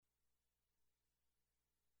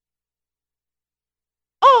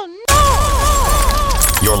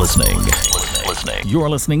You're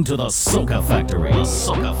listening to the Soca Factory.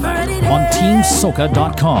 On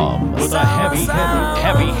TeamSoca.com with a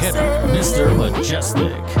heavy hitter, Mr.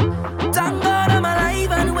 Mejustik. Thank God I'm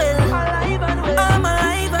alive and well. I'm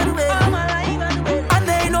alive and well. And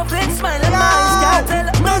they no fake smile in my eyes, can't tell.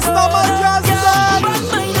 Mr. Mejustik. But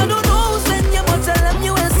mine, I don't know, send you, but tell them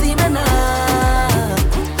you will see me now.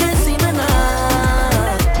 You see me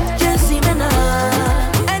now. You see me now.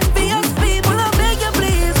 Envious people, I beg you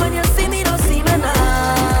please, when you see me, don't see me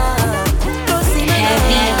now. Don't see me now.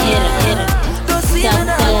 Don't see me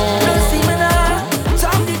now. Don't see me now.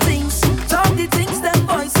 Talk the things them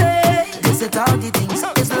boys say. They say talk the things.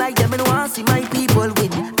 It's like them and want see my people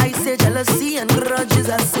win. I say jealousy and grudges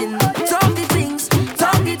are sin. Talk the things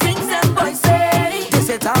them boys say. They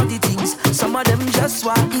say talk the things. Some of them just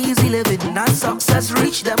want easy living. Not success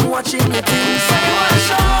reach them watching the things. Say you want to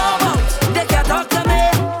show out, they can't talk to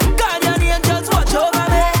me. Guardian angels watch over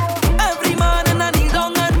me. Every morning I kneel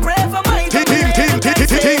down and pray for my Team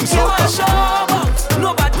you want to show out,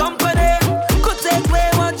 no bad company could take away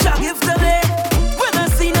what you give to me. When I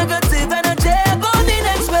see negative energy, I go the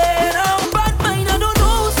next way. Now bad mind, I don't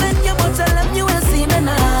know, send you, but tell them you will see me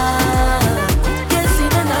now. You see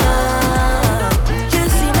me now. You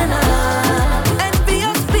see me now.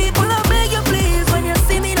 Envious people, I beg you please, when you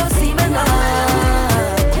see me, don't see me now.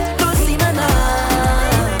 Don't see me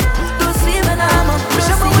now. Don't see me now.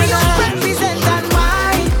 Show me where you represent and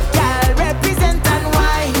why. Girl, represent and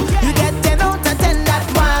why. You get 10 out of 10 that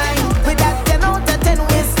why. With that 10 out of 10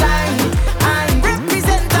 waistline. I'm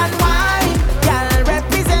represent and why. Girl,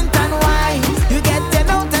 represent and why. You get 10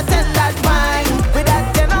 out of 10 that why. With that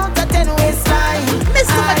 10 out of 10 waistline.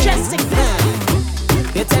 Mr. Mejustik.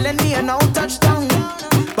 You're telling me you're no touchdown,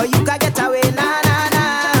 but you can get away, nah, nah,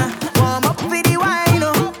 nah. Warm up for the wine,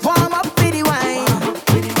 oh. Warm up for the wine.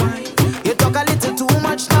 You talk a little too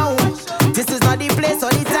much now. This is not the place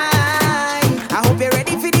or the time. I hope you're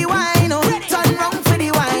ready for the wine, oh. Turn round for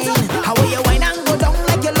the wine. How will you wine and go down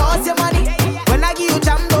like you lost your money? When I give you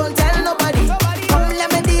jam, don't tell nobody. Come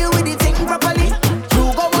let me deal with the thing properly.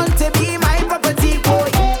 You go want to be my property, boy,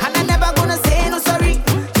 and I'm never gonna say no sorry.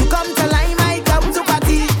 You come to line, I come to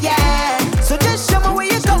party, yeah. So just show me where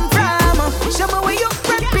you come from. Show me where you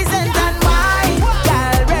represent and why.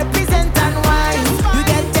 Girl, represent and why. You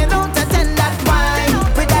get 10 out of 10 that why.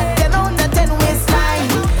 With that 10 out of 10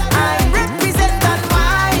 waistline. I represent and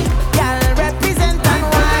why. Girl, represent and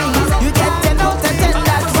why. You get 10 out of 10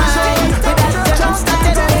 that why. With that 10 out of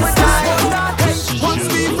 10 waistline. Once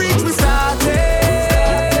we reach, we started.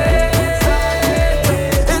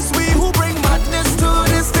 It's we who bring madness to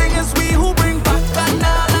this thing. It's we who bring back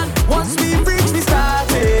banana. Once we reach, we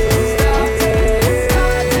started.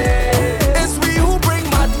 It's we who bring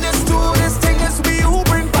madness to this thing. It's we who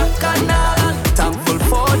bring back banana. Thankful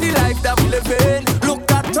for the life that we live in.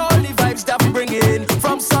 Look at all the vibes that we bring in.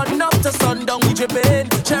 From sun up to sundown, we dripping.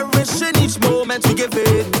 Cherishing each moment we give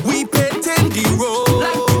in. We painting the road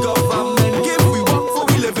like the government give. We work for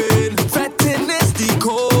we live in. Fetting is the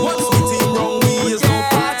code. What's the team wrong? We is no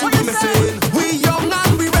part to be missing. We young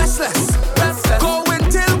and we restless. Going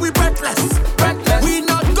till we breathless. We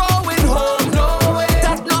not going home. No way.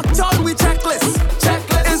 That not all we checklist.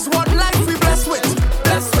 Is what life we blessed with.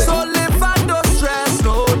 So live and don't stress.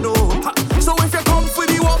 No. Ha. So if you come for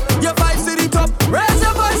the walk, your vibes to the top. Raise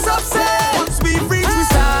your voice up, say. Once we reach, we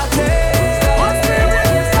started.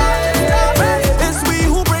 It's we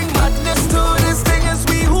who bring madness to this thing. It's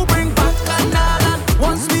we who bring back banana.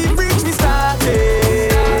 Once we reach, we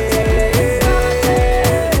started.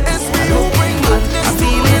 It's we who bring madness to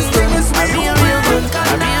this thing. It's we who bring back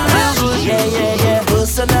banana. Yeah.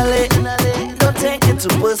 Personally, don't take it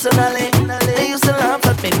too personally. They used to laugh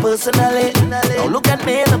at me personally. Now look at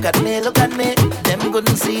me. Them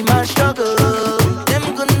couldn't see my struggle. Them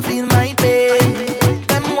couldn't feel my pain.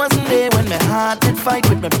 Them wasn't there when my heart did fight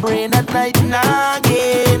with my brain at night and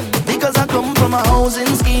again. Because I come from a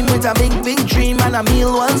housing scheme with a big dream, and a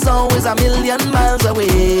meal was always a million miles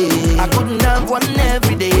away. I couldn't have one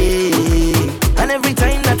every day. And every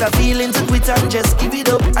time that I feel into quit and just give it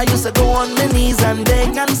up, I used to go on my knees and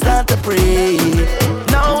beg and start to pray.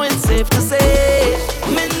 Now it's safe to say,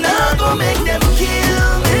 me not gonna make them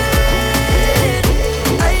kill me.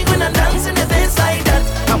 I gonna dance in the face like that.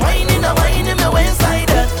 I'm whining my waist like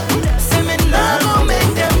that. Say me not gonna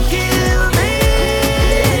make them kill me.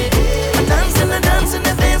 I dance in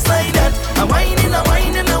the face like that. I'm whining my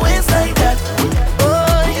waist like that.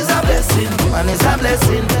 Oh, it's a blessing, and it's a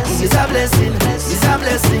blessing. It's a blessing, it's a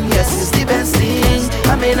blessing. Yes, it's the best thing.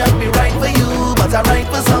 I may not be right for you, but I'm right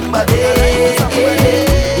for somebody.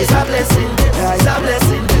 It's a blessing, it's a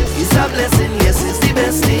blessing. It's a blessing, yes, it's the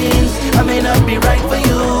best thing.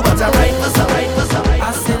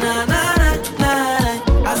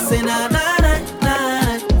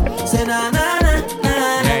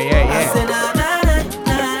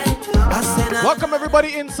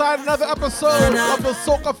 everybody inside another episode of the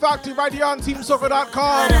Soca Factory right here on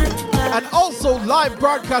TeamSoca.com and also live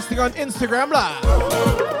broadcasting on Instagram Live.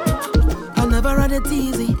 I never had it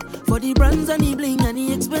easy for the brands and the bling and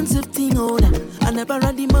the expensive thing on. I never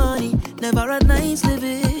had the money, never had nice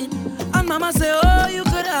living. And mama say, oh, you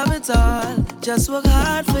could have it all, just work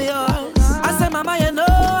hard for yours. I say, mama, you know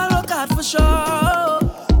I'll work hard for sure.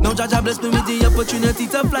 Now Jaja bless me with the opportunity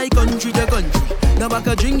to fly country to country. Now I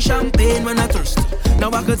could drink champagne when I thirst. Now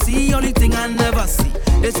I could see only thing I never see.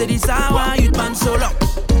 They say this hour you'd man so long.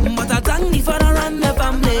 But I thank me for the run the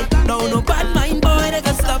family. Now no bad mind boy they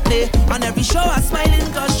can stop me. On every show I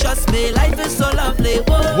smiling cause trust me, life is so lovely.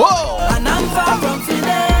 Whoa. Whoa. And I'm far from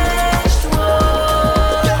finished.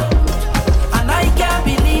 Whoa. And I can't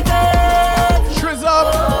believe it. Shrizz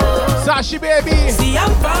up, Sashi baby. See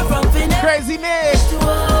I'm far from finished. Crazy Nick.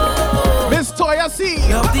 Miss Toya C.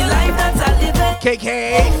 Love the life that I live in. KK.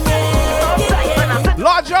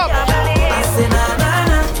 Lodge up. I say na na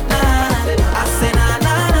na na. I say na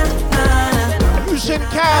na na na. Lucian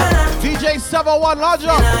Cat. DJ 71 Lodge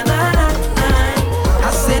up. Na na na na. I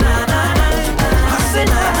say na na na. I say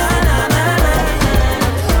na na na na.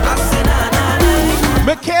 I say na na na.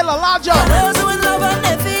 Michaela Lodge up. Those who in love and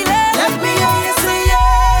they feel it. Let me hear you say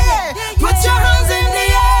yeah. Put your hands in the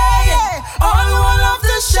air. All who love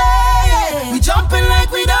to share. We jumping like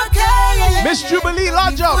we don't care. Miss Jubilee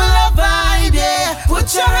Lodge up. Full of vibe, yeah.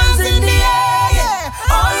 Put your hands in the air, yeah.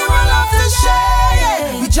 All you want love to share,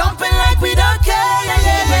 yeah. We jumping like we don't care, yeah,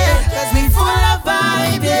 yeah, yeah. Cause we full of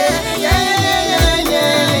vibe, yeah, yeah, yeah, yeah, yeah,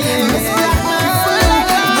 yeah. We full of vibe,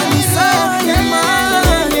 and we so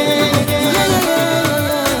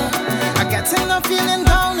I got enough feeling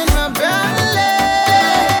down in my belly.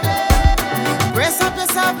 Brace up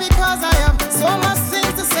yourself because I have so much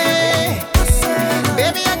things to say.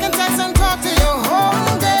 Baby, I can text and talk to you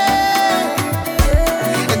whole day.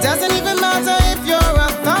 It doesn't even matter if you're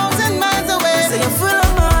 1,000 miles away. Say you're full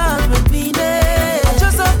of my heart with me, I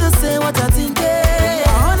just have to say what I think, I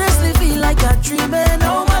honestly feel like I'm dreaming.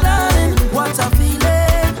 Oh my darling, what I'm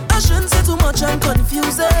feeling. I shouldn't say too much, I'm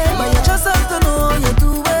confusing. But you just have to know you're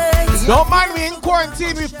doing. Don't mind me in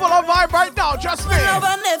quarantine. We full of vibe right now. Trust me. Love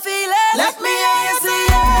and they feel it. Let me hear you say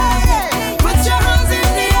yeah. Put your hands in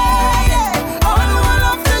the air, yeah. All who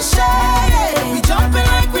love to share, yeah. We jumping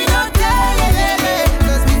like we don't care, yeah, yeah.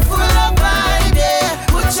 Cause we full of vibe, yeah.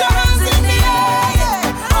 Put your hands in the air,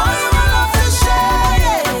 yeah. All who love to share,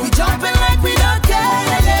 yeah. We jumping like we don't care,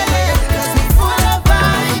 yeah, yeah. Cause we full of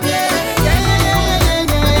vibe, yeah. Yeah, yeah, yeah,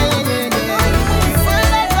 yeah, yeah. We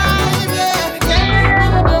full of vibe,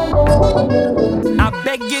 yeah. I'm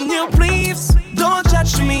begging you, please, don't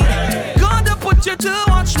judge me. Gonna put you to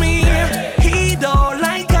watch me. He don't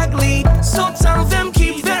like ugly, so tell them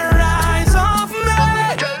keep their eyes off me.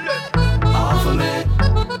 Off of me.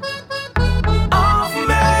 Off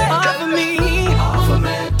me. Off of me. Off of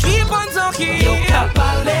me. Keep on talking.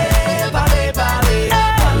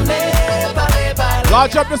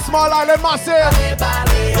 Lodge up the small island massive.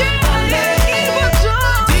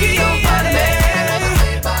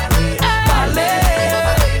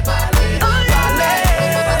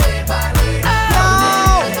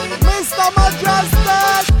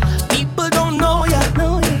 People don't know ya,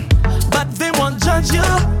 but they won't judge you.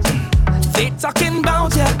 They talking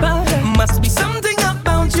about ya, must be something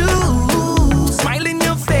about you. Smile in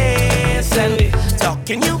your face and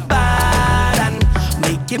talking you bad and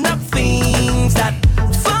making up things that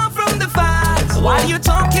far from the facts. Why you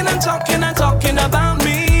talking and talking and talking about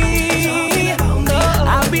me?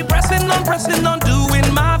 I'll be pressing on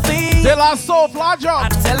doing my thing. De La Soul Lodge up.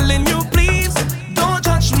 I'm telling you, please don't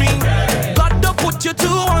judge me. God don't put you to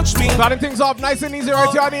watch me. Starting things off nice and easy right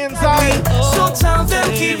here on the inside. So tell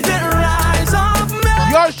them keep their eyes off me.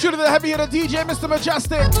 Yours truly, the heavy hitter DJ, Mr.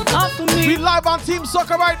 Mejustik. Off of We me. live on Team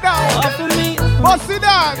Soca right now. Off of me. Bust it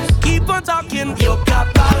dance. Keep on talking. You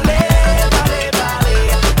got ballet, ballet, ballet.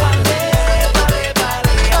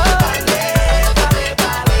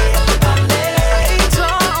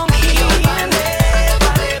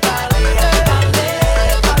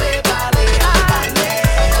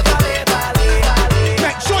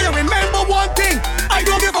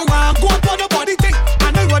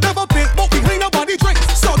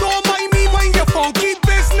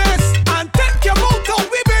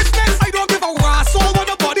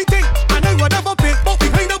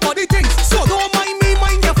 So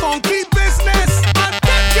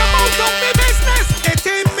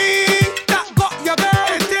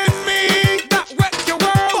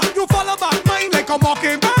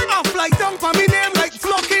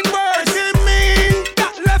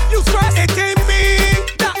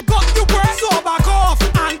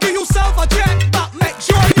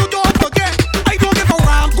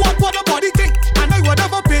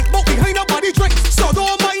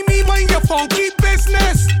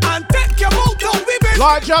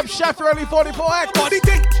Large up, Chef Early 44X. Body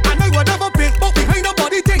thing, I know you never been, but behind the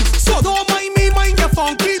body things. So don't mind me, mind your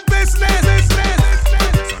funky business. Big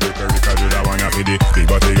body girl, big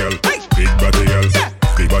body girl, big body girl,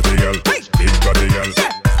 big body girl,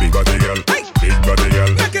 big body girl, big body girl.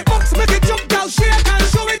 Make it bounce, make it jump, girl, shake and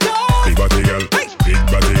show it off. Big body girl, big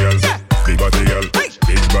body girl, big body girl,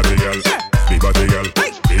 big body girl, big body girl,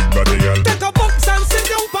 big body girl. Take a box and sit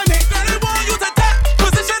down on it. I want you to take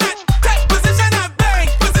position and bang, position and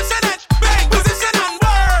bang, position and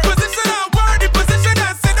word, the position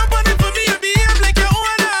and sit down on it for me and behave like you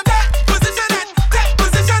own them. Position and bang,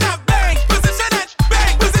 position and bang,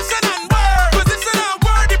 position and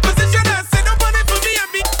word, the position and sit down on it for me and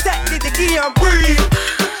be. Take the key and breathe.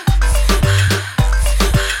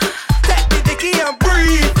 Take the key and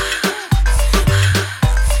breathe.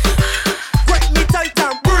 Grip me tight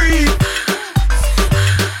and breathe.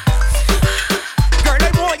 Girl,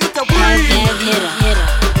 I want you to breathe.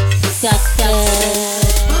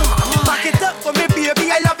 Back it up for me,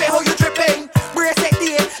 baby. I love it how you tripping. Brace it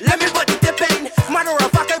there, let me body dipping. Matter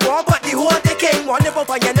of fact, I want but the whole thing. One nipple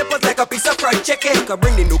on your nipples like a piece of fried chicken. Can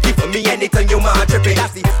bring the nookie for me anytime you mind tripping.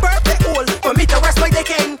 That's the perfect hole for me to rest my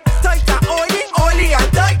king. Tight and oily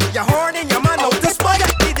and tight. Your horn in your man out to spite.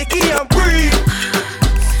 Take the key and breathe.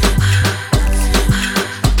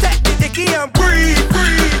 Take the key and breathe.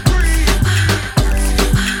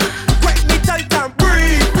 Grip me tight and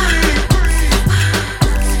breathe.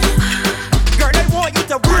 Girl, I want you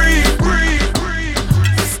to breathe.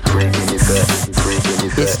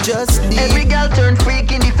 It's just the every girl turn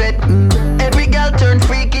freak in the fed. Every girl turn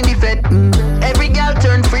freak in the fed. Every girl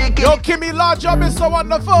turn freak in Yo, Kimmy, large up is so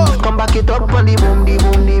wonderful. Come back it up on the boom, the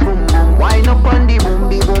boom, the boom, boom. Wine up on the boom,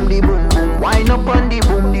 the boom, the boom, boom. Wine up on the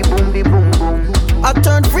boom, the boom, the boom, boom. I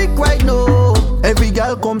turn freak right now. Every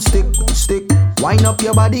girl come stick. Wine up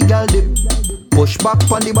your body, girl dip. Push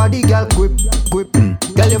back on the body, girl grip.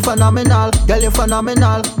 Girl you phenomenal.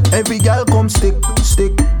 Every girl come stick.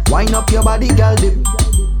 Wine up your body, girl dip.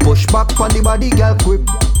 Push back on the body, girl grip.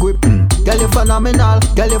 Girl you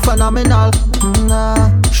phenomenal.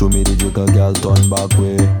 Show me the jigger, girl turn back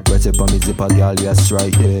way. Wet up on me zipper, girl, yes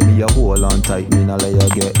right there. Me a hold on tight, me nah let you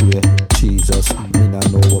get way. Jesus, me nah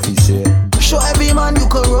know what he say. Show every man you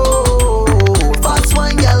can roll. Fast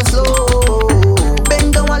wine, girl slow.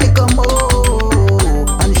 Bend down a little more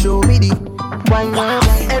and show me the wine.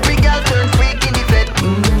 Every girl turn freak in the bed.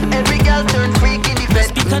 Every girl turn freak in the bed.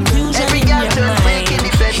 Every girl turn freak in the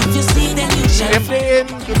bed. If you see then you shall. If they in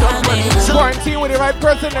quarantine with the right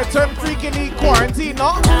person, they turn freak in the quarantine,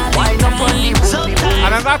 no? Wine up on the boom.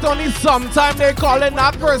 And not only sometime they calling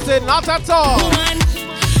that person, not at all. Woman,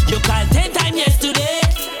 you called 10 times yesterday,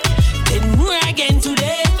 10 more again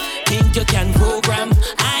today. Think you can program,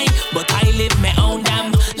 but I live my own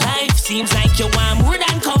damn life. Seems like you want more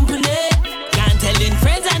than company. Can't tell in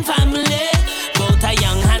friends and family. Both a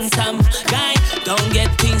young handsome guy. Don't get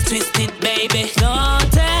things twisted, baby.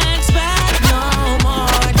 Don't expect no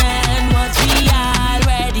more than what we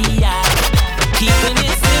already have. Keeping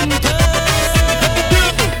it simple.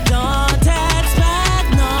 Don't expect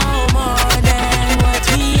no more than what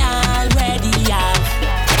we already have.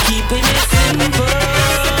 Keeping it simple.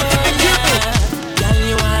 Girl,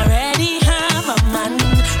 you already have a man,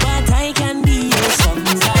 but I can be your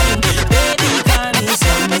sometime. Baby, call me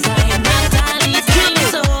sometime. Natalie's king,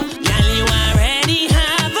 so girl, you already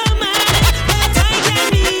have a man, but I can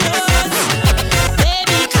be yours.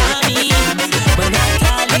 Baby, call me, but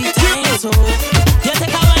Natalie's king, so you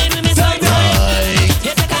take a wine with me sometime.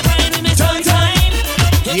 You take a grind with me sometime.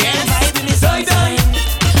 You take a vibe with me sometime,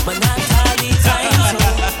 but Natalie's king, so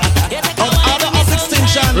you take a wine with me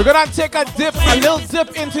sometime. We're gonna take a little dip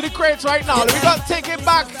into the crates right now. We're gonna take it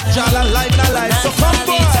back. Jala life, so come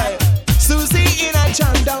boy. Susie in a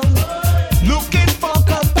jam down, looking for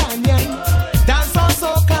companion. Dance on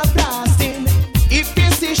soca blasting. If you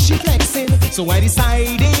see she flexing, so I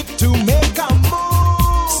decided to make a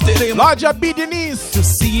move. Steady Large up, beat the knees. to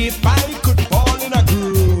see if I could fall in a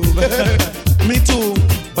groove. Me too,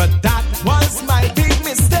 but that was my big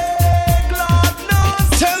mistake. Lord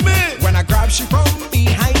knows. Tell me when I grabbed she from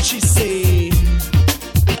behind, she said,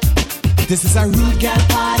 "This is a rude girl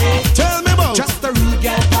party." Tell me about just a rude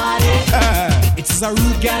girl party. It is a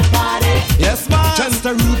rude girl party. Yes, man. Just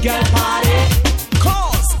a rude girl party.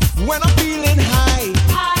 Cause when I'm feeling high,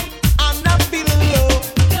 I'm not feeling low.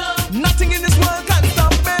 Nothing in this world can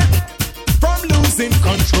stop me from losing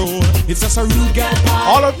control. It's just a rude girl party.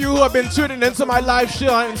 All of you who have been tuning into my live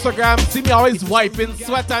show on Instagram, see me always wiping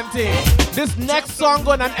sweat and thing. This next song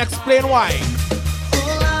gonna explain why.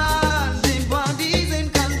 The body's in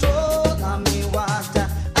control of me water.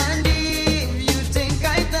 And if you think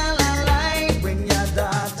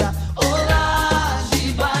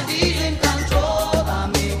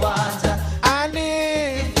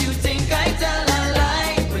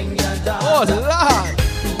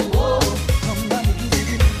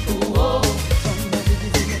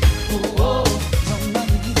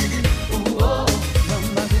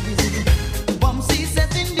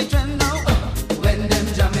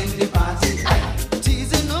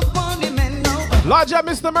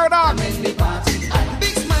Mr. Murdoch.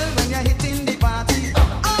 Big smile when you're hitting the party.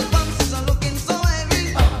 All bumps are looking so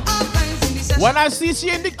heavy. All kinds in the session. When I see she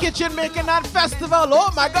in the kitchen making that festival,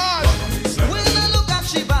 oh my God. When I look at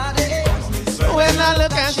she body. When I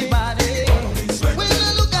look at she body. When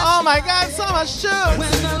I look at oh my God, so much shoes.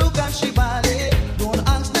 When I look at she body. Don't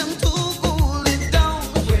ask them to cool it down.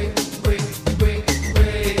 Break.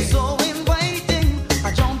 So inviting.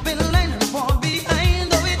 I jump in line and fall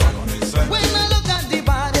behind of it. When I look at the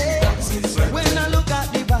body. When I look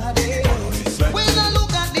at the body. When I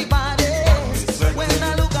look at the body. When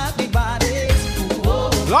I look at the body.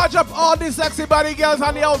 Lodge up all these sexy body girls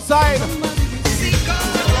on the outside.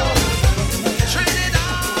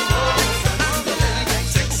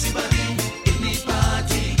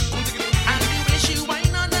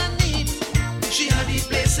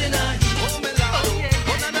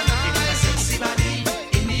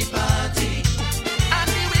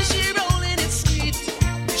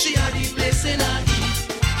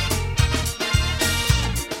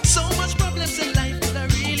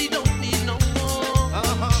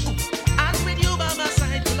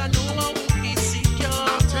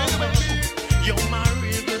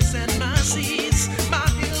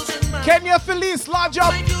 Kenya Felice, lodge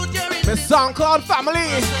up. Miss SoundCloud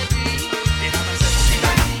family.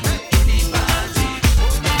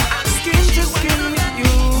 Skin to skin with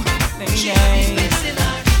you, lady.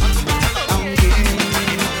 I'm giving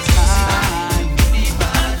you time.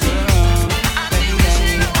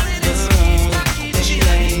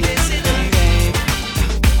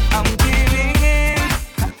 I'm giving in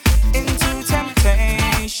into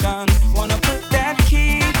temptation. Wanna put that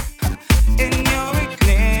key in your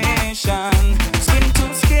ignition. Skin to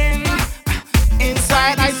skin,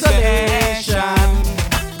 inside isolation.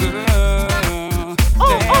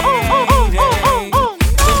 Girl,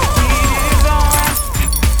 the heat is on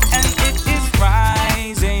and it is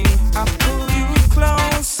rising. I pull you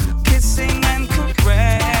close, kissing and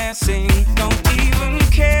caressing. Don't even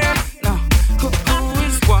care, no, who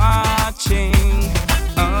is watching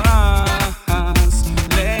us,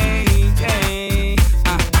 lady.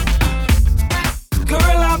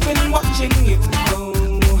 Girl, I've been watching you,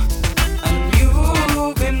 and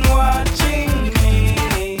you've been watching me.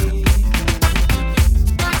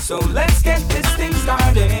 So let's get this thing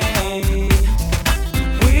started.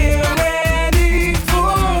 We're ready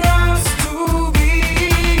for us to be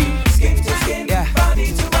skin to skin, body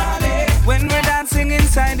to body. When we're dancing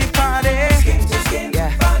inside the party, skin to skin,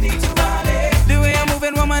 body to body. The way you're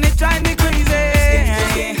moving, woman, it drives me crazy. Skin to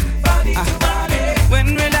skin, body to body. When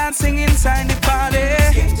we're dancing inside the party,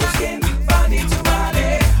 skin to skin, body to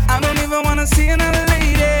body. I don't even wanna see another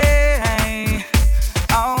lady.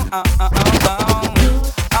 Oh, oh, oh, oh, oh.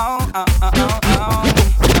 Oh, oh, oh, oh,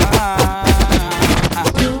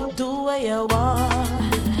 oh. Do what you want.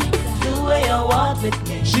 Do what you want with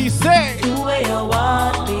me. She say, Do what you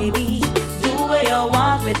want, baby. Do what you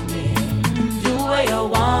want with me. Do what you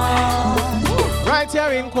want. right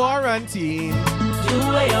here in quarantine. Do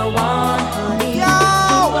what you want, honey. Yo,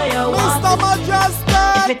 Do what you want. Mr.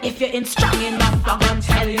 Majestic. If you're in strong enough, I'm gonna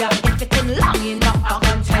tell you. If you're in long enough, I'm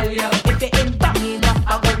gonna tell you. If you're in bang enough,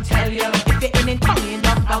 I'm gonna tell you. If you're in tongue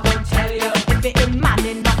enough, I'm gonna tell you. If you're in man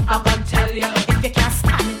enough, I'm gonna tell you. If you can't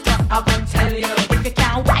stand it up, I'm gonna tell you. If you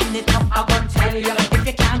can't wind it up, I'm gonna tell you. If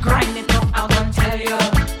you can't grind it up, I'm gonna tell you.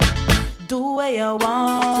 Do what you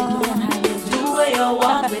want. Do what you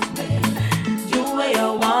want with me. Do what you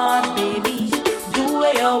want, baby. Do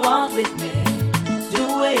what you want with me. Do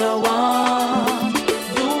what you want.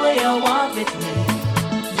 Do what you want with me.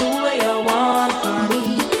 Do what you want, honey.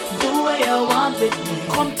 Do what you want with me.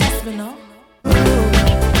 Come test me now.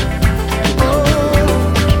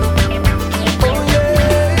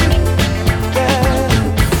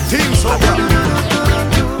 Team Soca.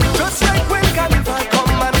 Just like when Carnival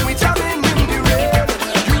come and we jamming in the rain,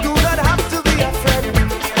 you do not have to be afraid,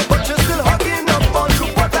 but you're still hugging up on to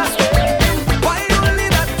what I say. Why only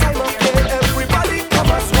that time of day? Everybody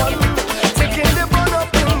come as one, taking the burn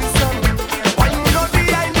up in the sun. Why you not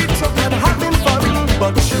behind the truck and having fun?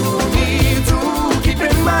 But you need to keep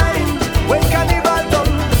in mind when Carnival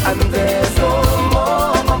done and there's no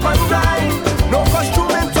more up and ride, no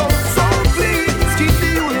costume and tongue. So please keep the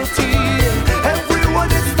unity.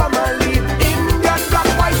 Everyone is family. Indian, black,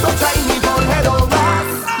 white, so tiny, bald head or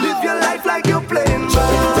mask. Live your life like you're playing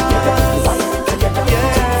mass.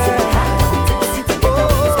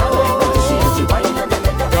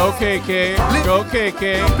 Go KK, go KK.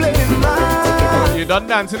 Playing mass. You done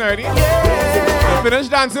dancing already? You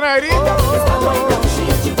finished dancing already?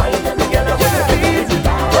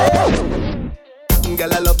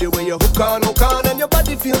 Girl, I love the way you hook on, and your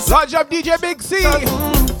body feels Large up DJ Big C.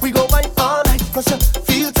 We go wine all night, cause you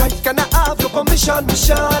feel tight. Can I have your permission,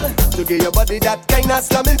 Michelle? To give your body that kind of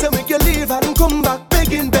slamming to make you leave and come back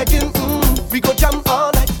begging. We go jam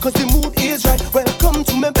all night, cause the mood is right. Welcome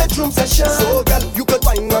to my bedroom session. So girl, you could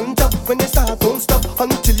wine on top when you start, don't stop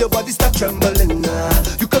until your body start trembling.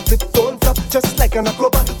 You could flip, don't flop, just like an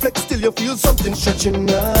acrobat. Flex till you feel something stretching.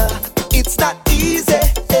 It's not easy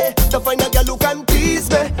to find a girl who can please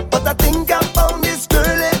me, but I think I found this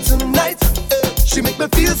girl tonight. She make me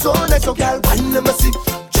feel so nice. So girl, wine let me see,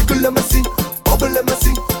 jiggle let me see, bubble let me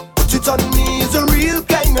see. Put it on me is a real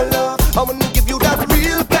kind of love. I wanna give you that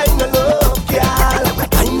real kind of love, girl.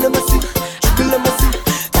 Wine let me see, jiggle let me see,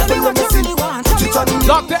 bubble let me see. Put it on me,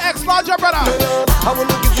 Dr. X, large up, brother. I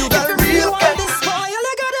wanna give you that real kind. This boy, all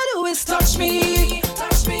I gotta do is touch me,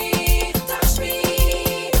 touch me, touch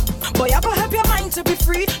me. Boy, I go help your mind to be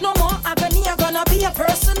free. No more agony, I'm gonna be a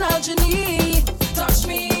personal genie. Touch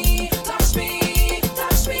me, touch me,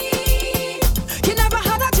 touch me. You never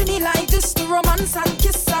had a genie like this to romance and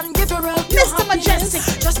kiss and give your help. Mr.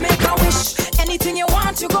 Majestic, just make a wish. Anything you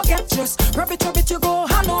want, you go get. Just rub it, you go.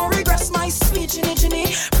 I no regrets, my sweet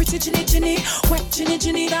Ginny, pretty Ginny, wet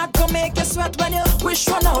Ginny. That go make you sweat when you wish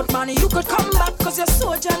run out, man. You could come back, cause you're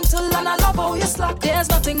so gentle and I love how you slap. There's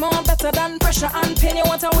nothing more better than pressure and pain. You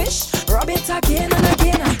want a wish? Rub it again and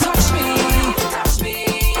again and touch me, touch me,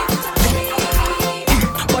 touch me.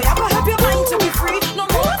 Boy, I go help your mind to be free. No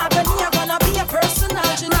more agony, I'm gonna be a personal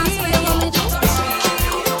genie.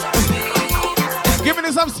 Giving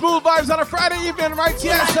you some smooth vibes on a Friday evening, right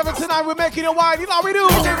here, 7 to 9. We're making it wide. You know how we do.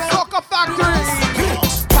 Soca Factory.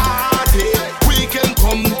 Party, weekend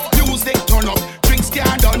come, music turn up, drinks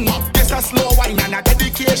can't done. Just a slow wine and a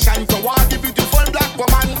dedication to all the beautiful black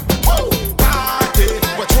woman. Party,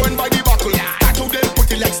 we're thrown by the buckle. Tattoo them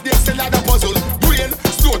pretty like snakes in the puzzle. Brain,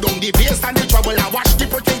 slow down the bass and the trouble. And watch the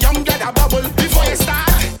pretty young get a bubble before you start.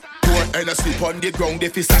 And I sleep on the ground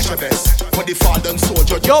if it's such a best. For the fallen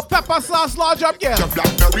soldier, Yo, pepper sauce, large up, yeah. your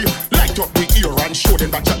blackberry, light up the ear and show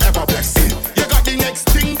them that you ever blessed. You got the next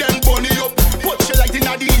thing, then bunny up. Put you like in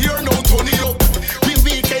the ear, no Tony up. The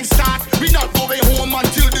weekend start, we not going home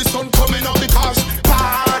until the sun coming up because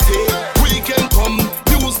party, weekend come,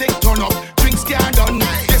 music turn up, drinks can't done.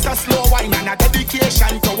 Just a slow wine and a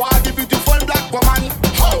dedication to all the beautiful black woman.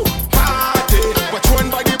 Party, we're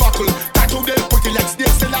thrown by the buckle, tattoo them pretty like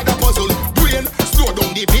snakes in the puzzle. Brain, slow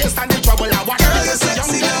down the bass and the trouble and watch the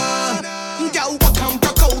young girl. Girl, what come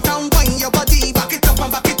broke out and wine your body. Back it up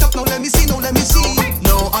and back it up. Now let me see,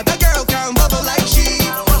 No other girl can bubble like she.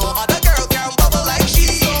 No other girl can bubble like she.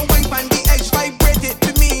 So wine on the edge, vibrate it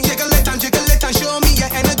to me. Jiggle it and show me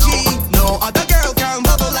your energy. No other girl can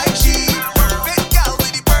bubble like she. Perfect girl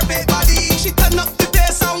with the perfect body. She turn up the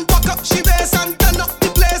bass and walk up she bass and turn up the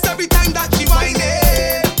place every time that she whine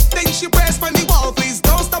it. Then she press on the wall, please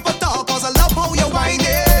don't stop at all, cause I love how you whine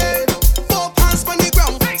it. Both hands on the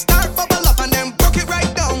ground, start bubble up and then broke it right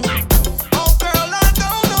down. Oh girl, I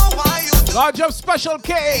don't know why you Large up Special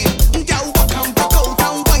K. Girl, walk and broke out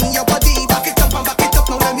and wine your body. Back it up and back it up.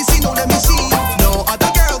 Now let me see, No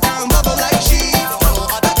other girl can bubble like she. No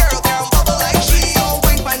other girl can bubble like she. So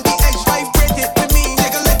wine on the edge, vibrate it to me.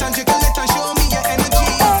 Jiggle it and show me your energy.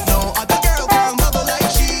 No other girl can bubble like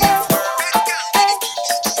she.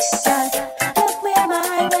 Look me in my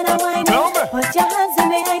eye when I whine. Put your hands in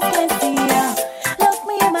me, I can see ya. Look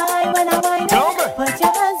me in my eye when I whine. Put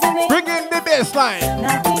your hands in me. Bring in the baseline.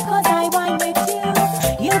 Not because I whine with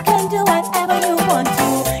you. You can do whatever you want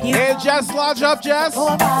to. You Hey, Jess, large up, Jess.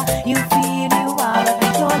 over. You feel you are a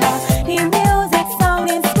controller. The music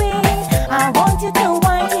sounding sweet. I want you to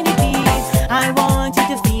whine to the beat. I want you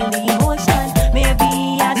to feel the emotion.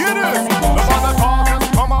 Maybe I should some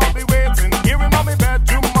attention. Come on, be waiting. Here in my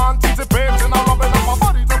bedroom, anticipating. I'm rubbing up my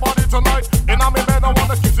body to body tonight. In my bed, I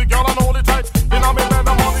wanna kiss you, girl, and hold it tight. In my bed,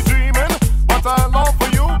 I'm only dreaming. What I love for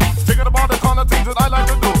you. Thinking about the kind of things that I like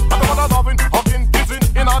to do. I don't wanna loving, hugging, kissing.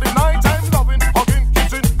 In all the night time, loving, hugging,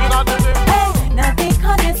 kissing. In all the day. Not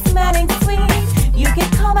because you're smelling sweet, you can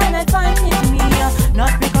come and advantage me.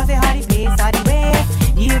 Not because you had the pace or the way,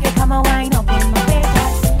 you can come and wind up in my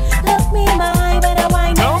face. Look me in my eye when I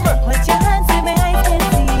wind up. Put your hands in my eyes can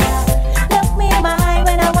see ya. Look me in my eye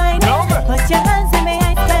when I wind up. Put your hands in my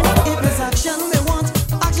eyes can see ya. If it's action we want,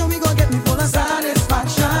 action we gon' get me full of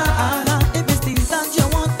satisfaction. If it's things that you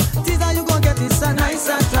want, things that you gon' get is a nice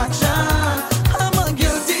attraction. I'm a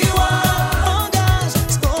guilty one. Oh gosh,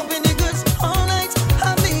 scoping the goods all night.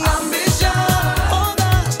 Have the ambition. Oh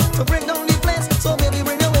gosh, to break down the place. So baby,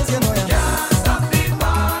 bring your waist, you know ya. Can't stop the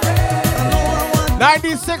party. I know I want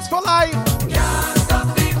 96 for life. can't stop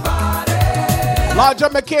the party. Large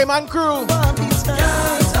up McCain and crew. One piece,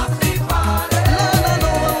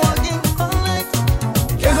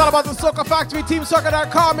 all about the Soca Factory,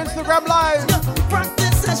 TeamSoca.com, Instagram Live.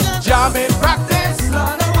 Jamming practice.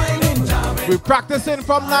 We're practicing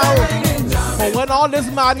from now. But when all this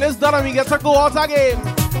madness done and we get to go out again.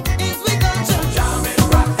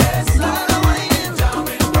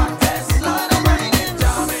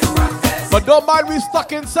 But don't mind we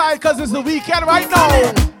stuck inside because it's the weekend right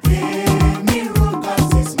now. Give me room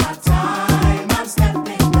cause it's my time. I'm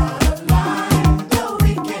stepping out of line. The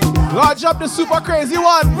weekend. Lodge up the super crazy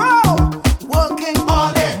one. Bro, working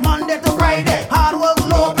all day, Monday to Friday. Hard work,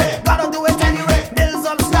 low pay. Gotta do it anyway. Bills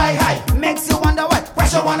up sky high. Makes you wonder why.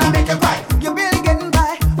 Pressure wanna make it right. You're barely getting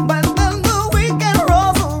by. But then the weekend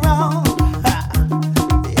rolls around.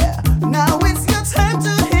 Yeah, now it's your time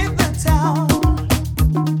to hit the town.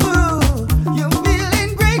 You're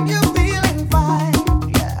feeling great, you're feeling fine.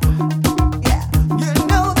 Yeah, yeah. You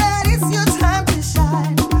know that it's your time to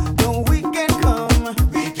shine. The weekend come.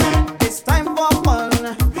 It's time for fun.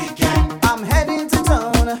 I'm heading to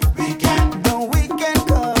town. The weekend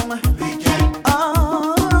come.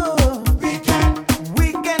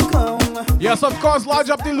 Weekend come. Yes, of course, lodge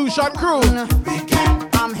up the Lucian crew.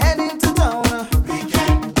 I'm heading to town.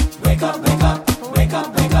 Wake up, wake up, wake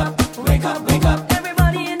up, wake up, wake up, wake up.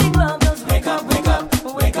 Everybody in the club just Wake up, wake up,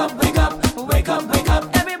 wake up, wake up, wake up, wake up.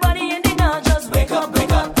 everybody in the club just Wake up,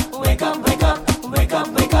 wake up, wake up, wake up, wake up,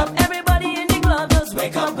 wake up. everybody in the club just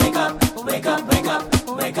Wake up, wake up, wake up, wake up,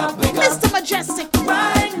 wake up, wake up. Mr. Majestic.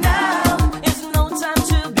 Right now, it's no time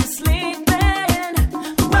to be sleeping.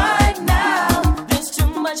 Right now, there's too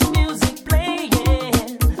much music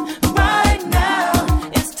playing. Right now,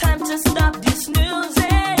 it's time to stop this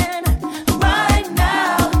snoozing. Right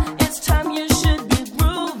now, it's time you should be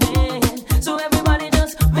grooving. So everybody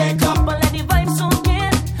just wake up and let the vibe soak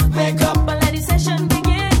in. Wake up and let the session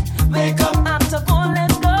begin. Wake up after 4,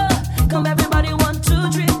 let's go. Come everybody, 1,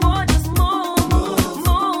 2, 3, 4, just move, move,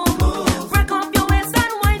 move. Break up your waist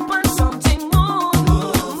and wine on something. Move,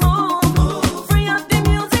 move, move. Free up the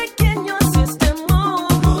music in your system.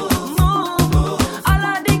 Move, move, move. All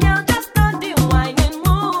of the girls just start the whining.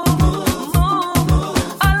 Move, move, move.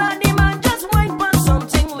 All of the man just wine on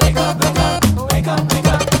something. Wake up, wake up, Wake up, wake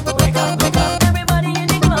up, wake up, wake up. everybody in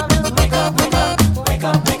the club just wake up, wake up, Wake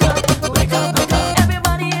up, wake up, wake up, wake up.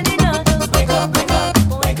 everybody in the dance just Wake up, wake up,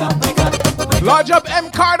 wake up, wake up, wake up. Lodge up M.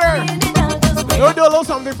 Carter. in the dance just wake You'll do a little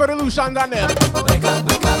something for the Lucian down there. Wake up,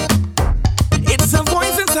 wake up. It's a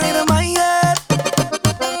voice inside of my head.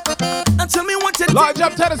 Tell me what you do. Lodge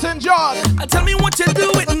up Tennyson John. Tell me what you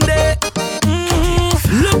do in there.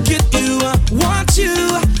 Look at you, watch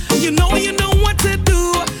you. You know what to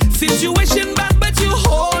do. Situation bad, but you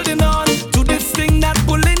holding on to this thing that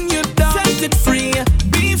pulling you down. Set it free,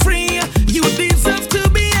 be free. You deserve to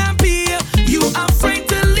be happy. You afraid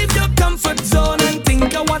to leave your comfort zone and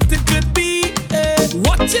think of what it could be.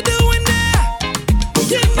 What you doing there?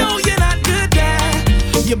 You know you're not good there.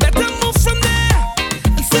 You better move from there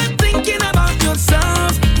and start thinking about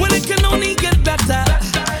yourself. Well, it can only get better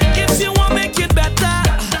if you want to make it better.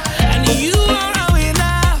 And you are a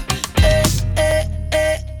winner.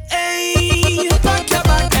 Pack your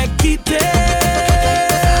bag and get it.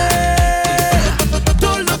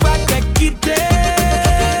 Don't look back and get it.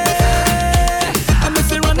 I'm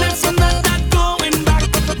missing running from that, not going back.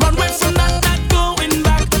 Run away from that, not going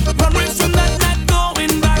back. Run away from that, not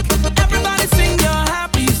going back. Everybody sing your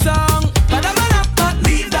happy song. Ba-da-ba-da-ba,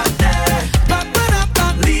 leave that there. Ba-ba-da-ba,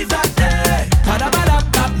 leave that there.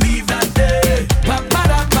 Ba-da-ba-da-ba, leave that there.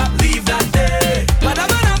 Ba-ba-da-ba, leave that there.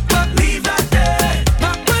 Ba-da-ba-da-ba, leave that there.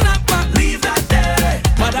 Ba-ba-da-ba, leave that there.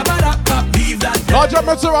 Ba-da-ba-da-ba, leave that there. Lodge up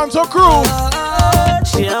my Toronto crew.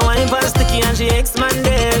 She a wine for sticky and she ex-man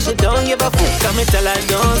there. She don't give a fuck, come me tell her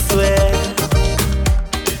don't swear.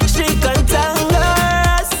 She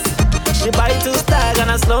cantangerous. She buy 2 stag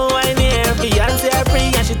and a slow wine here. Beyonce her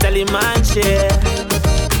free and she tell him man share.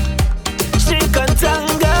 She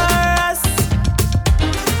cantangerous.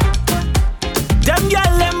 Them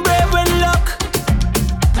gyal them brave with luck.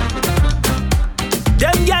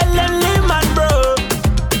 Them gyal them live and broke.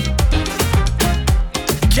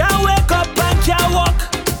 Can't wake up and can't walk.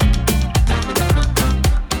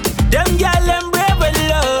 Them gyal them brave with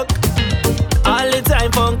luck. All the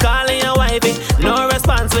time phone calling your wifey. No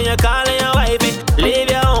response when you're calling your wifey. Leave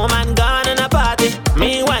your home and gone in a party.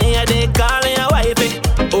 Meanwhile you they calling your wifey.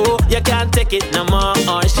 Oh, you can't take it no more.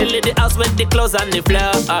 She leave the house with the clothes on the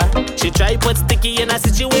floor. She try put sticky in a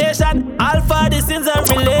situation. All for the sins of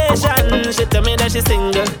relation. She tell me that she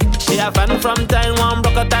single. She a fan from time one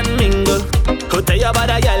broke out and mingle. Who tell you about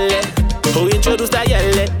a yelle? Who introduced a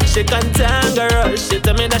yelle? She cantangerous. She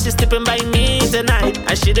tell me that she's sleeping by me tonight.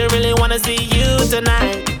 And she don't really wanna see you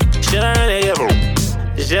tonight. She don't really give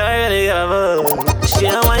a She already have a. She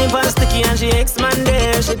a wine pan sticky and she ex-man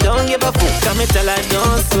there. She don't give a fuck, come me tell her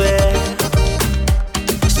don't swear.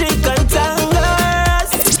 She cantanglers.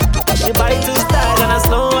 She bite to style and a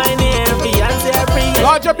slow wine here. Beyonce a free.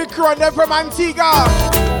 Large up the crew and them from Antigua.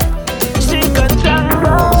 She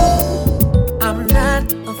cantanglers. I'm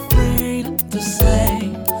not afraid to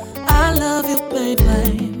say I love you, baby.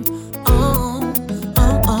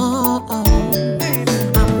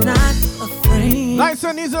 I'm not afraid. Nice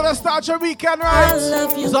and easy to start your weekend, right? I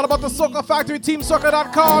love you. It's all about the Soca Factory,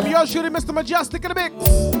 TeamSoca.com. You're shooting Mr. Mejustik in the mix.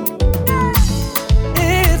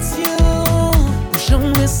 It's you who show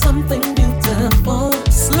me something beautiful.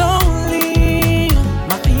 Slowly,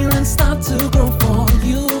 my feelings start to grow for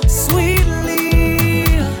you. Sweetly,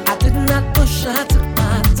 I did not push, I took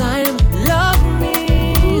my time. Love me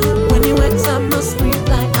when you exam my sweet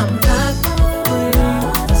like I'm not afraid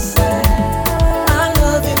to say I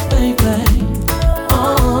love you, baby.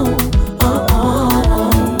 Oh, oh, oh,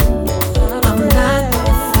 oh. I'm not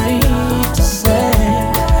afraid to say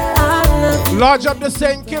I love you. Large up the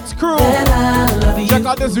St. Kitts crew. That I love you. Check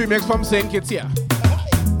out this remix from St. Kitts here.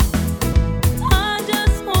 I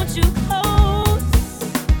just want you close,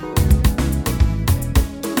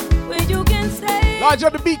 where you can stay. Large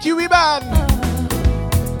up the BQE band.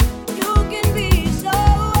 You can be so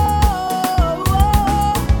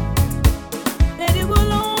that it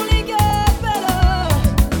will only get better.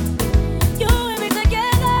 You and me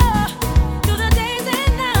together through the days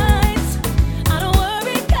and nights. I don't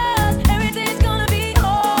worry 'cause everything's gonna be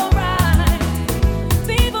alright.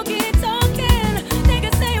 People keep talking, they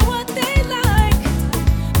can say what they like,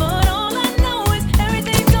 but all I know is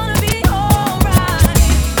everything's gonna be alright.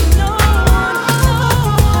 No one, no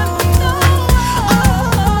one, no one.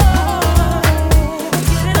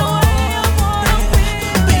 Get away, I wanna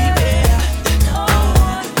baby. No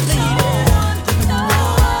one, no one, no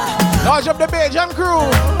one. Large up the Bajan crew.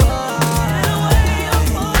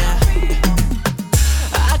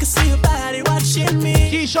 I can see your body watching me.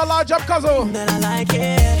 Keisha, large up Kazo. That I like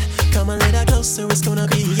it. Come a little closer, it's gonna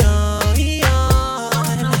be on.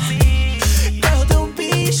 Girl, don't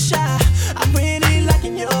be shy. I'm really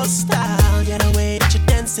liking your style. Yeah, the way that you're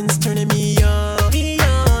dancing's turning me on.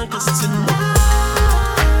 'Cause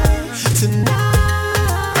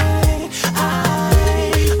tonight, I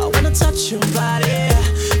wanna touch your body.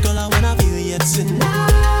 Girl, I wanna feel you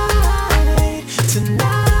tonight.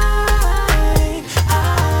 I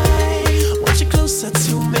want you closer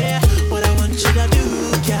to me. What I want you to do,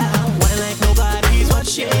 girl. Wine like nobody's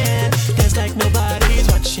watching. Dance like nobody's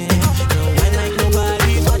watching. Girl, wine like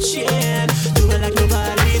nobody's watching. Do it like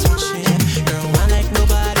nobody's watching. Girl, wine like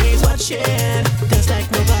nobody's watching. Dance like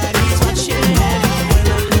nobody's watching. Wine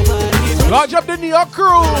like nobody's watching. Large up the New York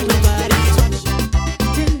crew. Nobody's watching.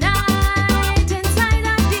 Tonight inside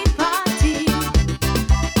of the party.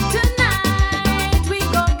 Tonight we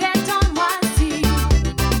gon' get on one seat.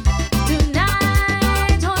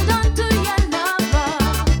 Tonight hold on to your lover.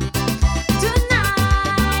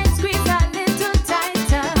 Tonight squeeze a little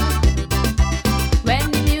tighter. When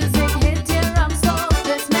the music hits your arm, so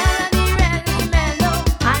this melody really mellow.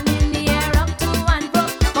 And in the air up to and fro,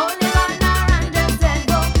 holding on around just and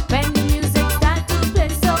go. When the music starts to play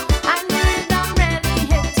so, and the rhythm really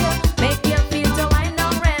hits you, make you feel so wind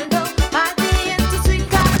on random. Party into sweet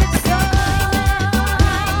calypso.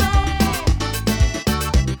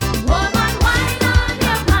 Woman, wine on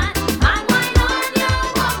your man, man, wine on your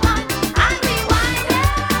woman, and we wine it.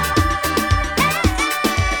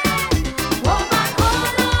 Woman,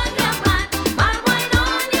 hold on your man, man, wine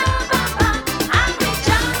on your papa, and we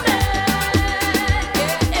jump it.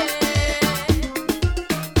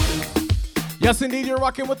 Yes, indeed, you're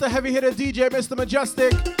rocking with the heavy hitter DJ, Mr.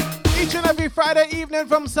 Mejustik. Each and every Friday evening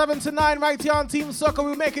from 7 to 9, right here on Team Soca,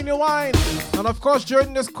 we're making you wine. And of course,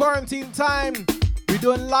 during this quarantine time, we're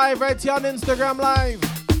doing live right here on Instagram Live.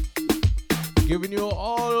 Giving you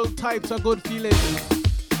all types of good feelings.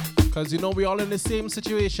 Because you know we're all in the same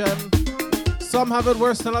situation. Some have it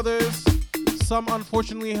worse than others. Some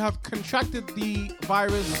unfortunately have contracted the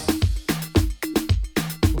virus.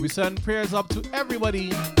 But we send prayers up to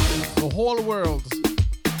everybody, the whole world,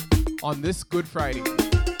 on this Good Friday.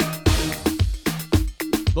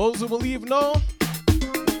 Those who believe know,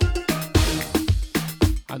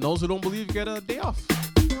 and those who don't believe get a day off.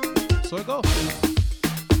 So it goes.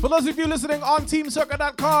 For those of you listening on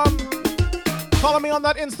TeamSoca.com, follow me on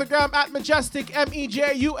that Instagram at Mejustik,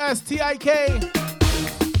 Mejustik.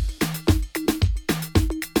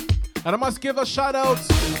 And I must give a shout out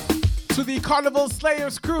to the Carnival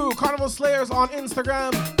Slayers crew, Carnival Slayers on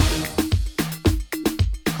Instagram.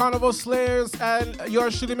 Carnival Slayers and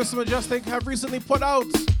yours truly, Mr. Mejustik, have recently put out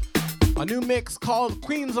a new mix called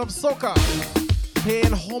Queens of Soca,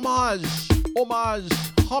 paying homage to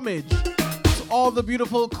all the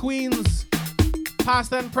beautiful queens,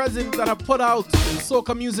 past and present, that have put out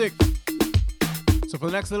soca music. So for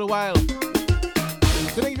the next little while,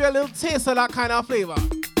 gonna give you a little taste of that kind of flavor.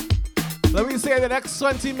 Let me say the next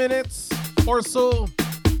 20 minutes or so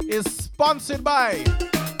is sponsored by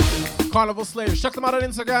Carnival Slayers. Check them out on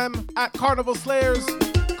Instagram at Carnival Slayers,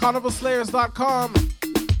 carnivalslayers.com.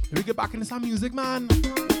 Let me get back into some music, man.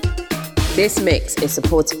 This mix is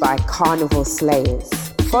supported by Carnival Slayers.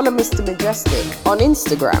 Follow Mr. Mejustik on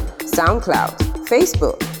Instagram, SoundCloud,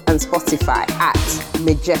 Facebook, and Spotify at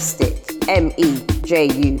Mejustik, Mejustik.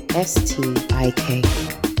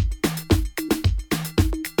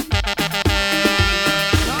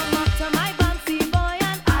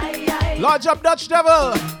 Lodge up, Dutch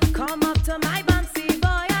Devil. Come up to my bouncy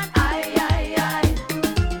boy and I.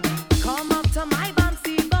 Come up to my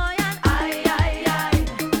bouncy boy and I.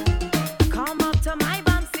 Come up to my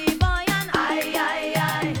bouncy boy and I.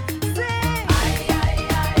 Say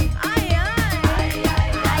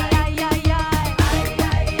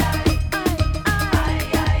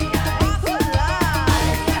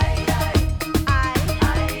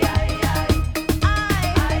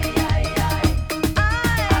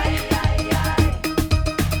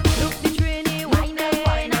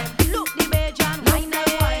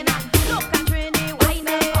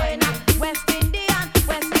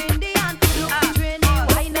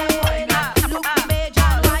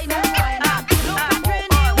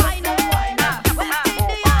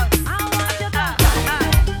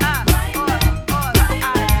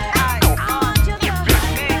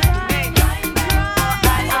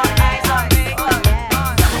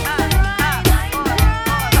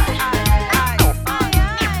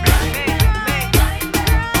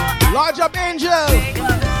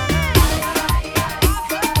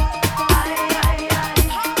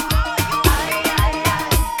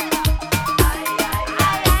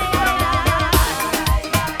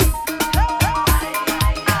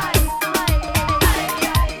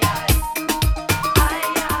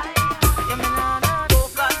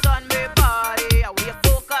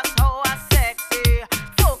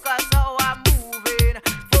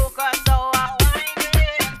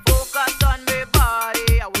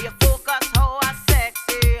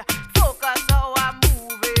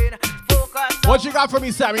What you got for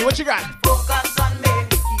me, Sammy? What you got? Focus on me,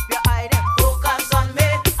 keep your eye there. Focus on me,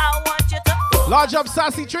 I want you to focus. Lodge up,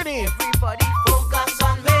 Sassy Trini. Everybody focus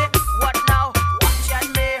on me. What now? Watch at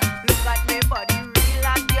me. Look at me body, real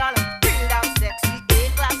and girl. Real and sexy,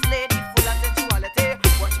 A-class lady, full of sensuality.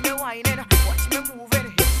 Watch me whining, watch me moving.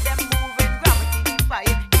 Hit them moving, gravity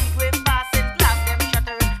defying. Heat wave passing, glass them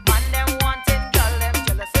shattering. Man them wanting, girl them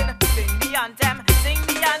jealousing. Sing the anthem, sing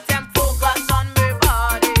the anthem. Focus on me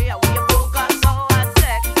body. We focus how I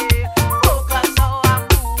sexy. Focus how I'm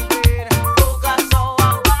moving. Focus how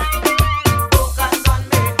I'm whining. Focus on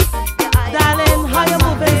me. Darling, how you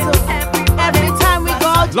moving so? Every time we go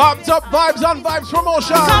out, Locked up vibes on Vibes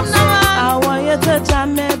Promotions. come now. I want you to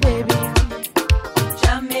jam me, baby.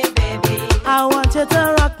 Jam me, baby. I want you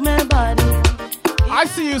to rock my body. I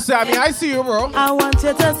see you, Sammy. I see you, bro. I want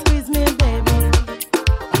you to squeeze me, baby.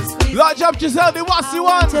 Lodge up, Giselle. The what's you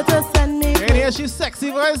I want want? you to send me. And here she's sexy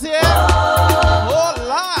voice here. Oh, Lord.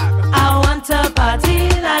 I want to party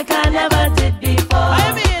like I never did before.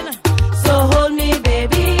 I mean, so hold me,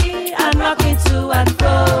 baby, and rock me to and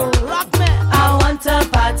fro. Rock me. I want to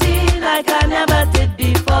party like I never did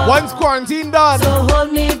before. Once quarantine done. So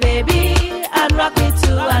hold me, baby, and rock me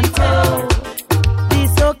to and fro. The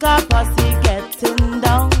soca posse getting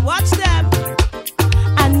down. Watch them.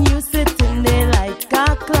 And you sitting there like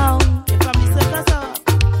a clown.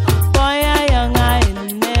 Boy, I young, I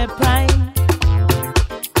in their prime.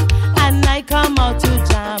 And I come out to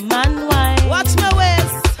jam and wine. Watch my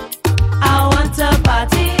waist. I want to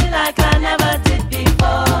party like I never did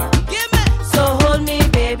before. Give me. So hold me,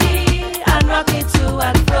 baby, and rock me to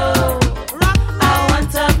and fro. Rock me. I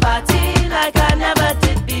want to party like I never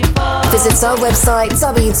did before. Visit our website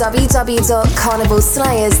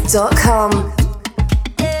www.carnivalslayers.com.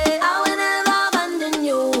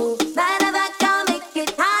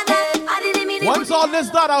 Once all this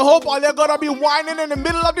done, I hope all you're gonna be whining in the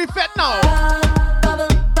middle of the fete now. Bubble,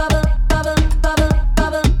 bubble, bubble, bubble,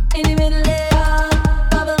 bubble in the middle.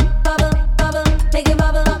 Bubble, bubble, bubble, make it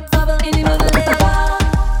bubble, bubble in the middle.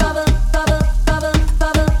 Bubble, bubble, bubble,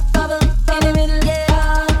 bubble, bubble in the middle.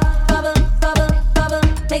 Bubble, bubble, bubble,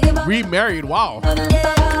 make it bubble. Remarried, wow.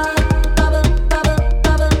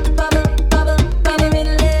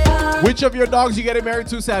 Which of your dogs you getting married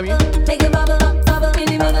to, Sammy? Make it bubble up, bubble in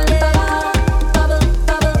the middle, yeah. Bubble,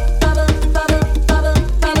 bubble, bubble, bubble, bubble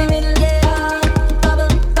in the middle, yeah. Bubble,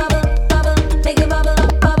 bubble, bubble, make it bubble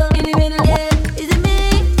up, bubble in the middle, yeah. Is it me?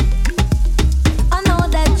 I know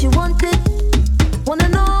that you want it. Wanna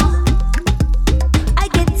know? I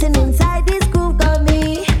getting inside this groove, got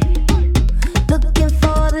me looking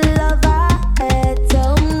for the love I had.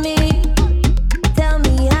 Tell me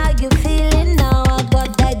how you feeling now. I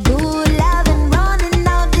got that good loving running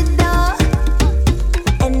out the door,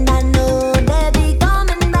 and I know they be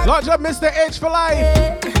coming back. Lodge up Mr. H for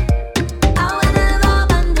life. I will never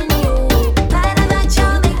abandon you. Light of that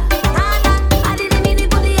shall make me harder. I didn't mean to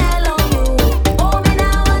put the hell on you. Hold me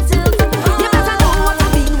now until tomorrow. You better know what I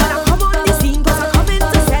mean when I come on the scene, 'cause I come in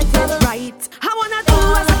to set it right. I wanna do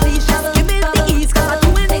as I please, just give me the ease, 'cause I do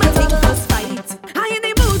anything first fight. I in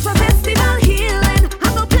the mood for festival healing. I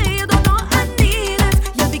no play, you don't know I need it.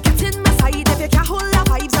 You'll be getting my side if you can't hold the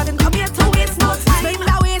vibes. I didn't come here to waste no time. Spin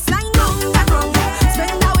that waistline round and round.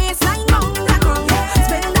 Spin that waistline round and round.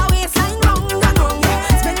 Spin that waistline round and round.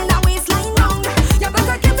 Spin that waistline round. You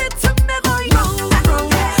better give it to me, boy. Round and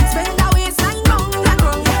round. Spin that waistline round and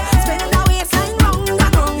round. Spin that waistline round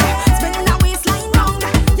and round. Spin that waistline round.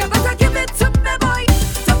 You better give it to me, boy.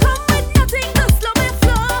 So come with nothing to slow me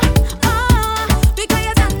flow. Because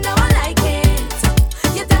you don't know I like it.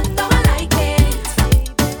 You don't know I like it.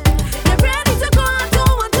 You're ready to go, I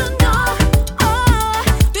don't want to know.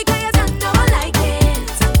 Because you don't know I like it.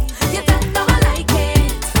 You don't know I like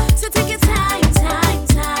it. So take your time,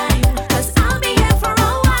 'cause I'll be here for a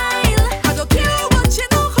while. I don't care what you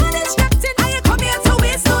know, how distracted. I ain't come here to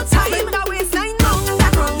waste no time. Spin that waistline round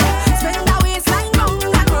and round. Spin that waistline round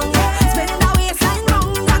and round. Spin that waistline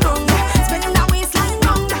round and round. Spin that waistline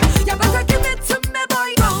round. You better give it to me, boy.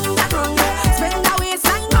 Round and round. Spin that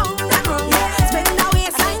waistline round and round. Spin that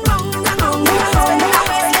waistline round and round. Spin that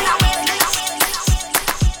waistline.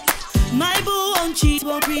 My boo won't cheat,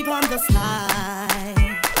 won't creep on the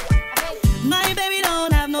slide. My baby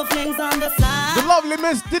don't have no flings on the side. The lovely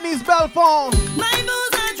Miss Denise Belfont. My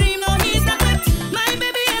boo's a dream, no he's not whipped. My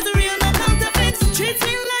baby is a real, no counterfeit. Treats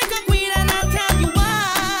me like a queen and I'll tell you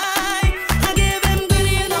why. I give him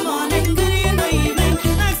goodie in the morning, goodie in the evening.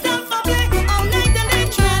 I stop for play all night and day.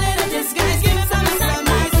 Try to disguise, give him some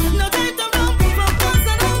sunrise. No time to run, focus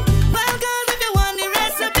on home. Well, girls, if you want the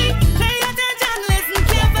recipe, pay attention, listen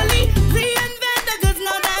carefully. Reinvent the goods,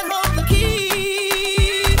 now that hold the key.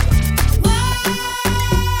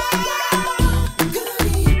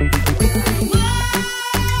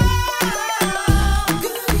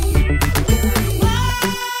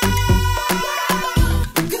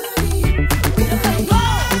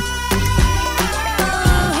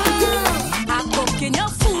 I'm cooking your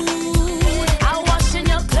food, I'm washing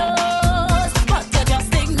your clothes, but you're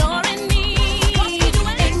just ignoring me,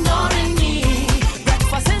 ignoring me.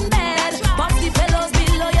 Breakfast in bed, bust the pillows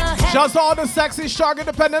below your head. Shouts to all the sexy, strong,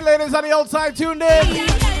 independent ladies on the outside tuned in.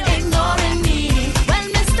 Ignoring me. Well,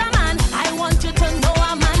 Mr. Man, I want you to know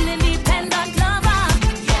I'm an independent lover.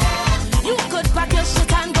 Yeah. You could pack your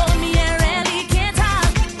shit and go, me and really cater.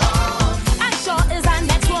 I'm sure is the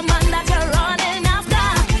next woman that you're running after.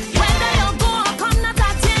 Whether you go or come, not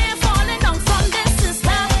that you're falling down from this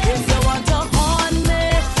system. If you want to horn me,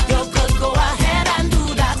 you could go ahead and do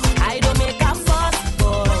that. I don't make a fuss,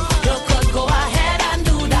 boy. You could go ahead and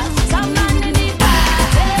do that. Some man in the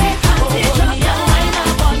party, hold me and wind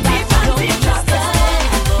up on that. Don't just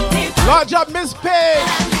stay. Lodge up Miss Page.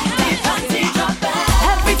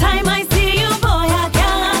 Every time I see you, boy, I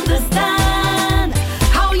can't understand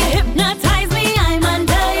how you hypnotize me. I'm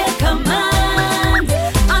under your command.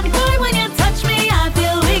 And boy, when you touch me, I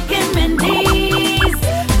feel weak in my knees.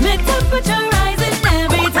 My temperature rising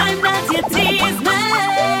every time that you tease me.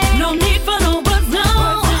 No need for no words, no.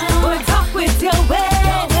 Boy, talk with your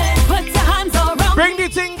way. Put your hands around Bring the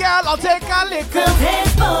thing, girl. I'll take a liquor.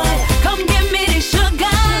 taste, boy. Come give me the sugar.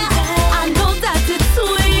 I know that it's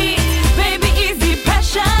sweet. Baby, easy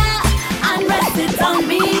pressure. And rest it on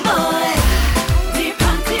me, boy. Deep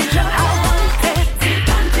panty drop. I want it. Deep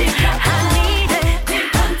panty drop. I need it. Deep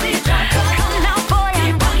panty drop. Now, boy, I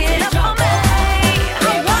want it up for me. I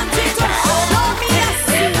want it to show me a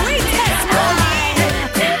sweetest boy.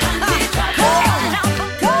 Deep panty drop.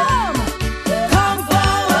 Come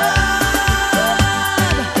forward.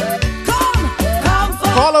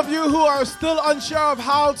 For all of you who are still unsure of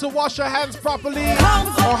how to wash your hands properly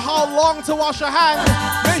or how long to wash your hands,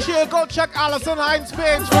 make sure you go check Alison Hines'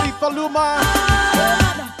 page for the Faluma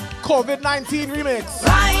COVID-19 remix.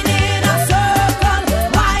 Wine in a circle,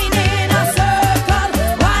 wine in a circle,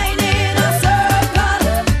 wine in a circle.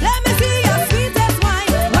 Let me see your sweetest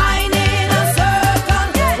wine. Wine in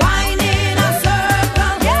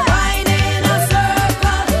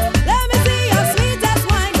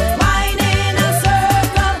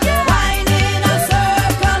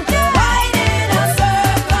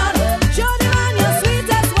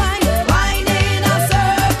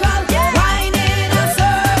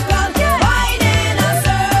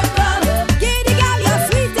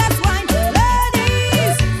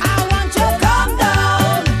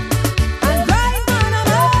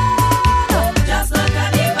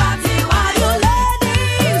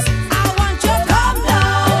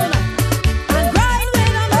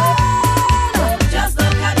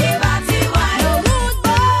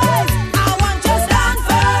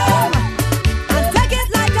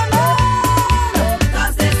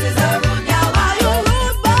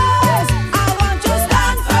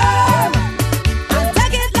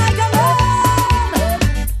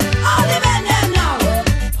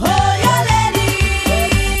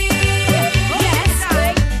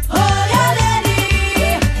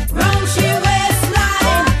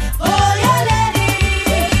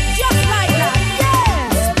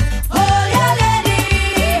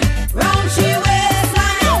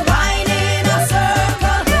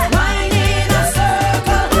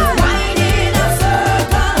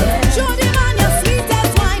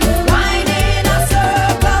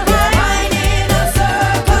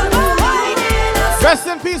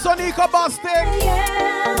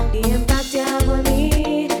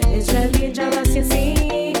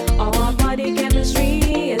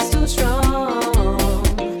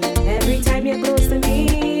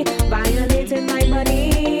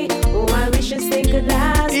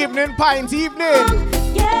Evening pint, evening.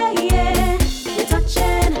 Yeah, yeah. You're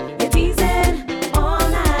touching, you're teasing all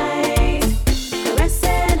night.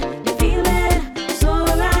 Caressing, you're feeling so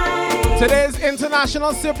right. Today's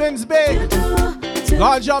International Siblings Day.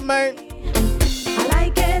 Large up, man. I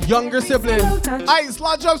like it. Younger sibling. Ice,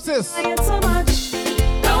 large up, sis. I get so much.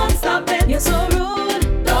 Don't stop it. You're so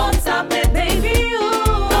rude. Don't stop it, baby.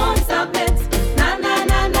 Don't stop it. Na na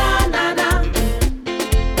na na na na.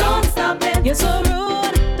 Don't stop it. You're so rude.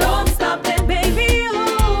 Don't stop it, baby.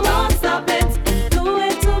 Don't stop it. Do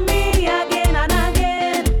it to me again and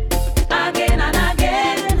again. Again and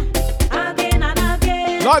again. Again and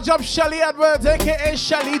again. Large up, Shelly Edwards, aka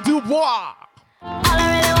Shelly Dubois. All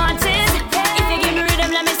I really want is, if you give me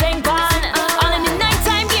rhythm, let me sing one. All in the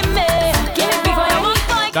nighttime, give me before you move,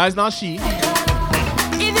 boy. That's not she.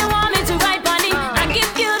 If you want me to ride bunny, I give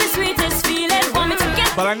you the sweetest feeling. Want me to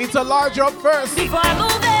get But I need to large up first. before I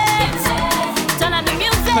move it. Turn on the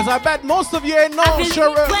music. Because I bet most of you ain't know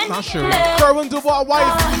Sherwin. Not Sherwin. Kerwin Dubois'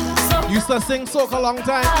 wife used to sing soca a long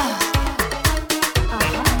time.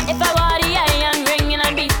 If I want the iron ring and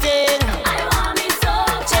I beat it, I want me so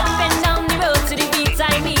jumping down the road to the beats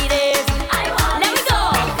I need it. I want let me go.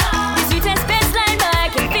 The sweetest bassline, but I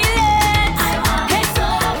can feel it. I want hey, so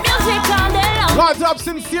music all day long. Large up,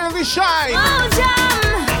 sincerely shy. Oh, jam.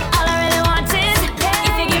 All I really want is, if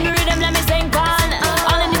you give me rhythm, let me sing one.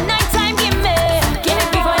 All in the nighttime, give me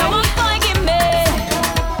before you move, boy, give me.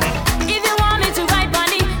 If you want me to ride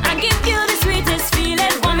bunny, I give you the sweetest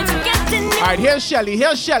feeling. Want me to get in the Alright, here's Shelly.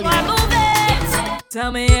 Here's Shelly. I move it.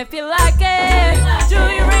 Tell me if you like it. Do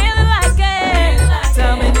you really like it?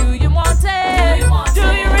 Tell me, do you want it? Do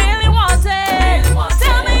you really want it?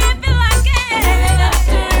 Tell me if you like it.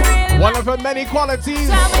 Do you really One of her many qualities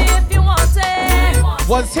tell me if you want it?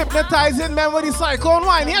 was hypnotizing men with the cyclone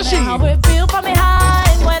wine. Here she. How it feel from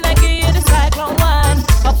behind when I give you the cyclone one.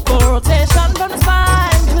 A full rotation from the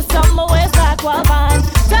spine. Twist on my waist like wild vine.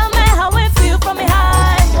 Tell me how it feel from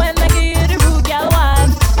behind when I give you the rude gal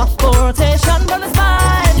one. A full rotation from the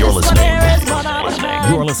spine. You're This one listening. here is one of a kind.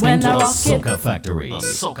 You're listening to When I the rock it. Soca Factory. The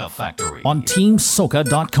Soca Factory. On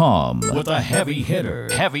TeamSoca.com. With a heavy hitter,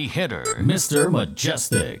 Mr.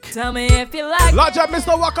 Majestic. Tell me if you like Large up,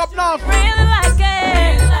 Mr. Walk Up North. really like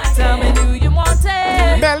it. Tell me, do you want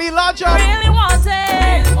it? Melly, large up. Really want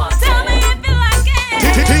it? Tell me if you like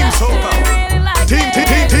it. Team Soca. Really like Team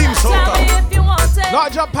it. Soca. Tell me if you want it.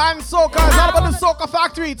 Large up, Pan Soca. It's all about the Soca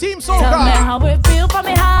Factory. Team Tell me Soca. how it feel from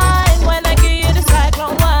behind when I give you the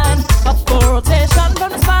cyclone one. A full rotation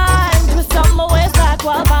from the spine. Twist on my waist like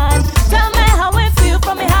wild vine. Tell me how it feel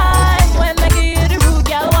from behind when I give you the rude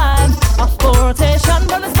gal one. A full rotation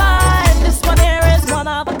from the spine. This one here is one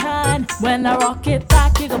of a kind. When I rock it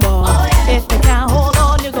back, you go ball. If you can't hold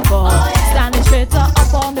on, you go fall. Standing straight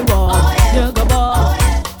up on the wall, you go ball.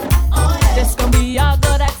 This gon' be a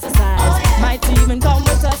good exercise. Might even come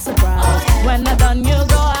with a surprise. When I'm done, you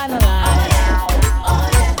go analyze.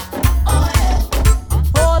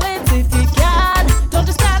 Hold it if you can. Don't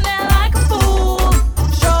just stand there like a fool.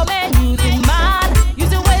 Show me you demand.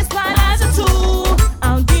 Use your waistline as a tool.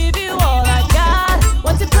 I'll give you all I got.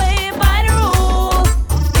 Once you play it by the rules,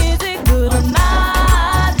 is it good or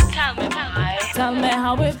not? Tell me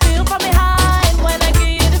how it feel from behind when I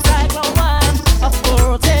give you the cyclone one. A full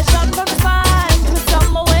rotation from the spine. Twist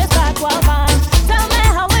on my waist like wild vine. Tell me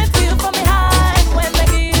how it feel from behind when I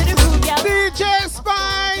give you the rude gal. DJ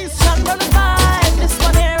Spice. Shot from the spine. This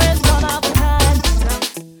one here is one of a kind.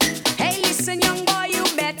 Hey, listen, young boy, you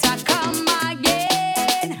better come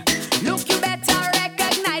again. Look, you better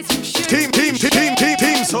recognize you should.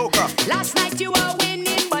 Team Soca. Last night you were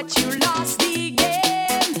winning, but you lost the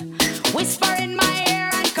game. Whisper in my ear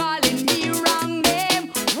and calling me wrong name.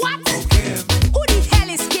 What? Who the hell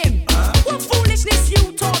is Kim? What foolishness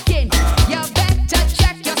you talking? You better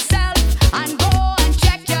check yourself and go and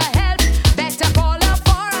check your health. Better call her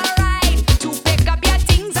for a ride to pick up your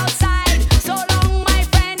things outside. So long, my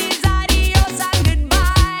friend, is adios and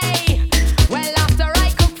goodbye. Well, after I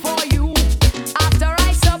cook for you, after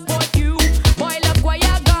I support you, boy, look what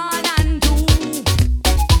you're gonna do.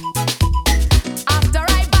 After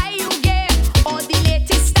I buy you gift or the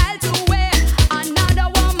latest style to wear, another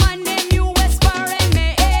woman named you whisper in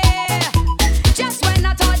my ear. Just when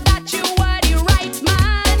I thought that you were the right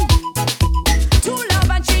man to love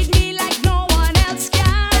and treat me like no one else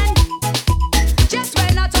can. Just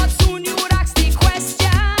when I thought soon you would ask the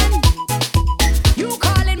question, you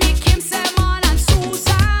calling me Kim, Simon, and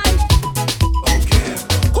Susan.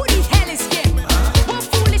 Who the hell is Kim? What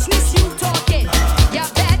foolishness you talking? You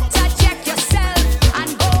better check yourself and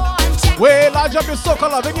go and check Wait, large up your Soca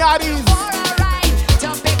love in your eyes. for a ride to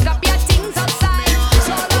pick up your things outside.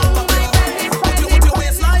 So long,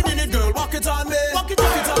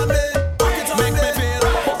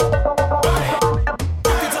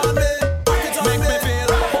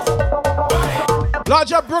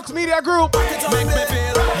 Large up Brooks Media Group.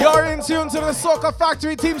 You're in tune to the Soca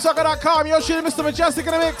Factory, TeamSoca.com. You're shooting Mr. Mejustik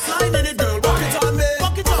in the mix.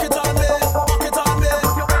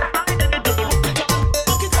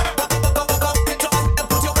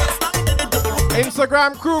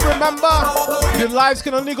 Instagram crew, remember, your lives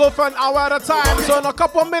can only go for an hour at a time. So in a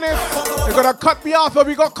couple of minutes, you're gonna cut me off and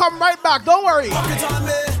we're gonna come right back. Don't worry.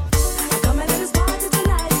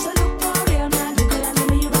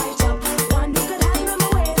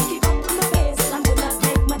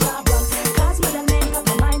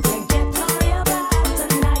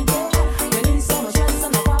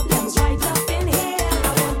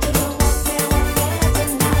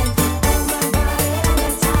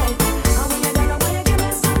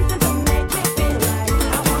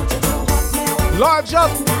 Large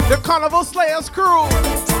up the Carnival Slayers crew.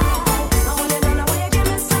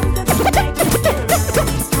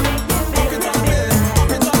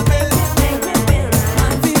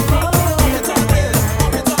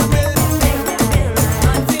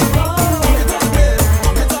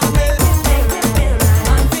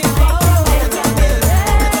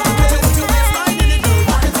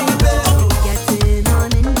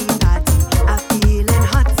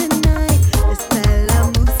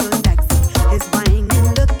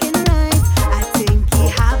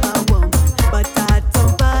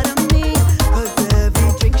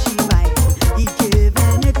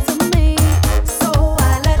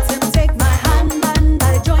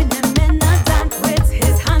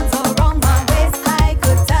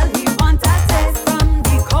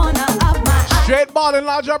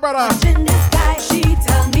 Large up, brother. She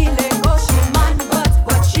tell me let go, she man, but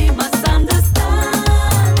what she must understand.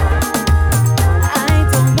 I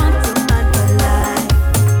don't want a man for life.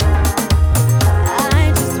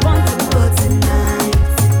 I just want to go tonight.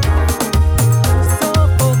 So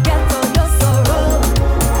forget all your sorrow.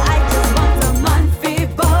 I just want a man for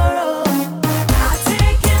borrow. I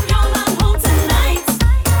take him young and home tonight.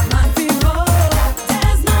 Man for borrow.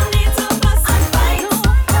 There's no need to fuss and fight.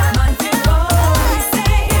 Man for borrow.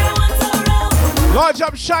 Large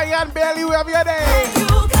up Cheyenne Bailey, we have your day.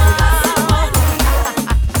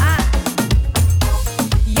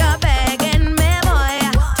 You're begging me, boy,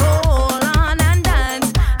 to hold on and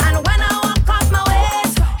dance. And when I walk off my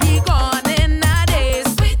waist, he gone in a daze.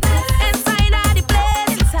 Inside of the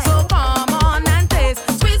place, so come on and taste.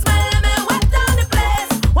 Squeeze my lemon, wet down the place.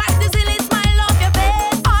 Wipe the silly smile off your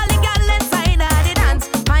face. All the girl inside of the dance.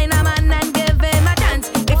 Find a man and give him a chance.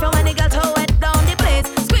 If you want the girl to wet down the place,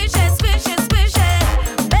 squish it, squish it, squish it.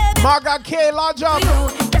 Margaret K, large up.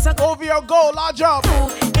 Over your goal, large up.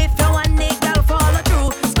 If you want the girl follow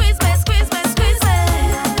through, squeeze me, squeeze me, squeeze me.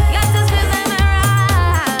 Yes, just squeeze me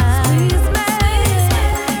right. Squeeze me.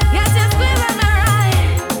 Yes, just squeeze me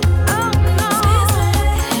right. Oh no.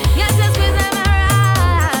 Yes, just squeeze me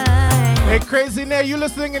right. Hey, Crazy Nay, you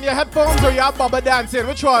listening in your headphones or you have Baba dancing?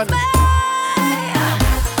 Which one?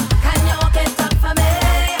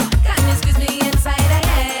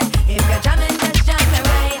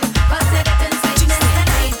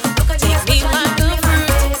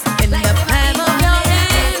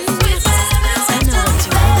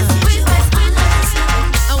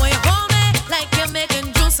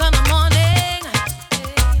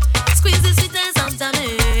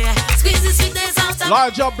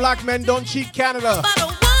 Large up black men don't cheat Canada. I don't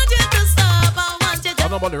want you to stop, I want you to I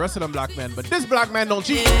don't know about the rest of them black men, but this black man don't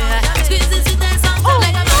cheat. squeeze this with that sound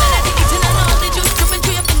like I'm at the kitchen and all the juice dripping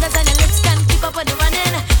through your fingers and your lips can't keep up with the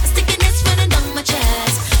running. Stickiness running down my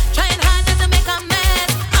chest. Trying hard not to make a mess.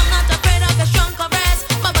 I'm not afraid of your strong caress.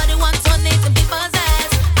 My body wants one need to be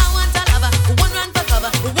possessed. I want a lover who won't run for cover,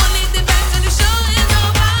 who won't leave the back till the show is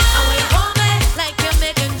over. I want you hold me like you're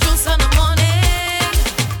making juice on the morning.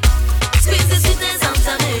 Squeeze this sweetness out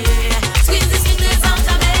of me. Squeeze this sweetness out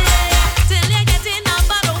of me. Till you get enough,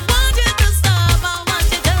 I don't want you to stop. I want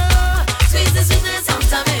you to squeeze this sweetness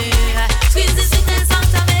out of me. Squeeze this sweetness out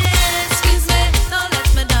of me. Squeeze me, don't let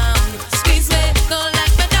me down. Squeeze me, don't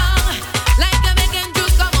let me down. Like you're making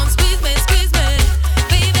juice, come on, squeeze me,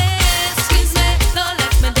 baby. Squeeze me, don't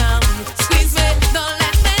let me down. Squeeze me, don't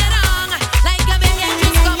let me down. Like you're making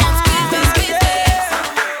juice, come on, squeeze me.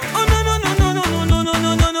 Oh no no no no no no no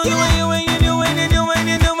no no no! You whining.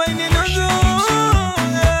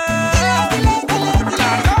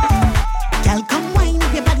 Girl, come wine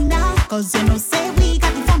up your body now, 'cause you know say we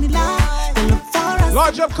got the formula. They look for us.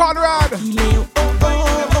 Large up Conrad.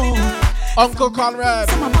 Uncle Conrad.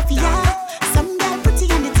 Some are mafia, some girl pretty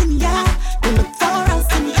and it's in ya. They look for us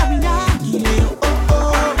in the arena.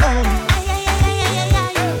 Ay, ay, ay, ay, ay,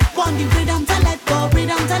 ay, ay. Want the rhythm to let go,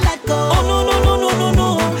 rhythm to let go. Oh no no no no no no!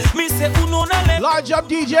 Me say uno na let. Large up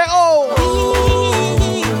DJ O.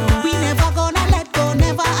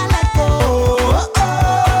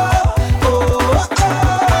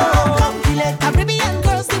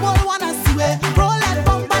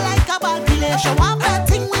 So one bad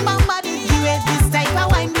thing with my body, you is this type of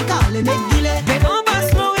wine we calling it delay. They don't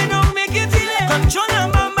pass no, we don't make it delay. Control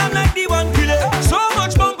and bam bam like the one killer. So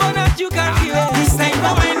much bumper that you can't feel it. This type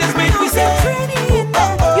of wine is made we say.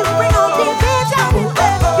 You bring out the bitch out in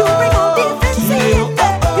there. You bring out the fancy in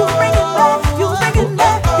there. You bring it back. You bring it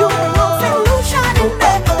back. You bring out solution in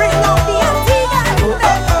there. Bring out the Antigua in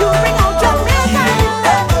there. You bring out Jamaica in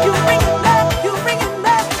there. You bring it back. You bring it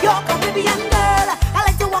back. You're a Caribbean girl. I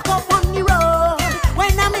like to walk up on the road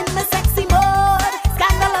when I'm in my sexy mode.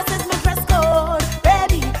 Scandalous is my dress code,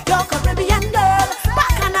 baby. You're a Caribbean girl.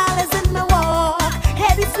 Bacchanal is in my walk.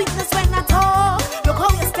 Heavy sweetness when I talk. Look how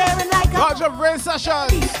you're staring like a Large of rain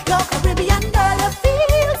sessions. You're Caribbean girl, you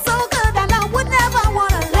feel so good, and I would never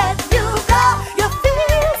wanna let you go. You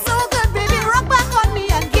feel so good, baby, rock back on me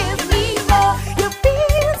and give me more. You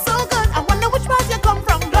feel so good, I wonder which part you come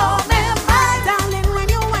from, blow me mind. Darling, when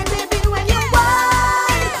you whine, baby, when you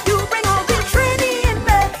whine, you bring out the Trini in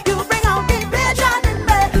there, you bring out the Bejan in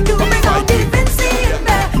there, you bring out the Vinci in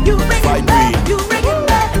there, you bring it back, you bring it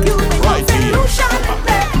back, you bring out the Lucian in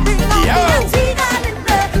there, bring out the Antigua in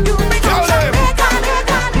there, you bring out Jamaica.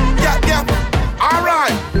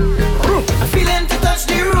 Alright. I'm feeling to touch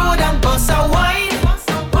the road and bust a wine.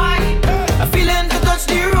 I'm feeling to touch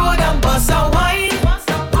the road and bust a wine. Bust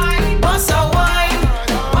a wine.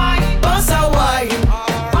 Bust a wine.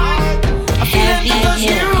 I'm feeling to touch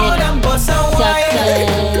the road and bust a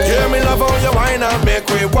wine. Hear me love how you wine and make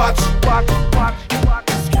we watch.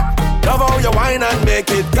 Love how you wine and make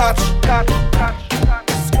it catch.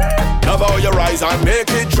 Love how you rise and make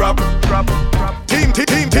it drop.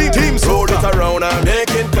 Team, roll it around and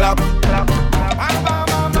make it clap.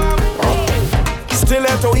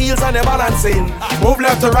 Stiletto heels and you're balancing. Move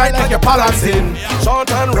left to right like you're balancing.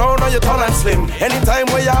 Short and round and you're tall and slim. Anytime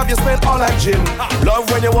where you have, you spend all that gym. Love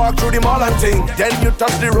when you walk through the mall and ting. Then you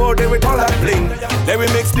touch the road, then we call that bling. Then we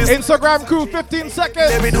mix this. Instagram crew, 15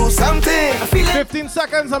 seconds. Then we do something. 15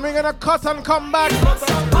 seconds, and we're gonna cut and come back.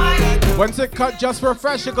 Once it cut, just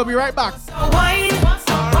refresh, it will be right back. Wine, bust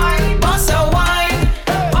a wine, bust a wine.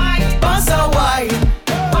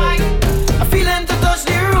 I'm feeling to touch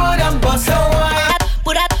the road and bust a wine.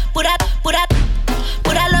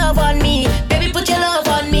 Put that love on me, baby. Put your love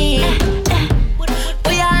on me.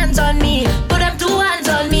 Put your hands on me. Put them two hands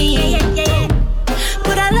on me.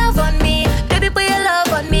 Put that love on me, baby. Put your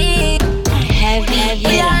love on me.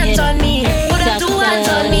 Put your hands on me. Put them two hands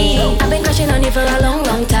on me. I've been crushing on you for a long,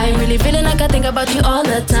 long time. Really feeling like I think about you all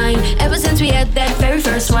the time. Ever since we had that very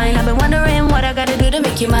first wine, I've been wondering what I gotta do to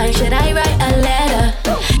make you mine. Should I write a letter?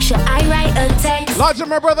 Should I write a text? Large of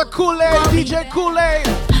my brother Kool-Aid, DJ Kool-Aid.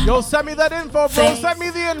 Yo, send me that info, bro. Send me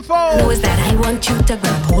the info. Knows that I want you to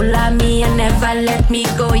grab hold of me and never let me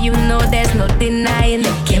go. You know there's no denying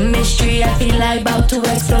the chemistry. I feel like about to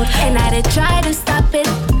explode, and I did try to stop it.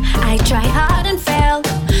 I tried hard and failed.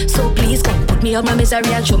 So please come put me out my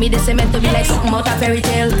misery and show me the cement to be like something out of fairy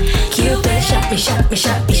tale. Cupid shot me, shot me,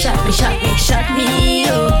 shot me, shot me, shot me, shot me.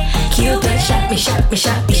 Oh, Cupid shot me, shot me,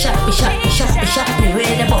 shot me, shot me, shot me, shot me, shot me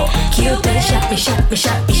with a bow. Cupid shot me, shot me,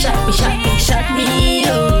 shot me, shot me, shot me, shot me.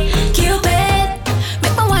 Oh, Cupid,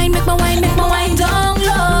 make my wine, make my wine, make my wine down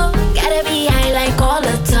low. Gotta be high like all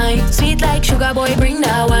the time. Sweet like sugar boy, bring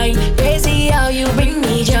the wine. Crazy how you bring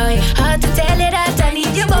me joy. Hard to tell you that I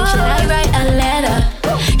need you more. Should I write a letter?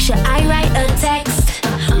 Should I write a text?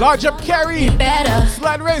 Large up carry. Better.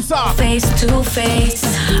 Slide racer. Face to face.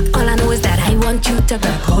 All I know is that I want you to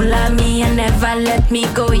grab hold of me and never let me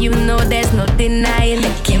go. You know there's no denying the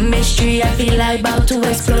chemistry. I feel like about to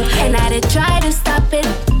explode, and I did try to stop it.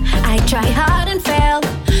 I try hard and fail.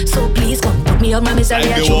 So please come put me out my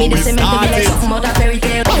misery and show me the cement to be like something out of fairy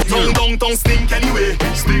tale. Don't stink anyway.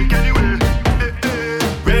 Stink anyway.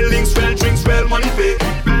 Well links, well drinks, well money pay.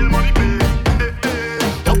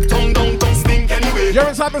 You're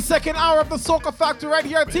inside the second hour of the Soca Factory right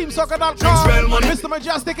here at TeamSoca.com. Mr.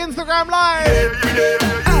 Mejustik Instagram Live.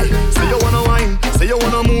 Hey, say you wanna wine, say you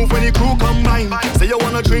wanna move when your crew combine. Say you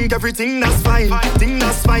wanna drink everything that's fine. Thing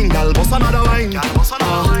that's fine, gal, bust another wine.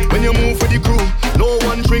 When you move with the crew, no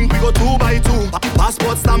one drink, we go 2 by 2.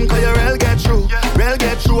 Passport stamp, cause you real get through. Real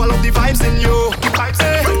get through, I love the vibes in you.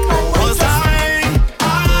 Hey, cause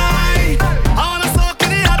I wanna soak in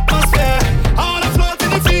the atmosphere. I wanna float in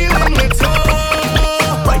the feeling with you.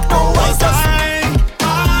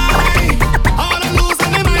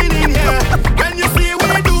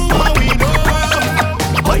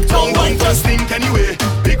 Anyway,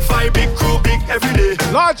 big fight, big crew, big everyday.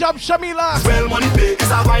 Large up Shamila. Well money pay, it's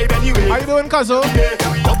a vibe anyway. How you doing, Kazo?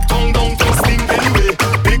 Uptown, downtown, stink anyway.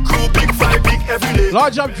 Big crew, big fight, big everyday.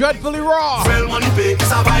 Large up dreadfully raw. Well, money pay, it's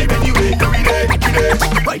a vibe anyway. Every day, every day.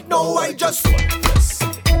 Right now, I just want this.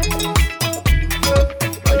 Right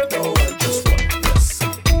now, I just want this.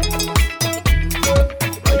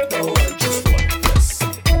 Right now, I just want this.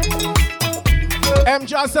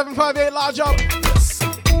 MJ 758, large up.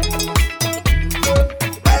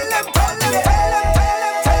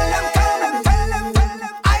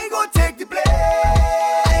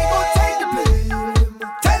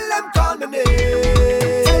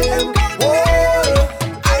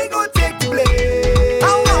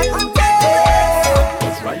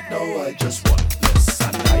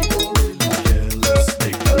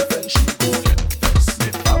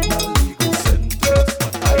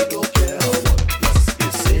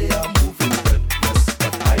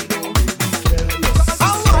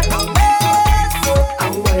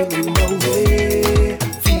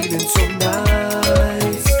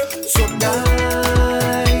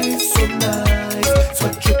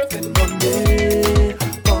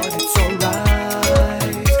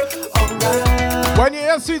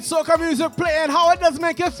 Soca music playing, how it does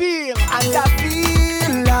make you feel? And I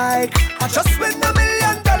feel like I just win $1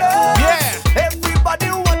 million. Yeah. Everybody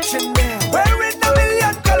watching me, wearing $1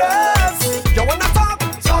 million. You wanna talk?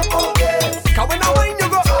 Talk about this. Cause when I wine you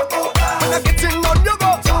go. Talk about that. When I get in on you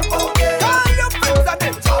go. Talk about this. Call your friends and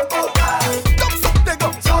them. Talk about that. Thumbs up they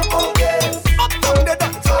go. Talk about this. Up down they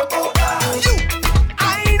done. Talk about that. You,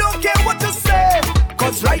 I don't care what you say.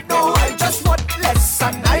 Cause right now I just want less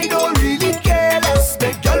and I don't really care less.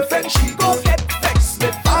 She go get vexed,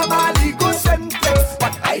 the family go send text,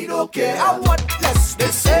 but I don't care. I want less. They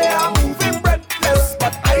say I'm moving breathless,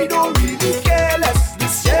 but I don't really care less.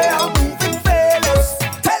 This year I'm moving fearless.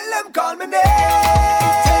 Tell them call me name.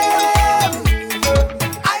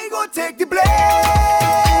 I go take the blame.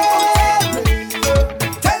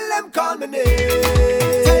 Tell them call me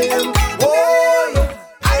name. Oh,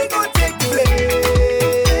 I go take the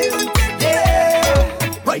blame.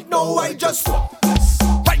 Yeah. Right now I just want.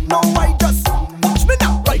 No, I just watch me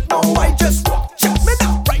now. Right now, I just check me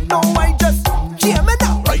now. Right now, I just hear me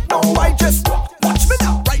now. Right now, I just watch me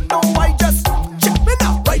now. Right now, I just check me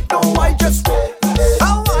now. Right now, I just we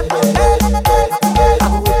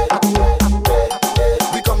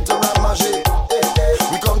come to ramager,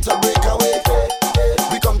 we come to break away.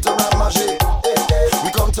 We come to ramager, we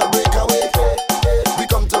come to break away. We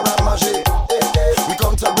come to ramager, we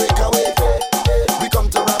come to break away. We come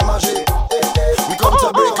to ramager.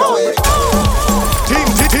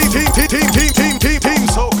 Team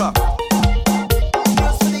Soca.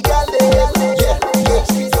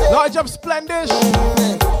 Large up Splendish.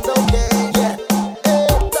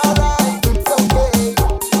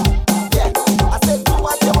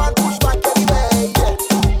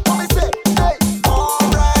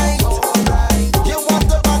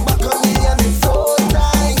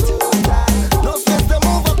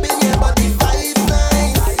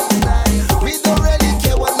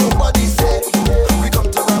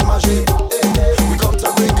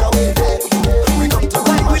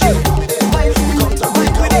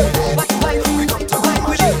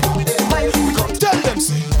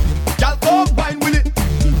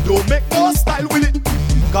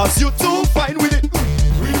 Cause you too fine with it.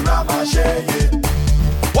 We ravage it.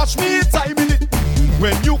 Watch me timing it.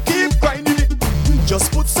 When you keep grinding it,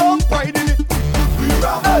 just put some pride in it. We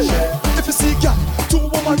ravage it. If you see girl, 2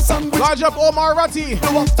 woman sandwich. Large up Omar Ratti.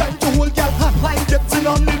 No have time to hold girl hand. Getting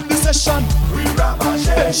on in the session. We ravage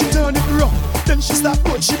it. Then she turn it round. Then she start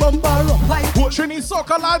going, she bump around. Trini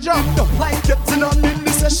Soca large up. Getting on in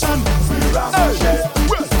the session. We ravage it.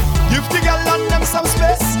 Give the girl and them some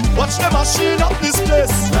space. Watch them machine up this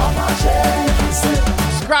place.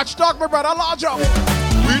 Scratch dog, my brother, large up.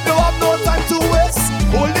 We don't have no time to waste.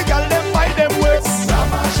 Hold the girl, them by them waist.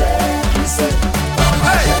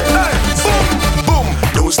 Hey, hey, boom, boom.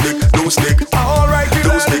 Don't stick. Alright,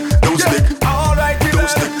 don't stick. Alright, don't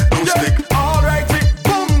stick. Alright,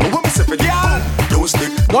 boom. Don't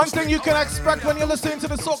stick. One thing you can expect when you're listening to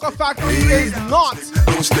the Soca Factory is not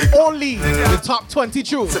only the top 20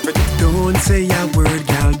 tunes. Don't say a word,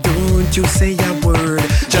 girl. Don't you say a word.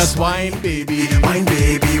 Just whine, baby. Whine,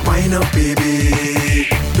 baby. Whine up, baby.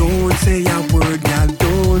 Don't say a word, girl.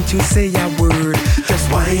 Don't you say a word. Just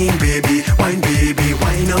whine, baby. Whine, baby.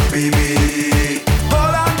 Whine up, baby.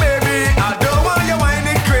 Hold on, baby. I don't want you whine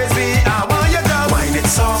it crazy. I want you to whine it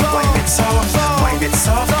soft, whine it soft, whine it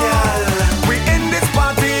soft, girl. We in this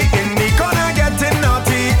party, in the corner getting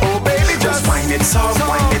naughty. Oh, baby, just whine it soft,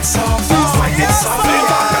 whine it soft, whine it soft.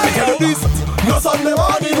 No Sunday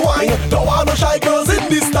morning wine. Don't want no shy girls in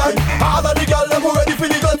this time. All of the girls them ready for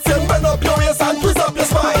the guts and bend up your waist and twist up your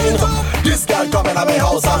spine. This girl come in my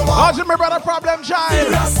house and walk. How's my brother problem child?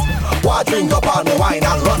 Serious. Why drink up all my wine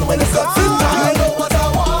and run when it's up in time? You know what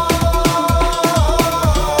I want,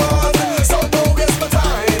 so don't waste my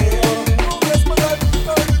time.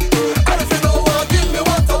 And if you don't want, give me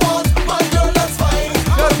what I want, my girl, that's fine.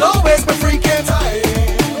 Don't waste my freaking time.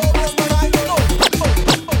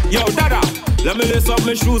 Yo, Dada, let me lace up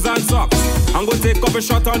my shoes and socks. I'm gonna take up a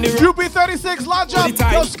shot on the road. UP36, launch up.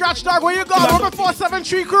 Yo, Scratch Dog, where you go? Over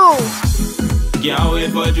 473 crew. Can't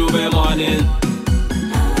wait for Juve morning,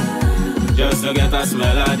 just to get a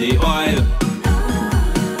smell of the oil.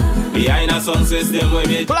 Behind a sound system with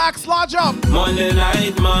me. Black lodge up. Monday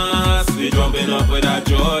night mass, we jumping up with a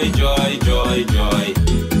joy, joy, joy, joy.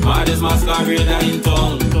 Maddest masquerade in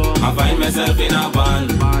town. I find myself in a van.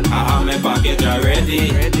 I have my package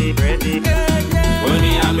already. When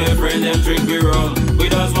me and my friend them drink we rum, we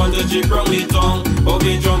just want to chip from the tongue. But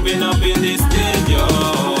we jumping up in the stadium.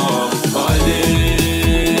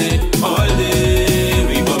 All day,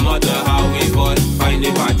 we come out to how we got. Find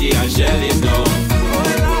the party and shell it down.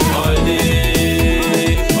 All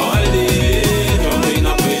day, jumping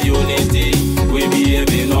up with unity. We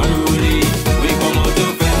behaving unruly. We come out to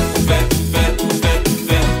fet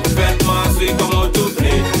mass. We come out to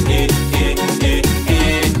play.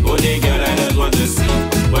 Only girl I just want to see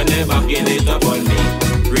when they backing it up on me.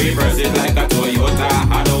 Reverse it like a Toyota.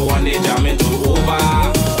 I don't want it jamming to over.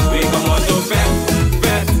 We come out to fet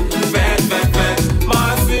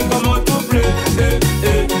mass. We come out to play.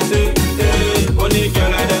 Only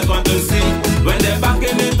girl I just want to see when they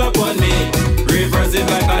backing it up on me. Reverse it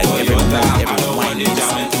like a Toyota. I don't want it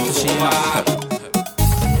jamming to over.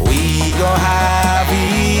 We go have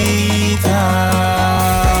it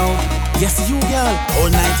out. Yes, you girl. All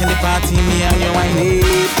night in the party, me and you wine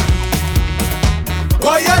it.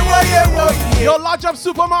 Why yeah. Yo, launch up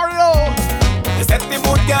Super Mario. You set the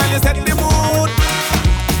mood, girl, you set the mood.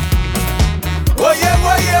 Why yeah.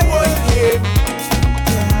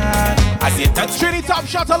 I see touch. Trinity top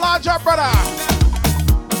shot to launch up, brother.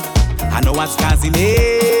 I know what's causing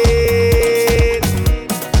it.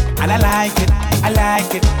 And I like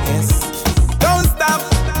it, yes. Don't stop,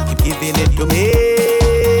 keep giving it to me.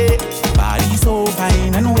 Body so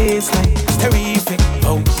fine and waistline terrific.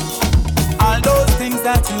 Oh, all those things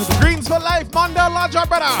that you do. Greens for life, Monday, launch up,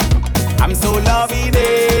 brother. I'm so loving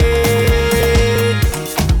it.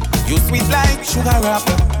 You sweet like sugar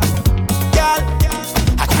wrapper. Girl,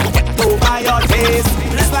 I can't get over your taste.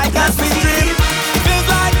 It's like a sweet dream. Feels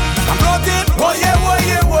like I'm floating. Why yeah.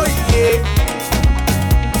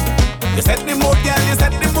 You set the mood, girl, you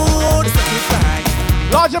set the mood. Set it right.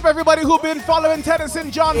 Large up everybody who've been following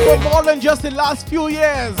Tennyson John for more than just the last few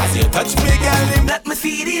years. As you touch me, girl, let me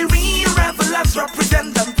see the real revelers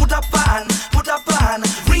represent them. Put up a hand.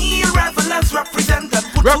 Real revelers represent them.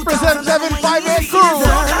 Represent 758 crew.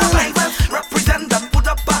 Represent them. Put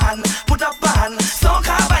up a hand.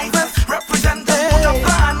 Soca vibers represent them. Put up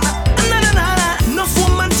a hand. Enough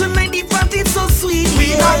woman tonight, the party's so sweet.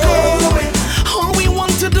 We are going. All we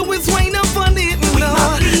want to do is wind up on it.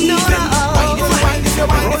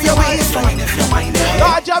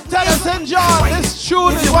 Large up Tennyson John. This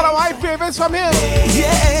tune is one of my favorites from him.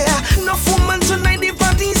 Yeah, enough woman tonight, the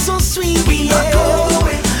party's so sweet. We are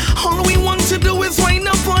going. All we want to do is wind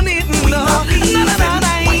up on it.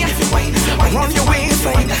 Run your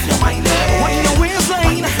waistline. Wind your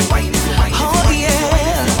waistline. Oh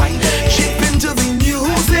yeah. Chip into the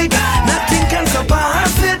music. Nothing can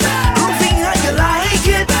surpass it. Grooving how you like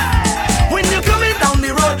it. When you're coming down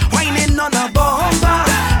the road, whining on a bumper,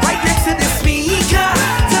 right next to the speaker.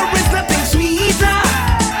 There is nothing sweeter.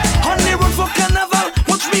 On the road for carnival,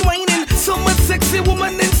 watch me whining. So much sexy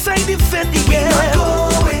woman inside the Fetty.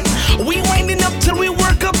 We winding up till we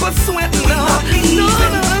work up a sweat.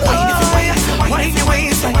 Wind your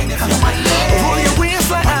waistline. Roll your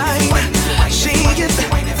waistline. Shake it.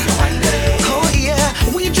 Oh yeah.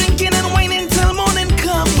 We drinking and whining till morning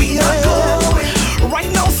come. We are going.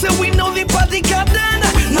 Right now, so we know the party got done.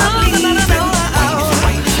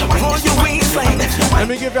 Roll your waistline. Let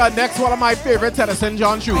me give you a next one of my favorite Tennyson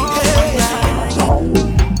John tunes.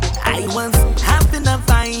 I was having a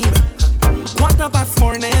vibe. 1:15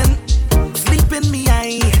 morning. Sleep in me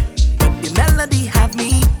eye. The melody had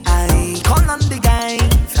me. I call on the guys.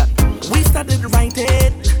 We started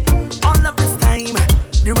writing. All of this time.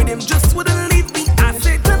 The rhythm just wouldn't leave me. I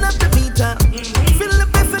said turn up the meter. Feel the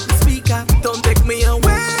bass at the speaker. Don't take me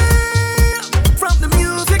away from the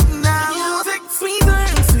music now. Music sweeter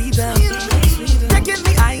and sweeter. Taking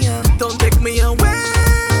me higher. Don't take me away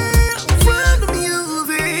from the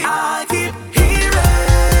music.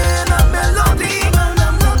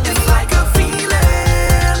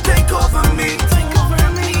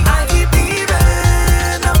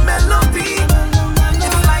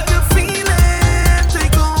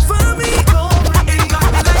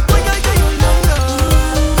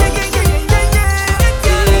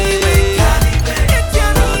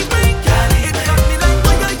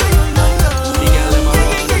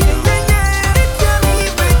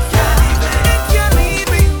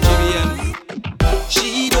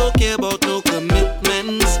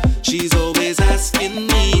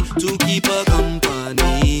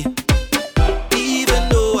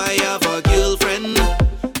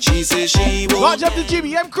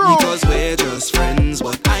 GBM crew. Because we're just friends,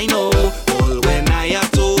 but I know all when I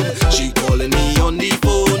at home, she calling me on the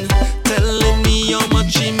phone, telling me how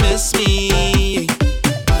much she miss me.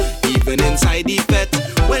 Even inside the pet,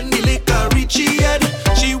 when the liquor reach her head,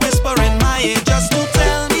 she whisper in my ear just to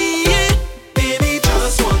tell me, baby,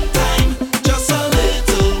 just one time, just a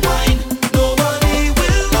little wine. Nobody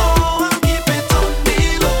will know, I'll keep it on the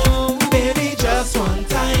low. Baby, just one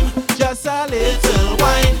time, just a little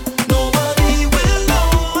wine. Nobody will know,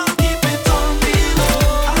 I'll keep it on the low.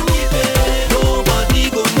 I'll keep it, nobody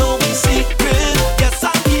gon' know me secret. Yes,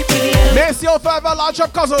 I'll keep it. Miss your forever large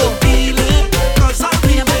up cousin. Feel it, 'cause I'll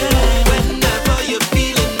keep it. Whenever you're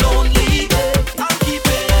feeling lonely, I'll keep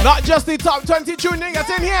it. Not just the top 20 tuning, it's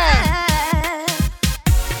in here.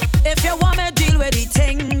 If you want me deal with the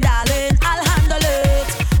thing, darling, I'll handle it.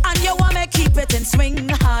 And you want me keep it in swing,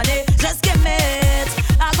 honey, just give me it.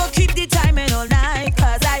 I go keep the timing all night,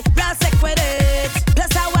 'cause I real sick with it.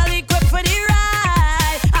 Plus I well equipped for the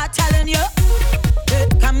ride. I'm telling you,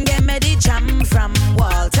 come get me the jam from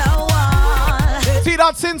wall to wall. See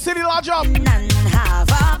that Sin City large up. And have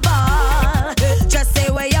a ball. Just say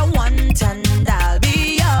where you want and I'll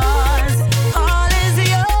be yours. All is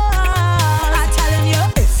yours. I'm telling you,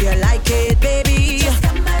 if you like it, baby, just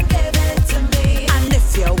come and give it to me. And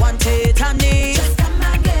if you want it, honey, just come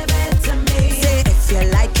and give it to me. Say if you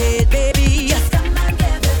like it, baby, just come and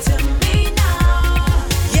give it to me now.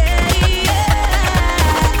 Yeah,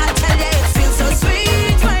 yeah. I tell you, it feels so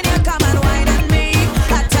sweet when you come and whine on me.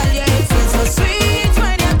 I tell you, it feels so sweet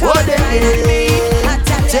when you come and whine on me. I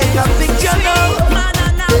tell you, Take a picture now.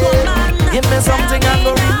 Give me something I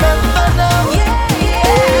go remember now.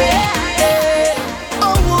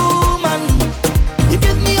 Oh woman, you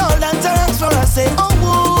give me all that thanks for I say, oh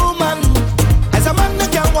woman. As a man that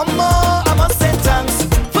can want more, I must say thanks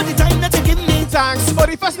for the time that you give me. Thanks for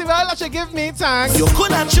the festival that you give me, thanks. You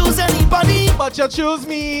couldn't choose anybody, but you choose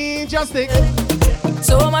me, just think.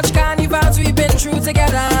 So much carnivals we've been through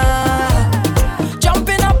together.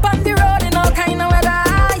 Jumping up on the road in all kind of weather,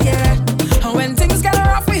 yeah. And when things get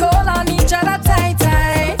rough, we hold on each other tight,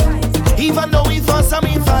 tight. even though we fuss and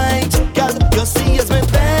we fight. Girl, you see as my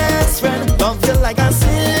best friend. Don't feel like a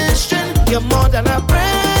sister. You're more than a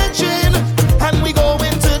brethren. And we go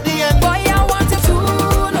into the end. Boy, I want you to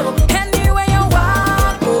know, anywhere you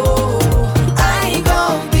want, oh, I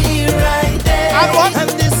gon' be right there. And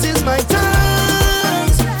this is my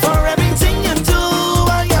thanks for everything you do.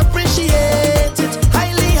 I appreciate it,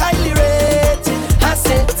 highly, highly rate it. I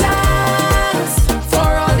said thanks for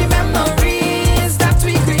all the memories that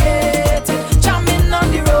we created, jamming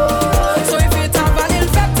on the road. So if it have a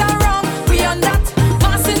little better wrong, we on that,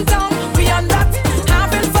 passing down, we on that,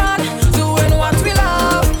 having fun, doing what we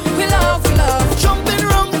love, we love, we love. jumping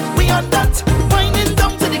wrong, we on that, winding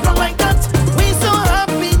down to the ground like that. We so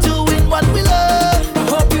happy doing what we love.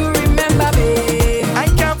 Hope you remember me. I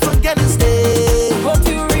can't forget this day. Hope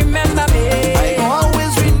you remember me. I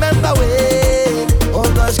always remember way. Oh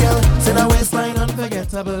gosh, girl, say that waistline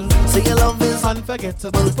unforgettable. Say your love is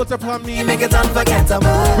unforgettable. Put up on me, make it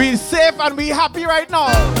unforgettable. We safe and we happy right now.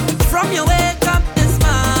 From your wake up this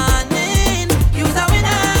morning, you're the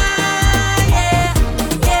winner, yeah,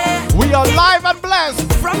 yeah. We are live and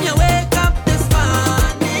blessed. From your wake up this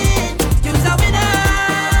morning, you're the winner,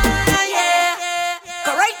 yeah, yeah.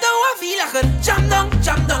 'Cause right now I feel like a jam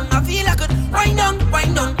down, I feel like a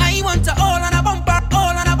wind down. I want to all on a bumper,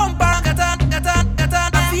 get on.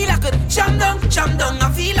 I feel like a jam down, I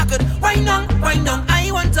feel like a wind down.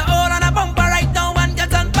 I want to all on a bumper right now and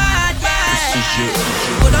get on bad, yeah.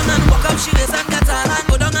 Go down and walk out, she waist and get on.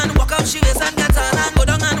 Go down and walk out, she waist and get on. Go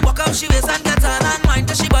down and walk out, she waist and get on. Mind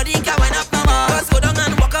till she body can wind up no more. 'Cause go down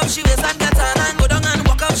and walk out, she waist and get on. Go down and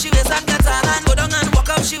walk out, she waist and get on. Go down and walk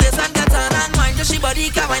out, she waist and get on. Mind till she body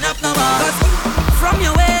can wind up no more. 'Cause from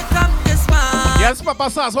your wake up this morning, yes, Papa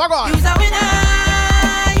Sass, what on? you're a winner,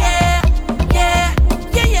 yeah, yeah,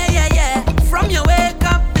 yeah, yeah, yeah, yeah. From your wake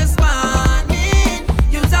up this morning,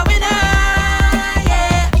 you're a winner,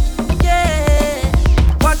 yeah,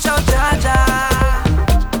 yeah. Watch out, Jaja.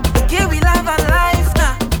 Give we love and life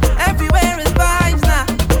now. Everywhere is vibes now.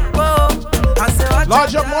 Whoa, I say watch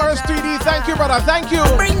Large out, up Morris 3D, thank you, brother, thank you.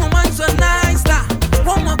 bring woman so nice now.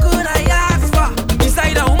 What more could I ask for?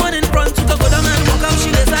 Beside a woman in front, to go down and walk out,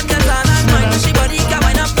 she lays and gets on and mind she body can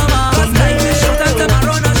wind up no more. 'Cause life is short and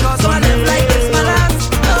tomorrow not sure, so I live like this my last.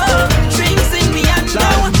 Oh, drinks in me and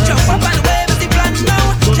now, jump up and wave with the plan now.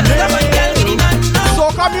 Just love and girl with the man now.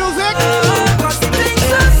 Soca music. 'Cause the things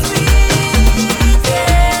so sweet,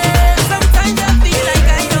 yeah. Sometimes I feel like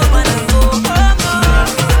I don't wanna go home.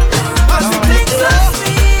 'Cause the things so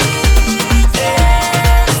sweet,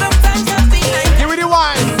 yeah.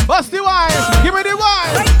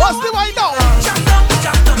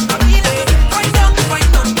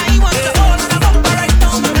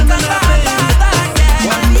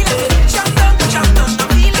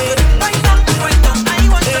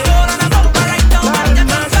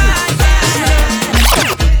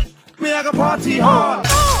 party hard.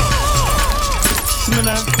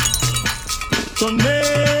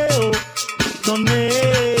 Tornado,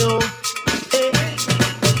 tornado,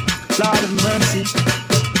 Lord of mercy.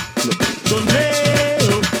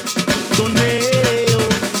 Tornado, tornado.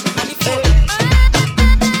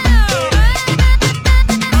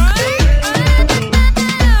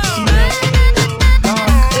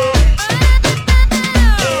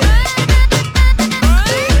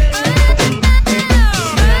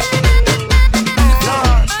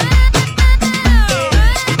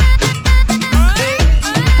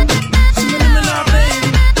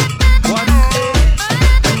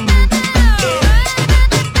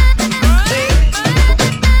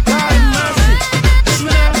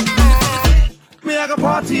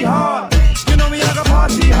 Party hard, you know me I got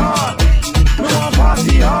party hard. Me want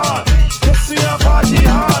party hard, yes we are party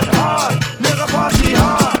hard, hard. Me I got party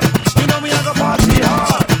hard, you know me I got party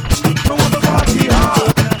hard. Me want the party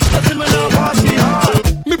hard, yes me now party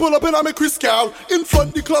hard. Me pull up in a me Chris car, in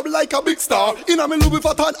front the club like a big star. In a me Louis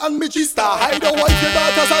Vuitton and me G-Star. I don't want your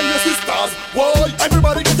daughters and your sisters. Whoa,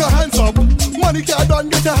 everybody get your hands up. Money can't done,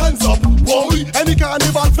 get your hands up. Whoa, any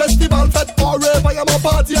carnival, festival, fete, forever I'm a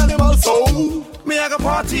party animal, so me I got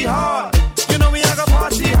party hard, you know me I got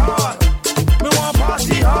party hard. Me want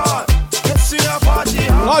party hard, yes we are party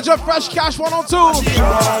hard. Large up Fresh Cash 102.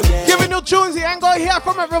 Hard, yeah. Giving you tunes, you ain't gonna hear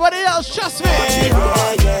from everybody else, trust me.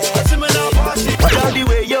 Yes me now party. Girl, the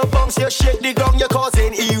way you bounce, you shake the ground, you're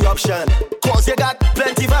causing eruption. Cause you got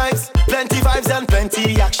plenty vibes and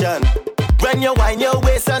plenty action. When you wind your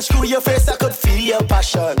waist and screw your face, I could feel your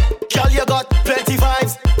passion. Girl, you got plenty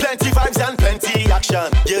vibes and plenty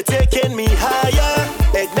action. You're taking me higher,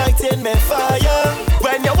 igniting me fire.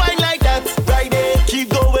 When you wind like that, right there, keep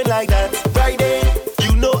going like that, right there.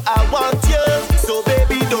 You know I want you, so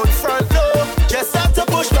baby don't front low. Just have to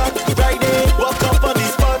push back, right there. Walk up on the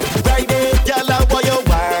spot, right there. Girl, I want you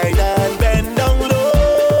wine and bend down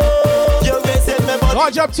low. You're raising my body.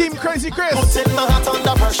 Large up Team Crazy Chris. Putting my heart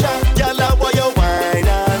under pressure. Girl, I want you wine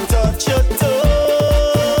and touch your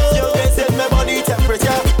toes. You're raising my body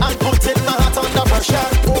temperature and putting my heart under pressure.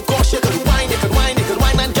 Oh gosh, you could wine,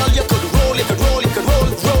 and girl, you could roll it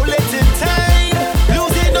in time.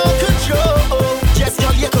 Losing all control. Yes,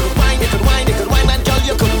 girl, you could wine, and girl,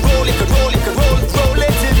 you could roll it in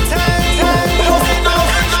time. Losing all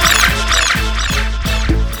control.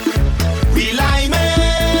 We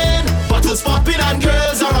liming, bottles popping and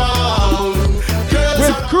girls around.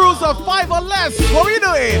 With crews of 5 or less, what we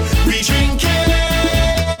doing? We drinking.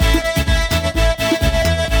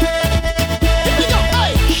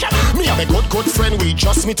 Me have a good friend, we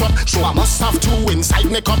just meet up. So I must have 2 inside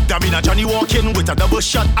me cup. There been a Johnny walking with a double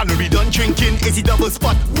shot. And we done drinking, is it double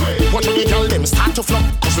spot? Watch when we tell them start to flop.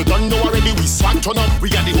 Cause we don't know already, we swag turn up. We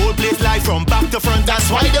got the whole place live from back to front. That's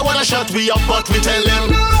why they wanna shut we up, but we tell them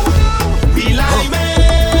we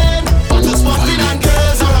liming, bottles popping and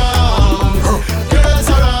girls around. Girls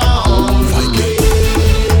around.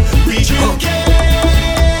 We drinking.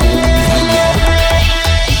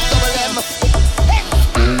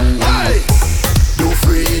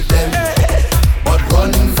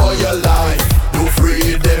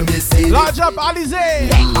 Large up Alizé.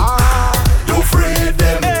 Don't free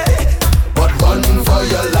them, but run for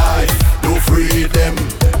your life. Don't free them.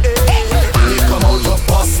 They come out of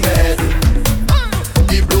boss mad.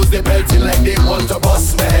 They blows the belting like they want to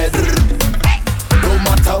boss mad. No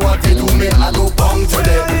matter what they do, me I go bong to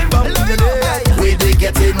them. Way they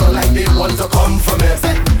get in like they want to come for me.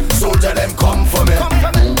 Soldier them come for me.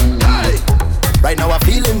 Right now I'm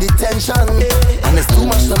feeling the tension, and it's too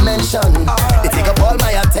much to mention. They take up all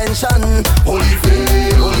my attention. Holy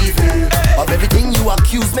faith, of everything you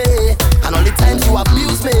accuse me, and all the times you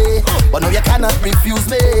abuse me, but no you cannot refuse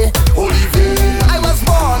me. Holy faith. I was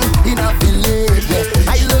born in a village,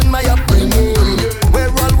 I learned my upbringing, where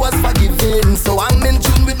all was forgiven, so I'm in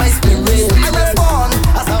tune with my spirit. I was born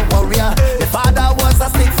as a warrior, my father was a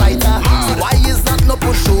snake fighter, so why is that no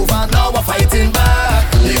pushover? Now we're fighting back.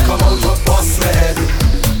 They come out of boss mad.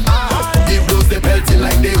 They blows the belting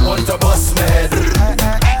like they want to boss mad.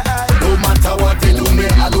 No matter what they do, me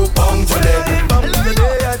I go bong to them.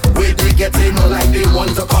 Way they get in like they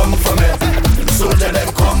want to come for me. Soldier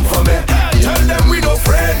them come for me.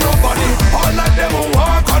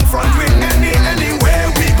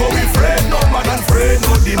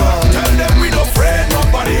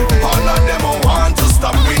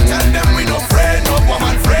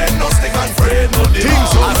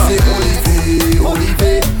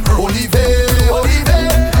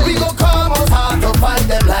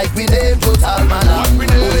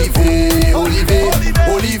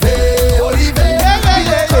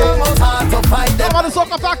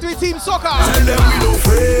 Soca Factory Team Soca. Tell them we don't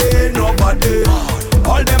afraid nobody.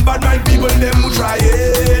 All them bad mind people, them who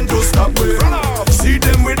trying to stop me. See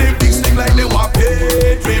them with the big stick like they want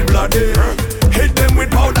paid with bloody. Hit them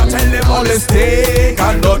with powder, tell them all they stink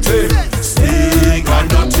and dirty. Stink and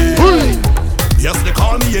dirty. Yes, they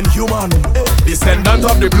call me inhuman, descendant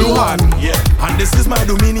of the blue hand. Yeah, and this is my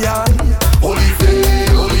dominion. Holy faith,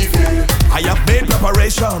 holy faith. I have made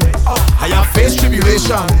preparation. I have faced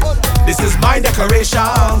tribulation. This is my decoration.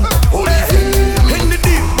 Holy faith. In the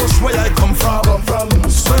deep bush where I come from,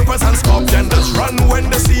 serpents and scorpions just run when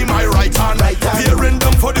they see my right hand. Fearing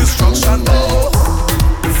them for destruction.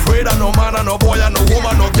 Afraid of no man, and no boy, and no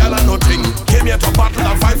woman, no girl, and no thing. Came here to battle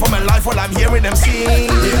and fight for my life while I'm hearing them sing.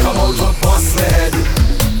 They come out of busted.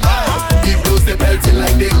 Give those the belting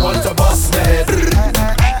like they want to bust it.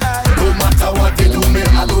 No matter what they do, me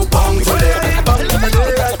I do bang to them.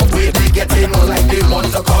 We be getting on like they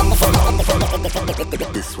want to come from.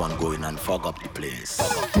 This one going and fog up the place.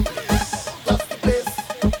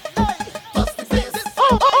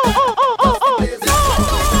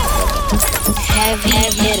 Heavy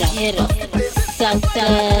hitter. Soca.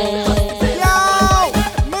 Yo,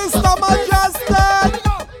 Mr. Mejustik.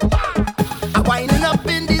 I'm winding up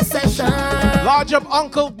in this session. Large up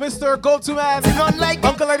Uncle, Mr. Go-To Man. Like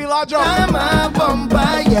Uncle Lady Large up. I'm a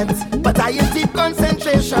bumper yet, but I am deep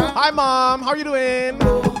concentration. Hi, Mom. How are you doing?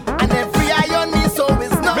 And every eye on me, so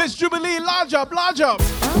it's not. Miss Jubilee, large up, large up.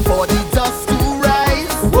 For the dust to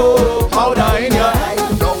rise. Whoa, powder in your eye.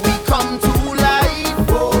 Now we come to life.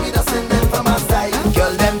 Whoa, we just send them from our side.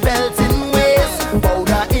 Girl, them belt in waist.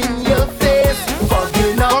 Powder in your face.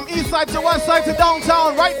 Fucking up. From east side to west side to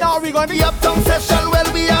downtown. Right now, we're going to the uptown session. Well,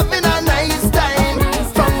 we having a nice time.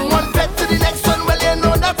 From one bed to the next one, well, you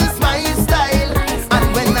know that is my style.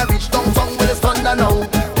 And when I reach downtown, well, it's thunder now.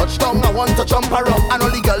 Touchdown, I want to jump around. And all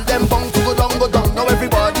the girl them bound to go down, go down. Now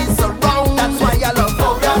everybody's around. That's why I love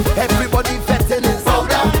powder. Everybody fetting it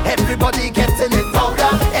powder. Everybody getting it powder.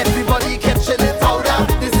 Everybody catching it powder.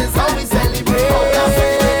 This is how we celebrate powder.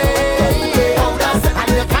 And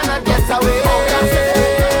you cannot get away. Powder.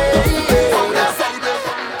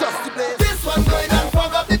 Just the place. This one going and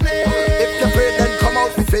fog up the place. If you're afraid, then come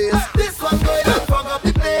out the face. This one going and fog up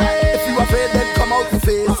the place. If you're afraid, then come out the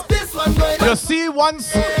face. This one going. You see,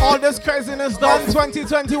 once all this craziness done,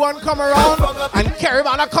 2021 come around, and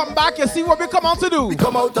Caravana come back, you see what we come out to do? We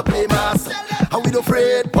come out to play mass, and we don't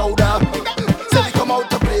afraid powder. So we come out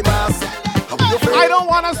to play mass, and we don't afraid. I don't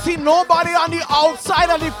want to see nobody on the outside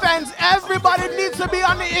of the fence. Everybody needs to be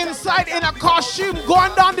on the inside in a costume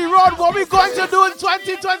going down the road. What we going to do in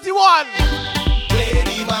 2021? Play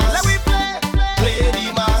the mass. Let me play. Play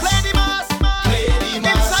the mass. Play the mass. Play the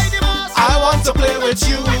mass. Inside the mass. I want to play with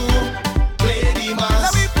you. Play the mass.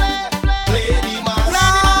 Let me play. Play the mass.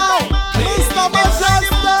 Now, Mr.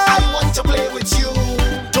 Mejustik. I want to play with you.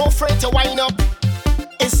 Don't afraid to wind up.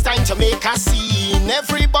 It's time to make a scene.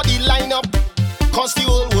 Everybody line up. Cause the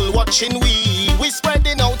whole world watching we. We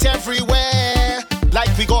spreading out everywhere.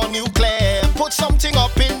 Like we go nuclear. Put something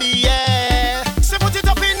up in the air. Say put it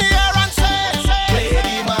up in the air and say play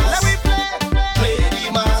the mass. Let me play. Play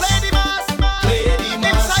the mass. Play the mass. Play the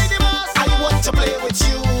mass. Inside the mass. I want to play with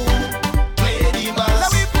you. Play the mass.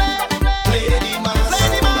 Let me play. Play the mass. Play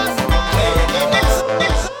the mass. Play the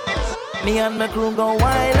mass. Me and my crew go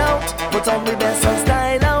wild out. Put on the best of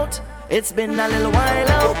style out. It's been a little while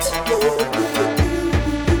out.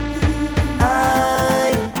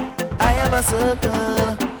 I have a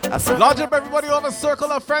circle. Large up everybody over a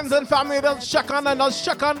circle of friends and family. They'll check on them, they'll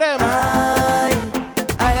check on them. I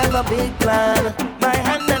have a big plan. My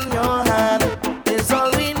hand and your hand is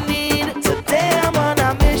all we need. Today I'm on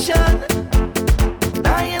a mission.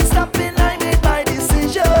 I ain't stopping, I made my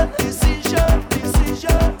decision.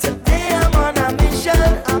 Today I'm on a mission,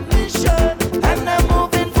 and I'm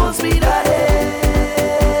moving full speed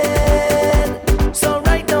ahead. So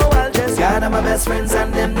right now I'll just gather my best friends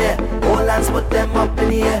and them there. All hands put them up in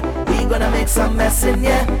the air. We gonna make some mess in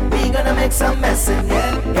here. We gonna make some mess in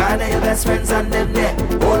here. Gather your best friends and them there.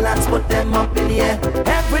 All hands put them up in the air.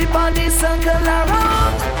 Everybody circle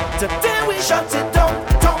around. Today we shut it down.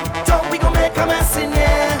 We gon' make a mess in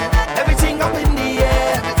here. Everything up in the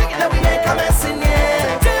air. Then we make a mess in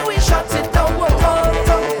here. Today we shut it down.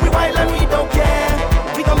 We wild and we don't care.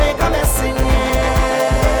 We gon' make a mess in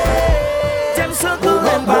here. Them circle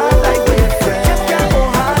and bad like we're friends. Can't go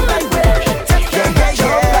hard like we're. Can't get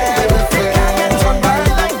jump like we're friends. Can't get drunk bad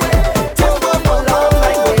like we're. Don't go for love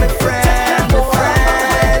like we're friends.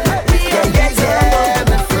 We ain't get jam.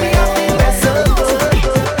 We have been messed up.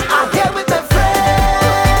 I'm here with my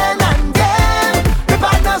friend and them. We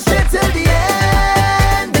partners.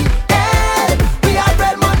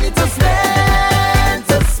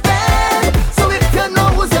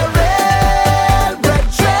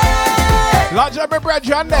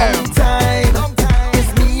 and them. Time.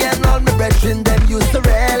 It's me and all my brethren, them used to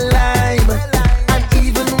red lime. And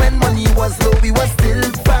even when money was low, we was still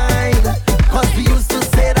fine. Cause we used to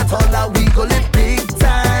say that all that we go live big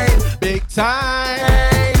time. Big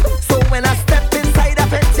time. So when I step inside a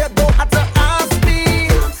fence, you don't have to ask me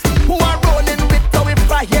who I'm rolling with or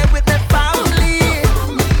if I here with my family.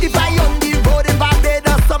 If I on the road in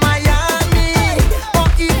Barbados or Miami or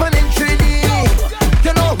even in Trinidad,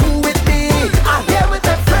 you know who with me. I'm here with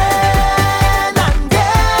a friend and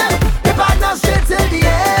them. If I not straight till the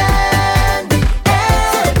end,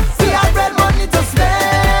 we have red money to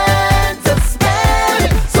spend.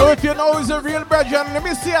 So if you know he's a real brethren, let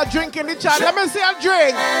me see a drink in the chat. Let me see a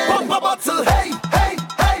drink. Pop a bottle, hey, hey,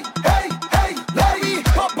 hey, hey, hey. Larry,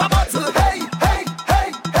 pop a bottle, hey, hey,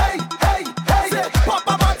 hey, hey, hey, hey. Say, pop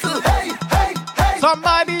a bottle, hey, hey, hey.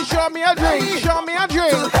 Somebody show me a drink. Show me a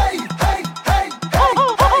drink. Hey, hey, hey, hey.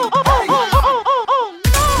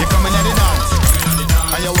 You coming at the dance,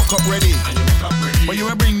 and you woke up ready, but you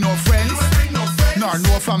ain't bring no friends, nor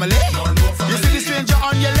no family. You see the stranger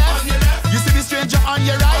on your left, you see the stranger on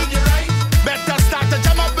your right. Better start to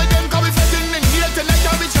jam up with them, cause we fitting in here tonight,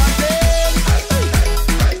 I'll be chanting.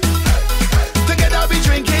 Together we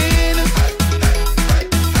drinking,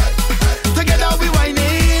 together we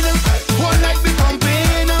whining. One night we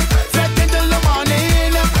pumping, fret until the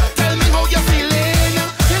morning. Tell me how you feeling,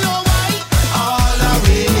 you know why? All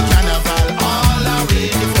away the carnival, all away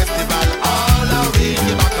the festival, all away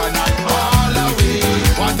the bacchanal, all away.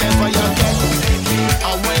 Whatever you get,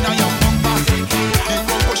 and when I am come back, the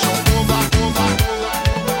coco show over.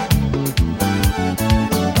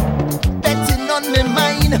 Betting on me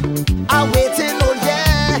mind, I'm waiting, oh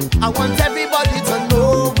yeah. I want everybody to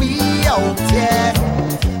know we out here.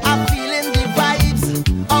 I'm feeling the vibes,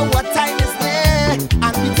 oh what time is there?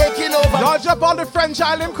 And we taking over. Lodge up all the French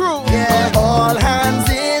Island crew. Yeah, all hands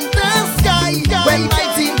in the sky. When my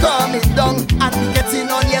team coming down and we getting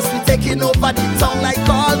on, yes, we taking over the town. Like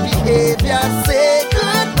all behavior, say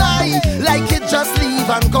goodbye. Like it just leave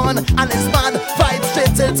and gone, and it's bad vibes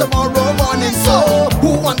straight till tomorrow morning. So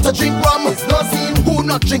who want to drink rum? It's no scene. Who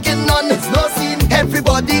not drinking none? It's no scene.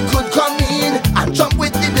 Everybody could come in and jump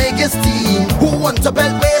with the biggest team. Who want to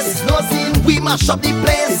belt waist? It's no scene. We mash up the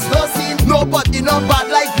place. It's no scene. Nobody not bad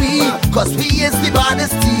like we, cause we is the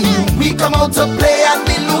baddest team. We come out to play and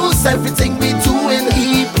we lose everything we do in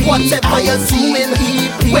EP. Whatever you're doing,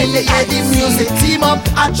 EP. When they hear the music, team up,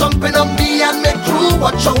 I jumping on me and make crew.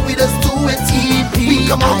 Watch how we just do it, EP. We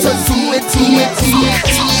come out to do it,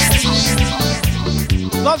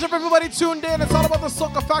 Lodge up everybody tuned in. It's all about the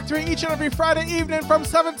Soca Factory each and every Friday evening from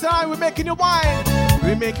 7 to 9. We're making you wine.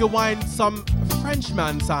 We make you wine some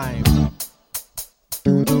Frenchman time.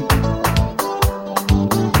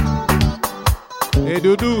 Hey,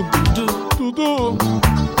 Doudou. Doudou.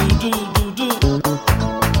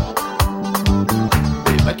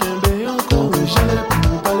 Pas qu'un bé encore, j'allais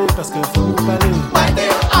pour vous parler parce que faut vous parler.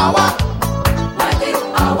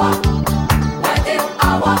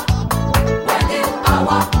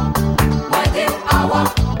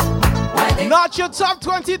 Not your top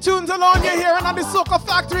 20 tunes alone, you're hearing on the Soca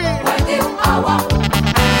Factory.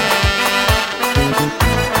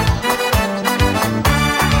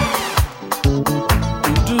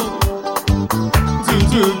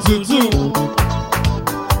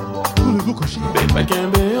 Pas qu'un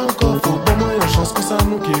bé encore, faut pas moi une chance que ça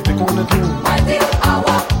nous qui fait qu'on est tout.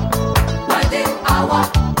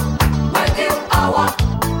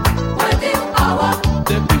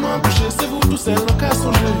 Depuis ma bouche, c'est vous tous celles qui a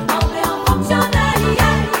songé.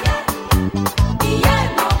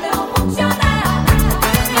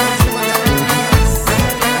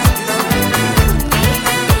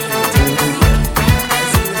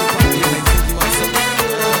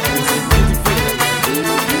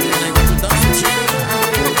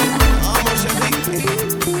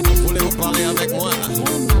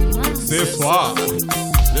 Ce soir.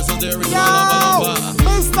 Yo,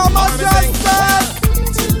 Mr. Mejustik.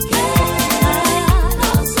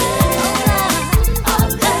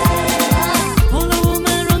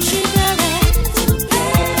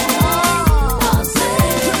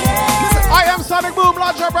 I am Sonic Boom,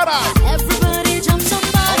 Lodge your brother. Everybody jump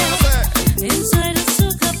somebody inside a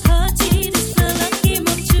soca party. This fella came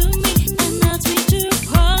up to me and asked me to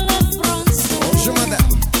parle français. Bonjour madame.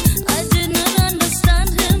 I did not understand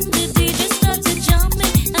him. The DJ started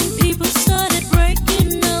jumping and people started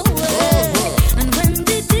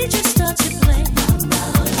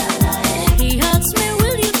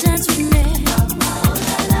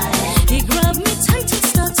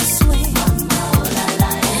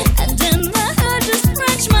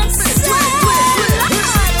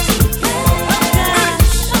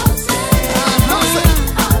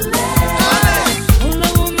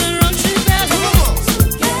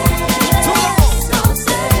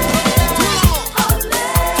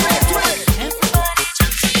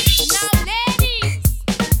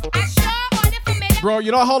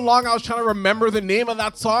you know how long I was trying to remember the name of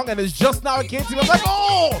that song, and it's just now it came to me. I was like,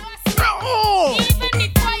 oh!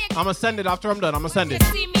 I'm gonna send it after I'm done. I'm gonna send it.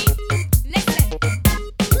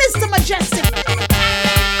 Mr. Majestic.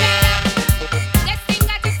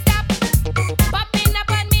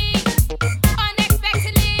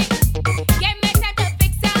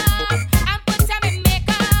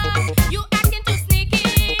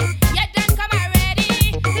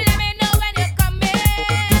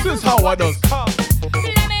 This is how I does.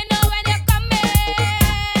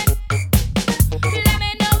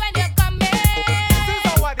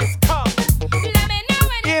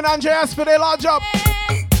 Ian Andreas for the large job.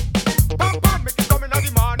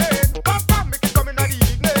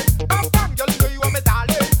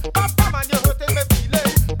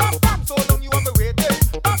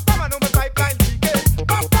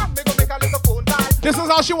 This is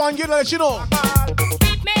how she want you to let you know.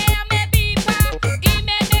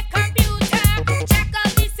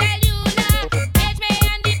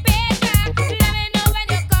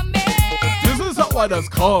 This is how I does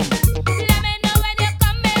come.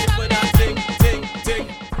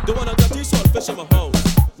 Don't wanna dirty salt fish in my house.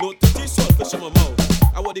 No dirty salt fish in my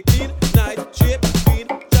mouth. I want the clean, nice, shape, clean,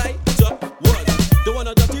 tight, up, one. Don't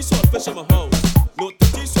wanna dirty salt fish in my house. No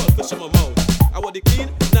dirty salt fish in my mouth. I want the clean,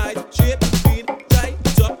 nice, shape, clean, tight,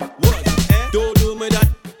 up, one. Don't do me that.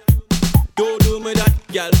 Don't do me that,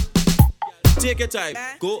 girl. Take your time,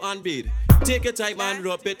 go and bathe. Take your time and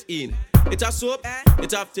rub it in. It's a soap,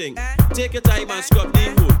 it's a thing. Take your time and scrub the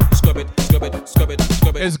hood. Scrub it, scrub it, scrub it,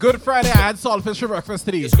 scrub it. It's Good Friday. I had saltfish for breakfast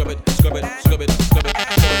today. Scrub it, scrub it, scrub it, scrub it, scrub it, scrub it.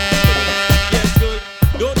 Yes, good.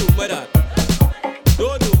 Don't do me that.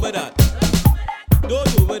 Don't do me that.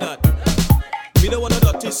 Don't do me that. Me don't wanna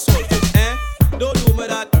dirty saltfish, eh? Don't do me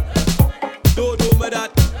that. Don't do me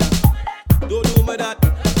that. Don't do me that.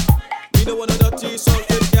 Me don't wanna dirty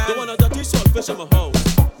saltfish, yeah. Don't wanna dirty saltfish in my house.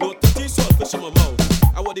 No dirty saltfish in my mouth.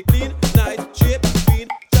 I want it clean, nice, shape, clean,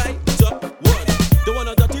 tight, up, one. Don't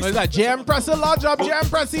wanna dirty. What is that? JM press a large up. JM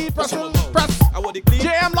press.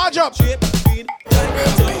 JM large up. Shape, clean,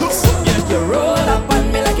 tight, up. You roll up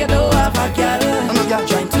on me like you don't have a girl.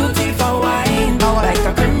 Trying to teeth for wine, like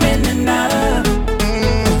a criminal.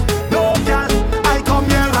 No girl, I come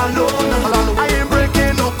here alone. I ain't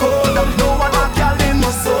breaking no code. No other girl in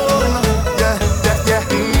my soul. Yeah.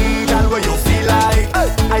 Girl, where you feel like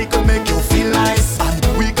I could make you feel nice, and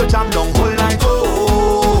we could jam down whole night.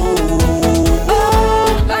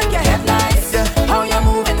 Oh, like your head nice. Yeah. How you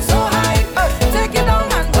moving so high? Take it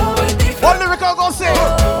down and go with the flow. One lyric I'll go say.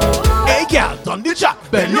 Hey girl, done the chat.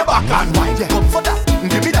 Bend your back and wine. Yeah, come for that.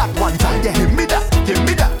 Give me that one time. Yeah, give me that. Girl, Give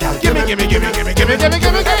me. girl,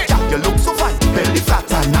 you look so fine. Belly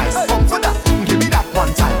fat and nice. Come for that. Give me that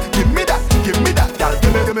one time. Give me that. Girl, give me.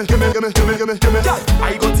 Girl,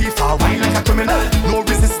 I go teeth for wine like a criminal. No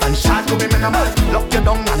resistance, shot to be minimal. Lock you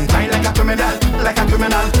down and grind like a criminal.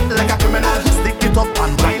 Stick it up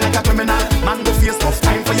and grind like a criminal. Man, go face tough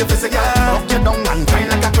time for your physical. Lock you down and grind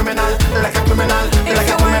like a criminal. If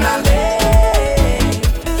you wanna lay,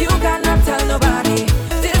 you cannot tell nobody.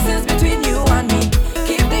 This is between you and me.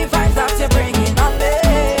 Keep the vibes that you're bringing up,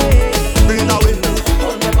 Bring it away.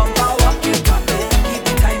 hold your bumper, walk it on me. Keep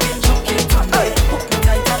the timing, choke it on me. Hook it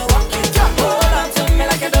tight and walk it on. Hold on to me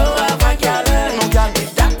like you don't have a girl. No girl. If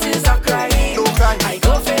that is a crime, No crime. I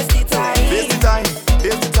go face the time. Face the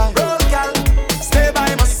time. Roll, girl, stay by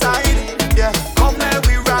my side. Yeah, come let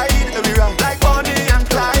we ride. Like Bonnie and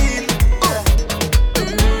Clyde. Do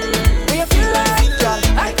you feel like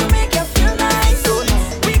I can make you feel nice?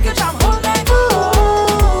 We could jam all night. Oh,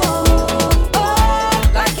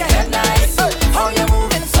 like your head nice. How you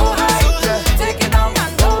moving so high? Take it down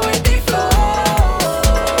and go with the flow.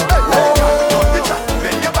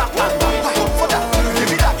 Bend your back and come for that. Give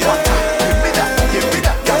me that one time. Give me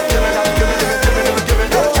that.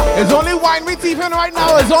 It's only wine with teeth in right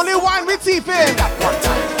now. It's only wine with teeth in.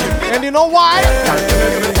 And you know why? I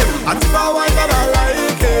tip her wine and I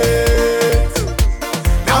like it.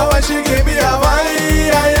 Now when she gave me a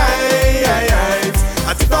wine,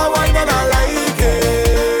 I tip her wine and I like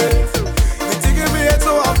it. It's taking me head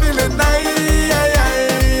so I'm feeling nice.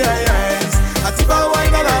 I tip her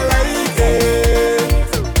wine and I like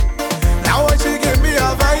it. Now when she gave me a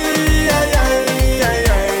wine,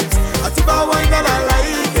 I tip her wine and I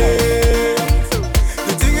like it.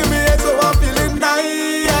 It's taking me head so I'm feeling nice.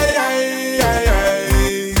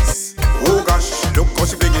 Oh gosh, look how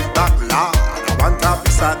she bring it back, lad. I want a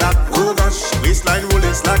piece of that. Oh gosh, waistline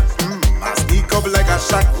rolling slack. I sneak up like a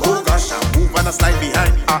shack. Oh gosh, I move and I slide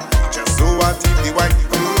behind. Just so I tip the wine.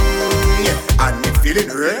 Yeah, and it feeling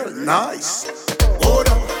real nice. Hold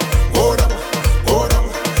up.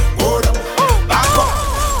 Back up.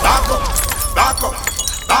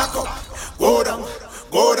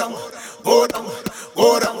 go down, go down,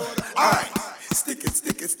 go down. Alright, stick it,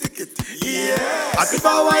 stick it, stick it. Yeah. As if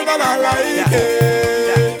I wine and I like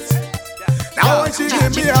it. Now when she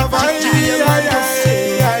give me a vibe,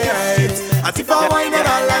 as if I wine and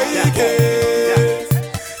I like it.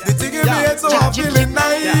 The thing in me head so I'm feeling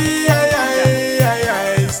nice.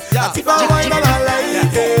 As if I wine and I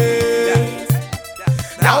like it.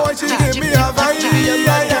 Now when she give me a vibe,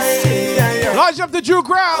 Lodge up the Drew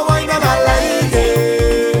Ground. wine and I like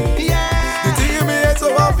it. The thing in me head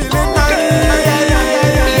so I'm feeling nice.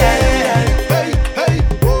 Hey,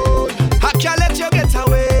 boy, I can't let you get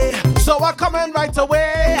away. So we're coming right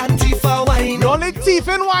away. Antifa wine. The only teeth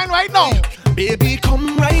in wine right now. Baby,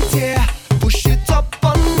 come right here. Push it up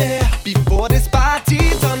on there. Before this party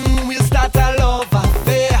done, we'll start a love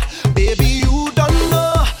affair. Baby, you don't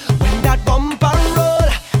know when that bumper roll,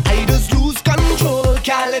 I just lose control.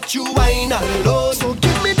 Can't let you wine alone. So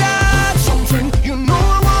give me that something. You know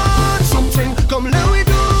I want something. Come let me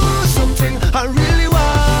do something. I really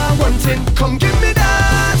want one thing. Come give me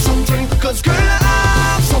that something. Cause girl, I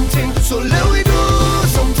have something. So let me do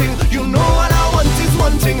something. You know what I want is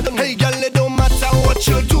one thing. Hey girl, it don't matter what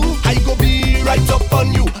you do, I go be right up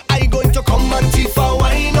on you. I going to come and Tifa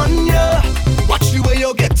wine on ya. Watch the way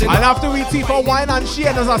you're getting. And after we Tifa wine and she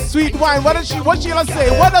and there's a sweet wine. What she gonna say?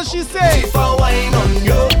 What does she say? Tifa wine on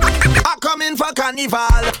you. I come in for carnival.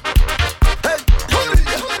 Hey,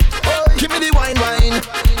 give me the wine. Hey,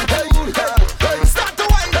 start the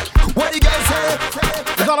wine. What do you guys say?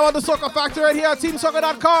 It's all about the Soca Factory right here at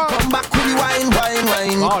TeamSoca.com. Come back with the wine.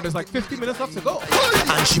 Oh, there's like 50 minutes left to go.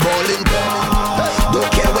 And she ballin'.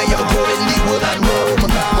 Don't care where you're going, the world and Rome.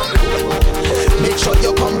 Make sure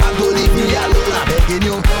you come back, don't leave me alone. I'm begging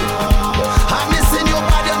you. I'm missing your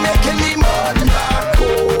body, making me moan.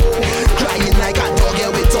 Crying like a dog here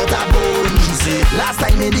without a bone. She said, last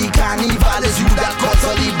time in the carnival is you that caused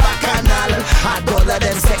all the bacchanal. I'd rather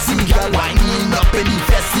them sexy girl winding up in the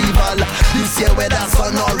festival. This year whether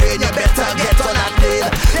sun or rain, you better get on that nail.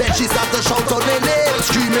 Then she start to shout on the nail,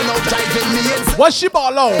 screaming out, driving me insane. What's she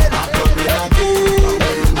ball out?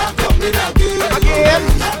 Again.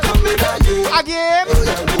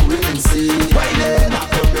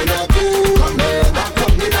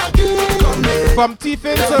 From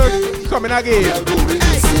Tiffin to coming again.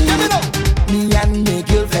 Me and my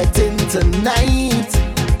girl fetting tonight.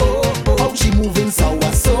 Oh, she moving so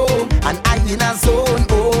and I in a zone.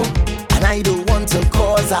 Oh, and I don't want to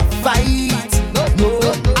cause a fight. No,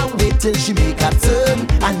 I'll wait till she make a turn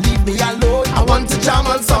and leave me alone. I want to jam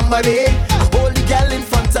on somebody. I hold the girl in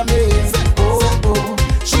front of me. Oh,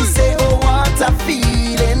 she say, oh, what a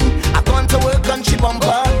feeling. I gone to work on she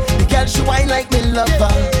bumper. The girl she whine like me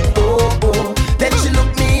lover. Oh, then she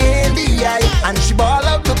look me in the eye and she ball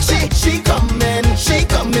out. Look, she coming.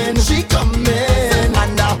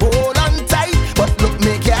 And I hold on tight, but look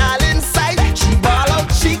me girl inside. She ball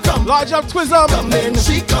out, she come. Large up Twism.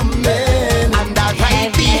 She coming. And I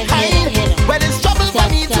right behind. Well, it's trouble for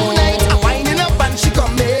me tonight. I'm winding up and she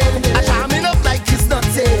coming. I'm jamming up like it's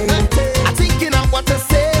nothing. I'm thinking of what to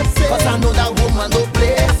say. Cause I know that woman don't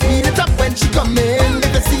play. Speed it up when she coming.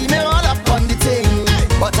 If you see me all up on the thing.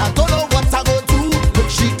 But I don't know what I go do. Look,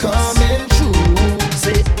 she coming through.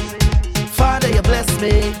 Say, Father, you bless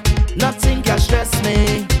me. Nothing can stress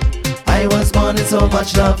me. I was born in so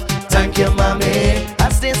much love. Thank you, mommy. I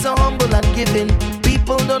stay so humble and giving.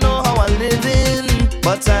 People don't know how I'm living,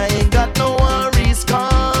 but I ain't got no worries,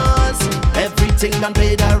 cause everything done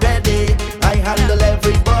paid already. I handle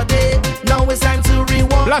everybody. Now it's time to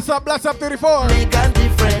reward. Bless up 34. Make a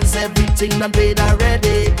difference. Everything done paid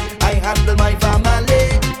already. I handle my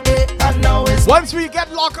family. And now it's once we get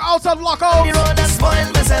locked out of lockout. You know that spoil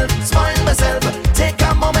myself. Take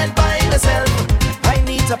a moment by myself. I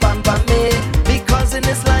need to pamper me, because in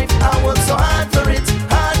this life I work so hard for it.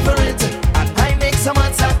 And I make so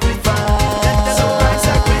much sacrifice.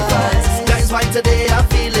 That's why today I'm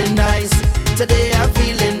feeling nice.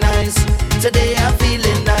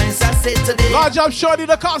 I say today. Large up Shorty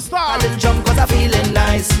the Costa. A little jump cause I'm feeling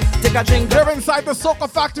nice. Take a drink. They're inside the Soca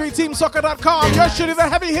Factory, TeamSoca.com. You're shooting the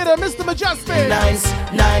heavy hitter, Mr. Mejustik. Nice.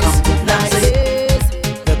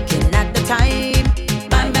 Looking at the time,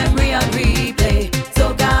 my memory on replay.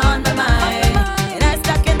 Soca on my mind, and I'm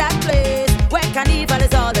stuck in that place where carnival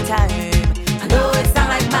is all the time. I know it sounds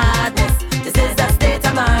like madness. This is a state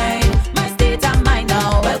of mind, my state of mind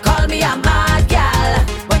now. Well, call me a mad gal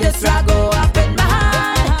when the struggle up in my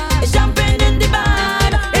hand. It's jumping in the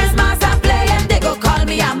band, it's master play, and they go call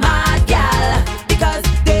me a mad gal because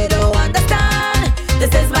they don't understand.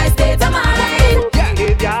 This is my state of mind.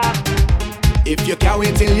 If you can't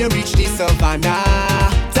wait till you reach the savannah.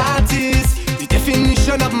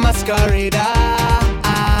 masquerader.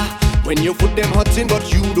 When you put them hot in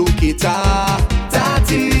but you do guitar.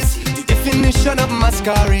 That is the definition of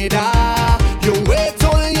masquerader. You wait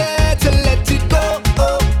all year to let it go.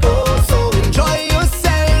 So enjoy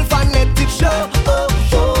yourself and let it show.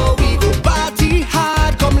 We go party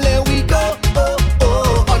hard, come let we go.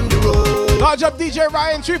 On the road. Large up DJ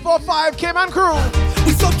Ryan 345 Cayman crew.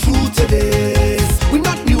 We so true to this. We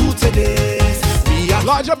not new to this. We are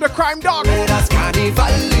large up the crime dog. As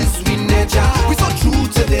carnivalists, we nature. We so true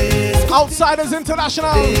to this. Outsiders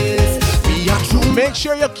International. We are true. Make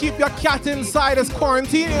sure you keep your cat inside as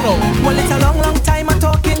quarantine, you know. Well, it's a long time I'm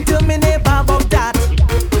talking to me neighbor about that.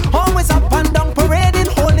 Always up and down parading,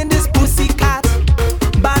 holding this pussy cat.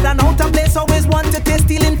 Bad and out of place, always want to taste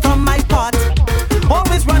stealing from my pot.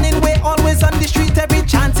 Always running away, always on the street, every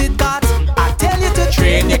chance it got. I tell you to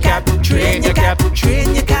train your cat, train your cat,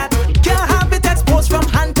 train your cat. Can't have it exposed from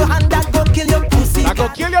hand to hand, that go kill your pussy cat. That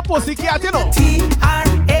go kill your pussy cat, you know. Train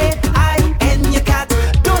your cat.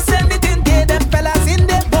 Don't send it in there, them fellas in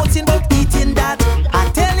their boats in boat eating that.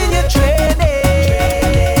 I'm telling you, train it.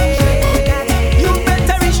 You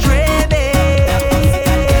better restrain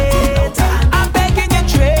it. I'm begging you,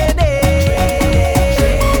 train it.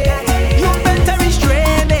 You better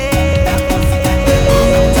restrain it.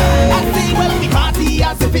 I say, well, we party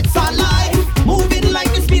as if it's alive. Moving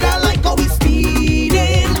like the speed, I like how we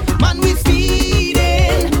speeding. Man, we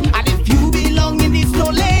speeding. And if you belong in this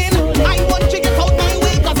slow lane, I want you to get out my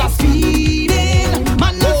way, cause I'm speeding.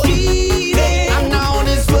 Man, I'm speeding. I'm now on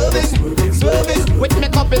this service. With me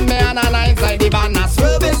cup in me and I'm inside the van.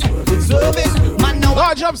 Service. Man, now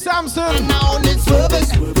large up Samson. I'm now on this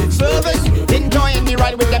service. Enjoying the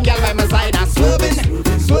ride with them gal by my side. Service.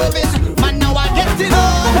 Man, now I get it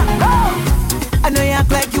on. I know you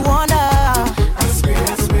act like you wanna. I swear.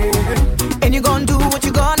 And you gonna do what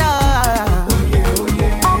you gonna.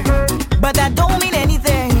 But that don't mean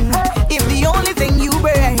anything if the only thing you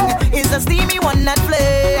bring is a steamy one that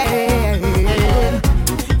flame.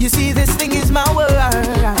 You see, this thing is my word.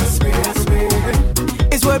 I swear.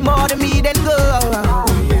 It's worth more to me than gold.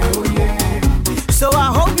 So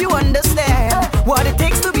I hope you understand what it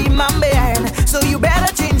takes to be my man. So you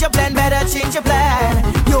better change your plan,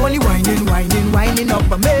 You're only whining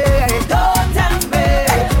up a me. Don't tempt me.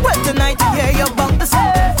 Well, tonight you hear you're about to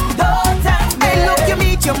say. Don't tempt me. Hey, look, you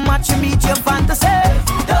meet your match, you meet your fantasy.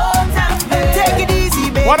 Don't tempt me. Take it easy,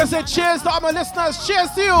 baby. What is it? Cheers to all my listeners.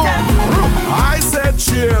 Cheers to you. I said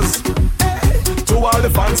cheers to all the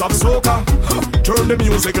fans of soca. Turn the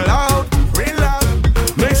music loud, real loud.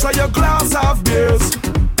 Make sure your glass have beers.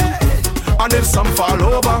 And if some fall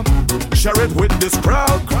over, share it with this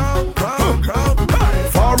crowd.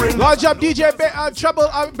 Foreign. Large up DJ Trouble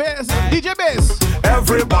Bass. DJ Bass.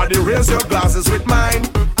 Everybody raise your glasses with mine.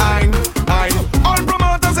 All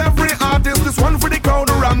promoters, every artist, this one for the crowd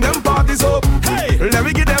to ram them parties up. Hey, let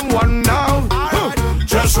me give them one now.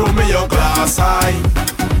 Just show me your glass high.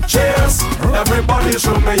 Cheers. Everybody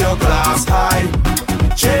show me your glass high.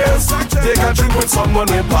 Cheers. Take a drink with someone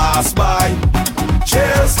we pass by.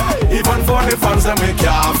 Cheers. Even for the fans that make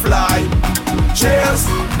you fly. Cheers.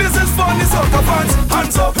 This is for the soca fans.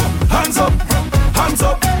 Hands up, hands up, hands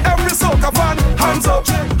up. Every soca fan. Hands up,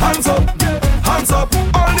 hands up, hands up.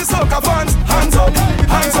 All the soca fans. Hands up,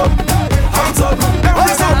 hands up, hands up.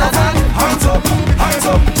 Every soca fan. Hands up, hands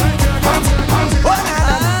up, hands up.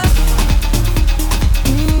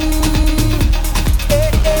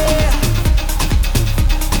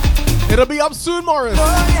 It'll be up soon, Morris.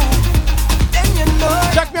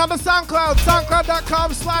 Check me on the SoundCloud,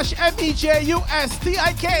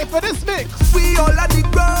 soundcloud.com/MEJUSTIK for this mix. We all at the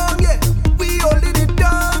ground, yeah. We holding it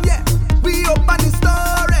down, yeah. We up on the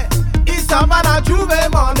story. It's a man a Juve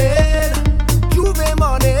morning.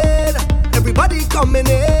 Everybody coming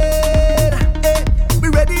in. Hey, we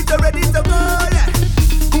ready to go, yeah.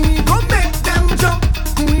 We gon' make them jump.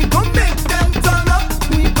 We gon' make them turn up.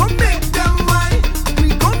 We gon' make them wine.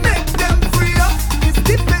 We gon' make them free up. It's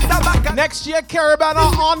the place that back. Next year,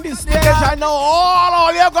 Caribana on the stage. I know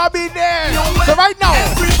all you gonna be there. So right now,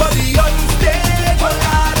 everybody on stage,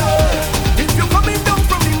 Colorado. If you're coming down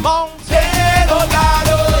from the mountain,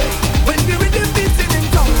 Colorado. When the rhythm beats in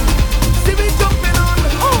town, see me jumping on.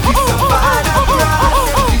 It's a vibe,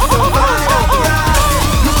 it's a vibe.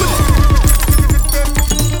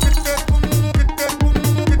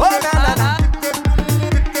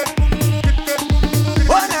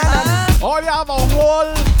 all you have a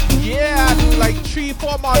whole year, like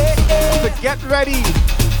 3-4 months to get ready.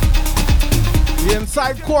 You're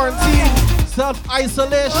inside quarantine,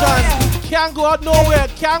 self-isolation, can't go out nowhere,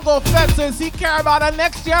 can't go fences. See Caribana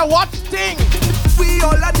next year, watch thing. We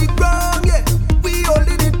all at the ground, yeah. We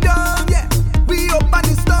holding it down.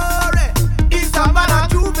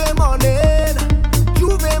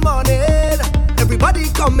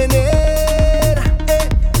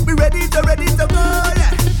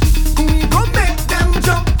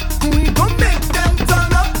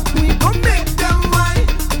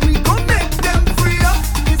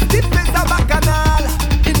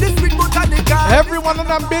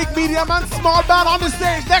 Yeah, man, small band on the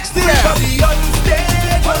stage next year. Everybody on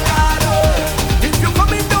stage, oh God, oh. If you're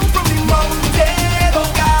coming down from the mountain, oh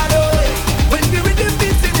God, oh. When we with the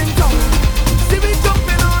beating in town, see me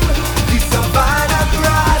jumping on the savannah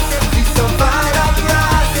grass, the savannah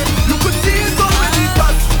grass. You could see it already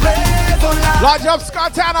past red, oh Lord. Lodge up,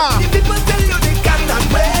 Scottana. The people tell you they cannot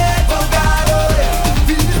wait, oh God, oh.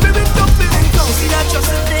 Feel the spirit jumping in town. See that just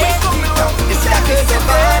a day coming down. It's like a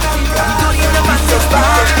savannah grass. Don't you know what's your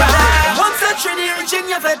background? Once a Trinity,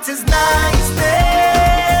 Virginia vet is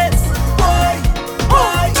niceness. Boy,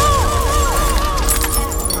 boy.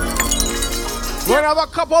 We have a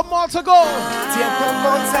couple more to go. Take one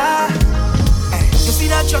more time. You see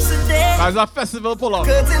that just a day. There's a festival pull up.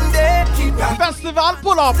 Curtain day. Keep your Festival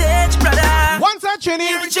pull up. stage, brother. Once a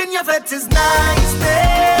Trinity. Virginia vet is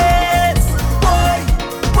niceness. Boy,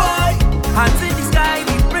 boy. Hands in the sky,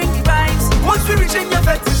 we bring the vibes. Once we reach in your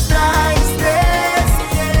vet is niceness.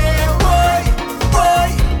 Yeah, boy, boy.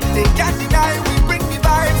 They can't deny we bring the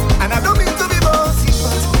vibes. And I don't mean to be bossy,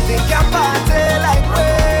 but they can't party like we.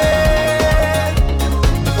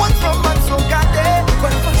 One from Soca day,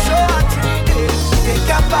 but for sure a 3 days. They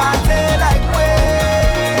can't party like we.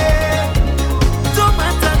 Don't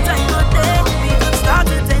matter time or day, we can start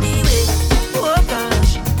it anyway. Oh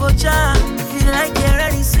gosh, oh Jah, feel like you're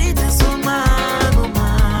ready, sweet and so man, oh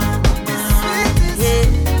man,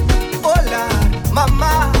 yeah. Oh Lord,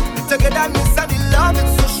 mama, togetherness and the love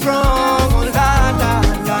it's so strong, oh Lord,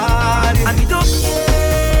 Lord, Lord. And we don't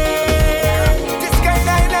care, this kind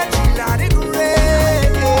of energy, Lord, it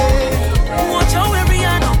great. Watch how every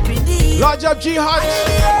hand up in the Lodge up, G Hutch.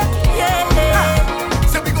 yeah.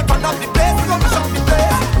 So we go turn up the place, we go mash up the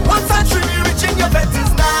place. Once a tree reaching your vet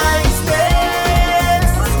is niceness.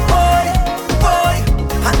 Boy, boy,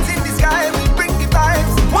 hands in the sky, we bring the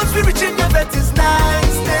vibes. Once we reaching your vet is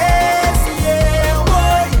niceness. Yeah,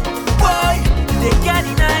 boy, boy, they can't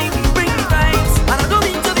deny we bring the vibes. And I don't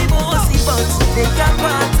mean to be bossy, but they can't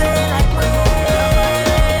party like we.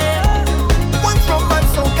 Once from man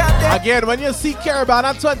so goddamn. Again, when you see Caravan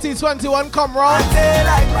 2021 come round Party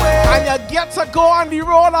like we. and you get to go on the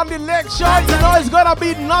road on the lake shore, you know it's gonna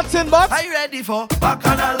be nothing but. Are you ready for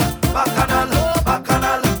Bacchanal, Bacchanal,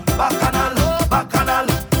 Bacchanal, Bacchanal, Bacchanal,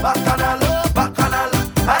 Bacchanal, Bacchanal?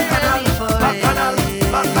 Are you ready for Bacchanal,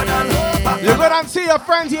 Bacchanal? You're gonna see your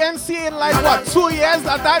friends you ain't seen in like what, 2 years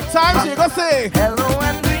at that time, so you're gonna say, Hello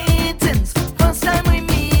and greetings, first time we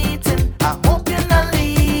meeting. I hope you're not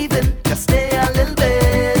leaving, just stay a little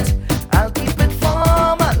bit. I'll keep it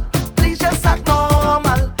formal, please just act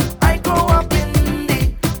normal. I grew up in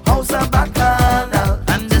the house of Bacchanal,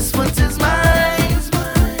 and this foot is mine.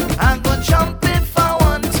 I go jump if I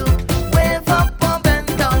want to, wave up or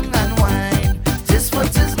bend down and whine. This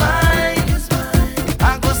foot is mine.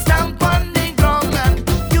 I go stamp on the ground and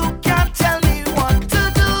you can't tell me what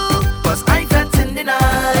to do. 'Cause I felt in the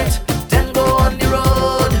night, then go on the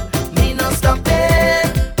road. Me no stop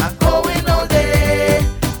there, I'm going all day.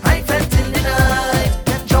 I felt in the night,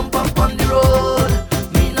 then jump up on the road.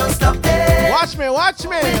 Me no stop there. watch me, watch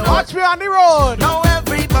me, watch me on the road. Now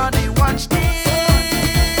everybody watch this.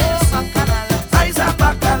 Eyes are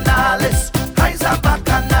Bacchanales, eyes are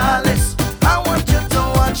Bacchanales. I want you to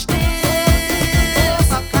watch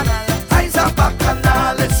this. Eyes are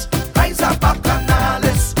Bacchanales, eyes are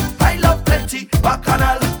Bacchanales. I love plenty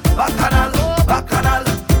Bacchanal, Bacchanal, Bacchanal,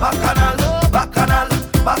 Bacchanal, Bacchanal,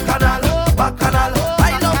 Bacchanal, Bacchanal.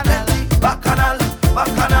 I love plenty Bacchanal,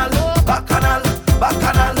 Bacchanal, Bacchanal,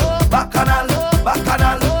 Bacchanal, Bacchanal,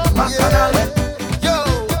 Bacchanal, Bacchanal. Yo,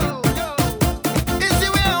 is the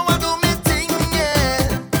way I do me thing,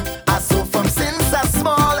 yeah. I saw from since I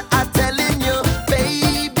small, I telling you,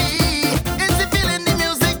 baby, is the feeling the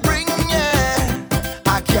music bring, yeah.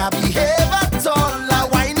 I can't behave at all, I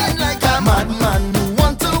whining like a madman. Who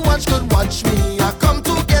want to watch could watch me. I come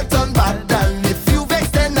to get on bad, and if you vex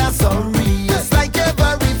then I'm sorry. It's like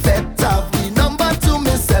every vet have the number to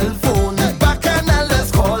my cell phone.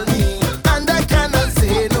 Bacchanals call me, and I cannot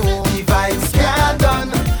say no. The vibes can't done,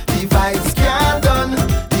 the vibes can't done,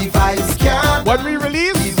 the vibes can't. When we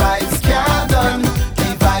release, The vibes can't done, the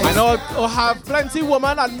vibes. I know we'll have plenty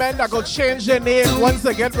women and men that go change their name once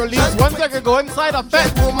they get released. Once they can go inside a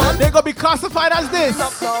fed, they gonna be classified as this.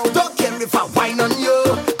 Don't care if I whine on you.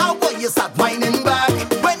 I want you start whining back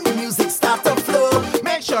when the music start to flow.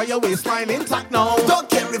 Make sure your waistline intact now. Don't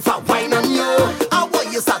care if I whine on you. I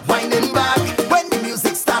want you start whining back when the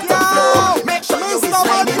music start to flow. Make sure your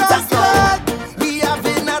waistline intact now. We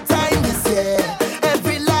having a time this year.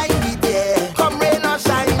 Every line we there. Come rain or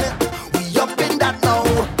shine, we up in that now.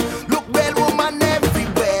 Look, well, woman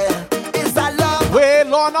everywhere. Is that love? Way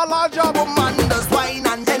Lorna Lodge up. Woman does whine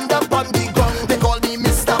and end up on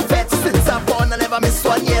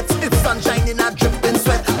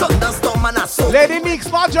Lady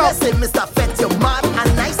Neeks, large up. They say Mr. Fett, you're mad.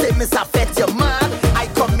 And I say Mr. Fett, you're mad. I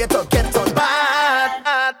come here to get on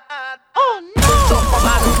bad. Oh no! Jump up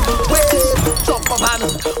and wave, jump up and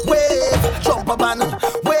wave, jump up and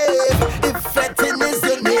wave. If fretting is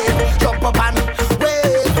your name, jump up and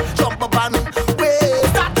wave, jump up and wave.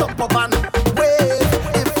 Start jump up and wave.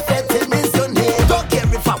 If fretting is your name, don't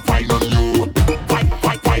care if I whine on you, whine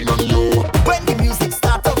on you. When the music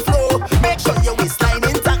start to flow, make sure your waistline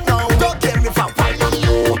intact now. Don't care if I whine on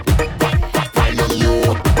you, whine on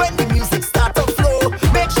you. When the music start to flow,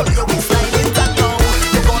 make sure your waistline intact now.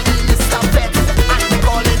 You call me Mr. Fett, and we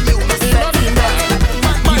calling you Miss Fett.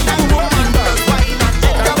 Man and woman, just whine and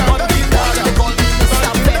end up on the wall. They call me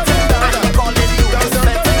Mr. Fett, and we calling you Miss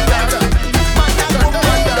Fett. Man and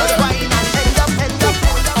woman, just whine and end up.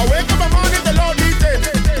 I wake up in the morning, the Lord eating.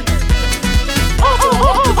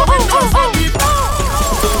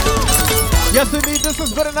 Yes, indeed, this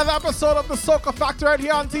has been another episode of the Soca Factor right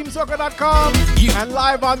here on TeamSoca.com and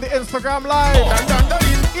live on the Instagram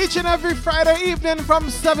Live. Each and every Friday evening from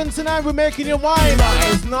 7 to 9, we're making you wine.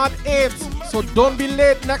 It's not 8, so don't be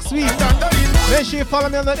late next week. Make sure you follow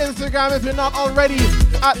me on the Instagram if you're not already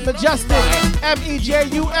at Mejustik,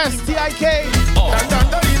 Mejustik.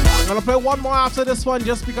 I'm gonna play one more after this one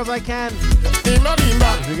just because I can.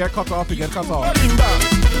 If you get cut off, you get cut off.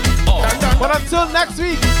 But until next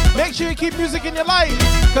week, make sure you keep music in your life,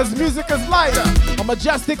 because music is life, a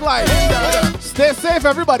majestic life. Stay safe,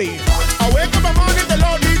 everybody. I wake up in the morning, the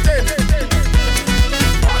Lord eating.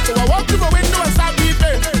 So I walk to my window and start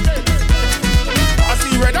weeping. I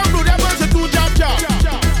see red and blue devils and two jab.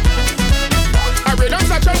 I read on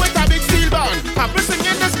satchel with a big steel band. I've been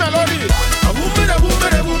singing this melody. A boom, a boom,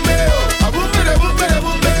 a boom, a boom, a boom, a boom, a boom,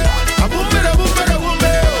 a boom, a boom,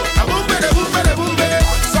 a boom, a boom, a boom.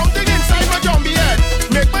 Something inside my zombie head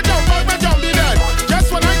make my jump out, my zombie dead.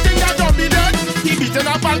 Just when I think that zombie dead, he beating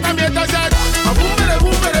up all my haters head. A boom, a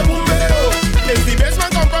boom, a boom, it's the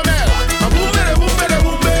basement come from hell. A boom, a boom, a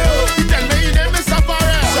boom, he tell me his name is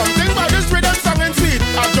Safarel. Something about this rhythm song and sweet.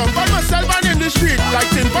 I jump on myself and in the street like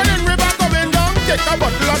tin pan and river coming down. Take a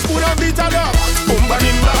bottle of spoon and beat it up. Boom, ba,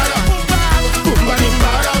 dim, ba, da. Boom, ba, dim,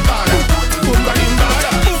 ba, da, ba, da. Boom, ba, dim, ba,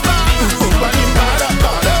 da. Boom, ba, dim, ba, da,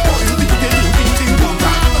 ba, da. Ding, ding, ding, ding, boom,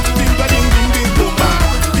 ba. Ding, ding, ding, ding, boom, ba.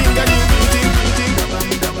 Ding, ding, ding, ding, ding.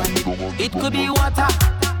 It could be water,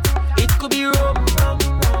 it could be rum,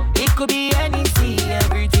 it could be anything,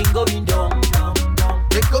 everything going down.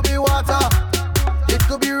 It could be water, it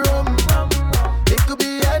could be rum, it could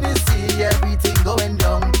be anything, everything going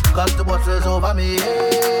down. Cause the water's over me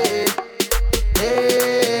head,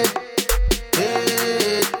 head,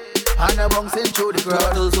 head. And I'm bouncing through the crowd.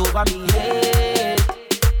 Water's over me head,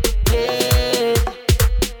 head,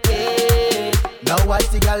 head. Now watch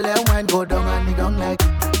the girl them wine go down and the down like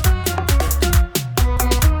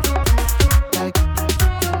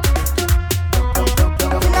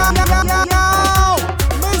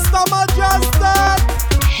Mr. Mejustik.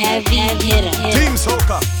 Heavy hitter. Team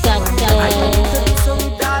Soca. I know you tell me so,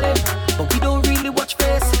 darling, but we don't really watch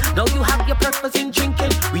face. Now you have your purpose in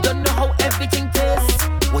drinking. We don't know how everything tastes.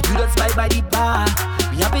 What you don't buy by the bar,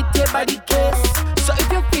 we have it here by the case. So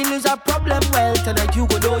if your feelings are problem, well, tonight you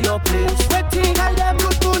go know your place. Waiting all them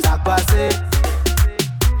good moons are passing.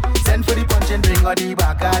 send for the punch and bring on the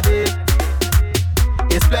back of it.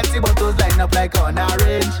 It's plenty bottles line up like on a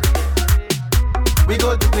range. We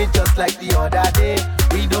go do it just like the other day.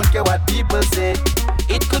 We don't care what people say.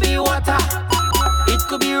 It could be water, it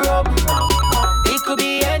could be rum, it could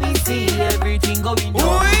be anything, everything going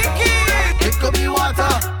down. It could be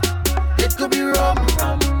water, it could be rum,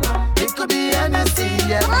 it could be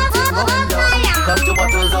anything, everything going down. Cause the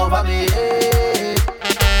bottles over me, hey,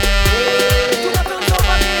 hey,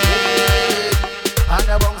 and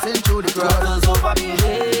I'm bouncing through the crowd. Over me,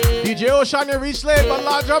 DJ Ocean, you reach late, but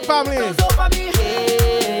large up family.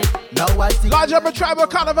 Now I see large up a tribal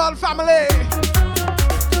carnival family.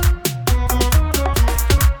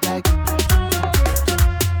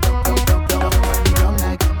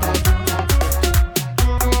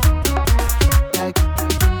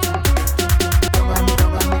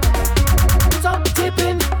 Stop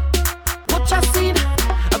tipping, what you seen?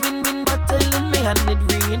 A win-win battle in me and it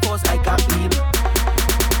reinforced like a beam.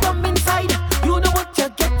 Come inside, you know what you're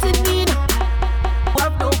getting in.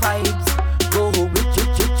 Have no vibes, go home with you.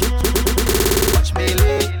 watch me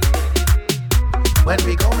lay. When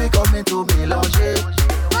we come into melange.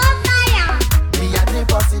 Me and the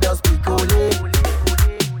posse just picole.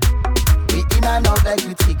 We in and out like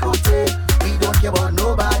we tricote. We don't care about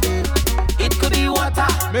nobody. It could be water,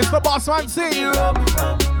 Mr. Bossman C.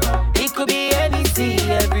 it could be anything,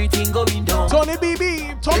 everything going down. Tony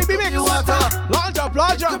BB, Tony BB. Water,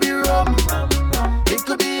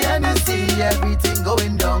 see everything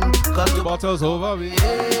going down. Cause Two bottles over me. Two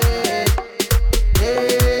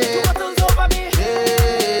bottles over me.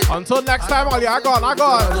 Until next time, all I gone. Two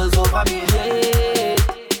bottles over me.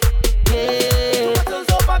 Two bottles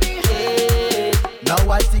over me. Now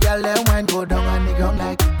watch the girl them wine go down and the ground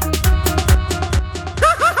like.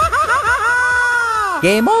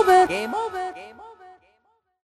 Game over. Game over.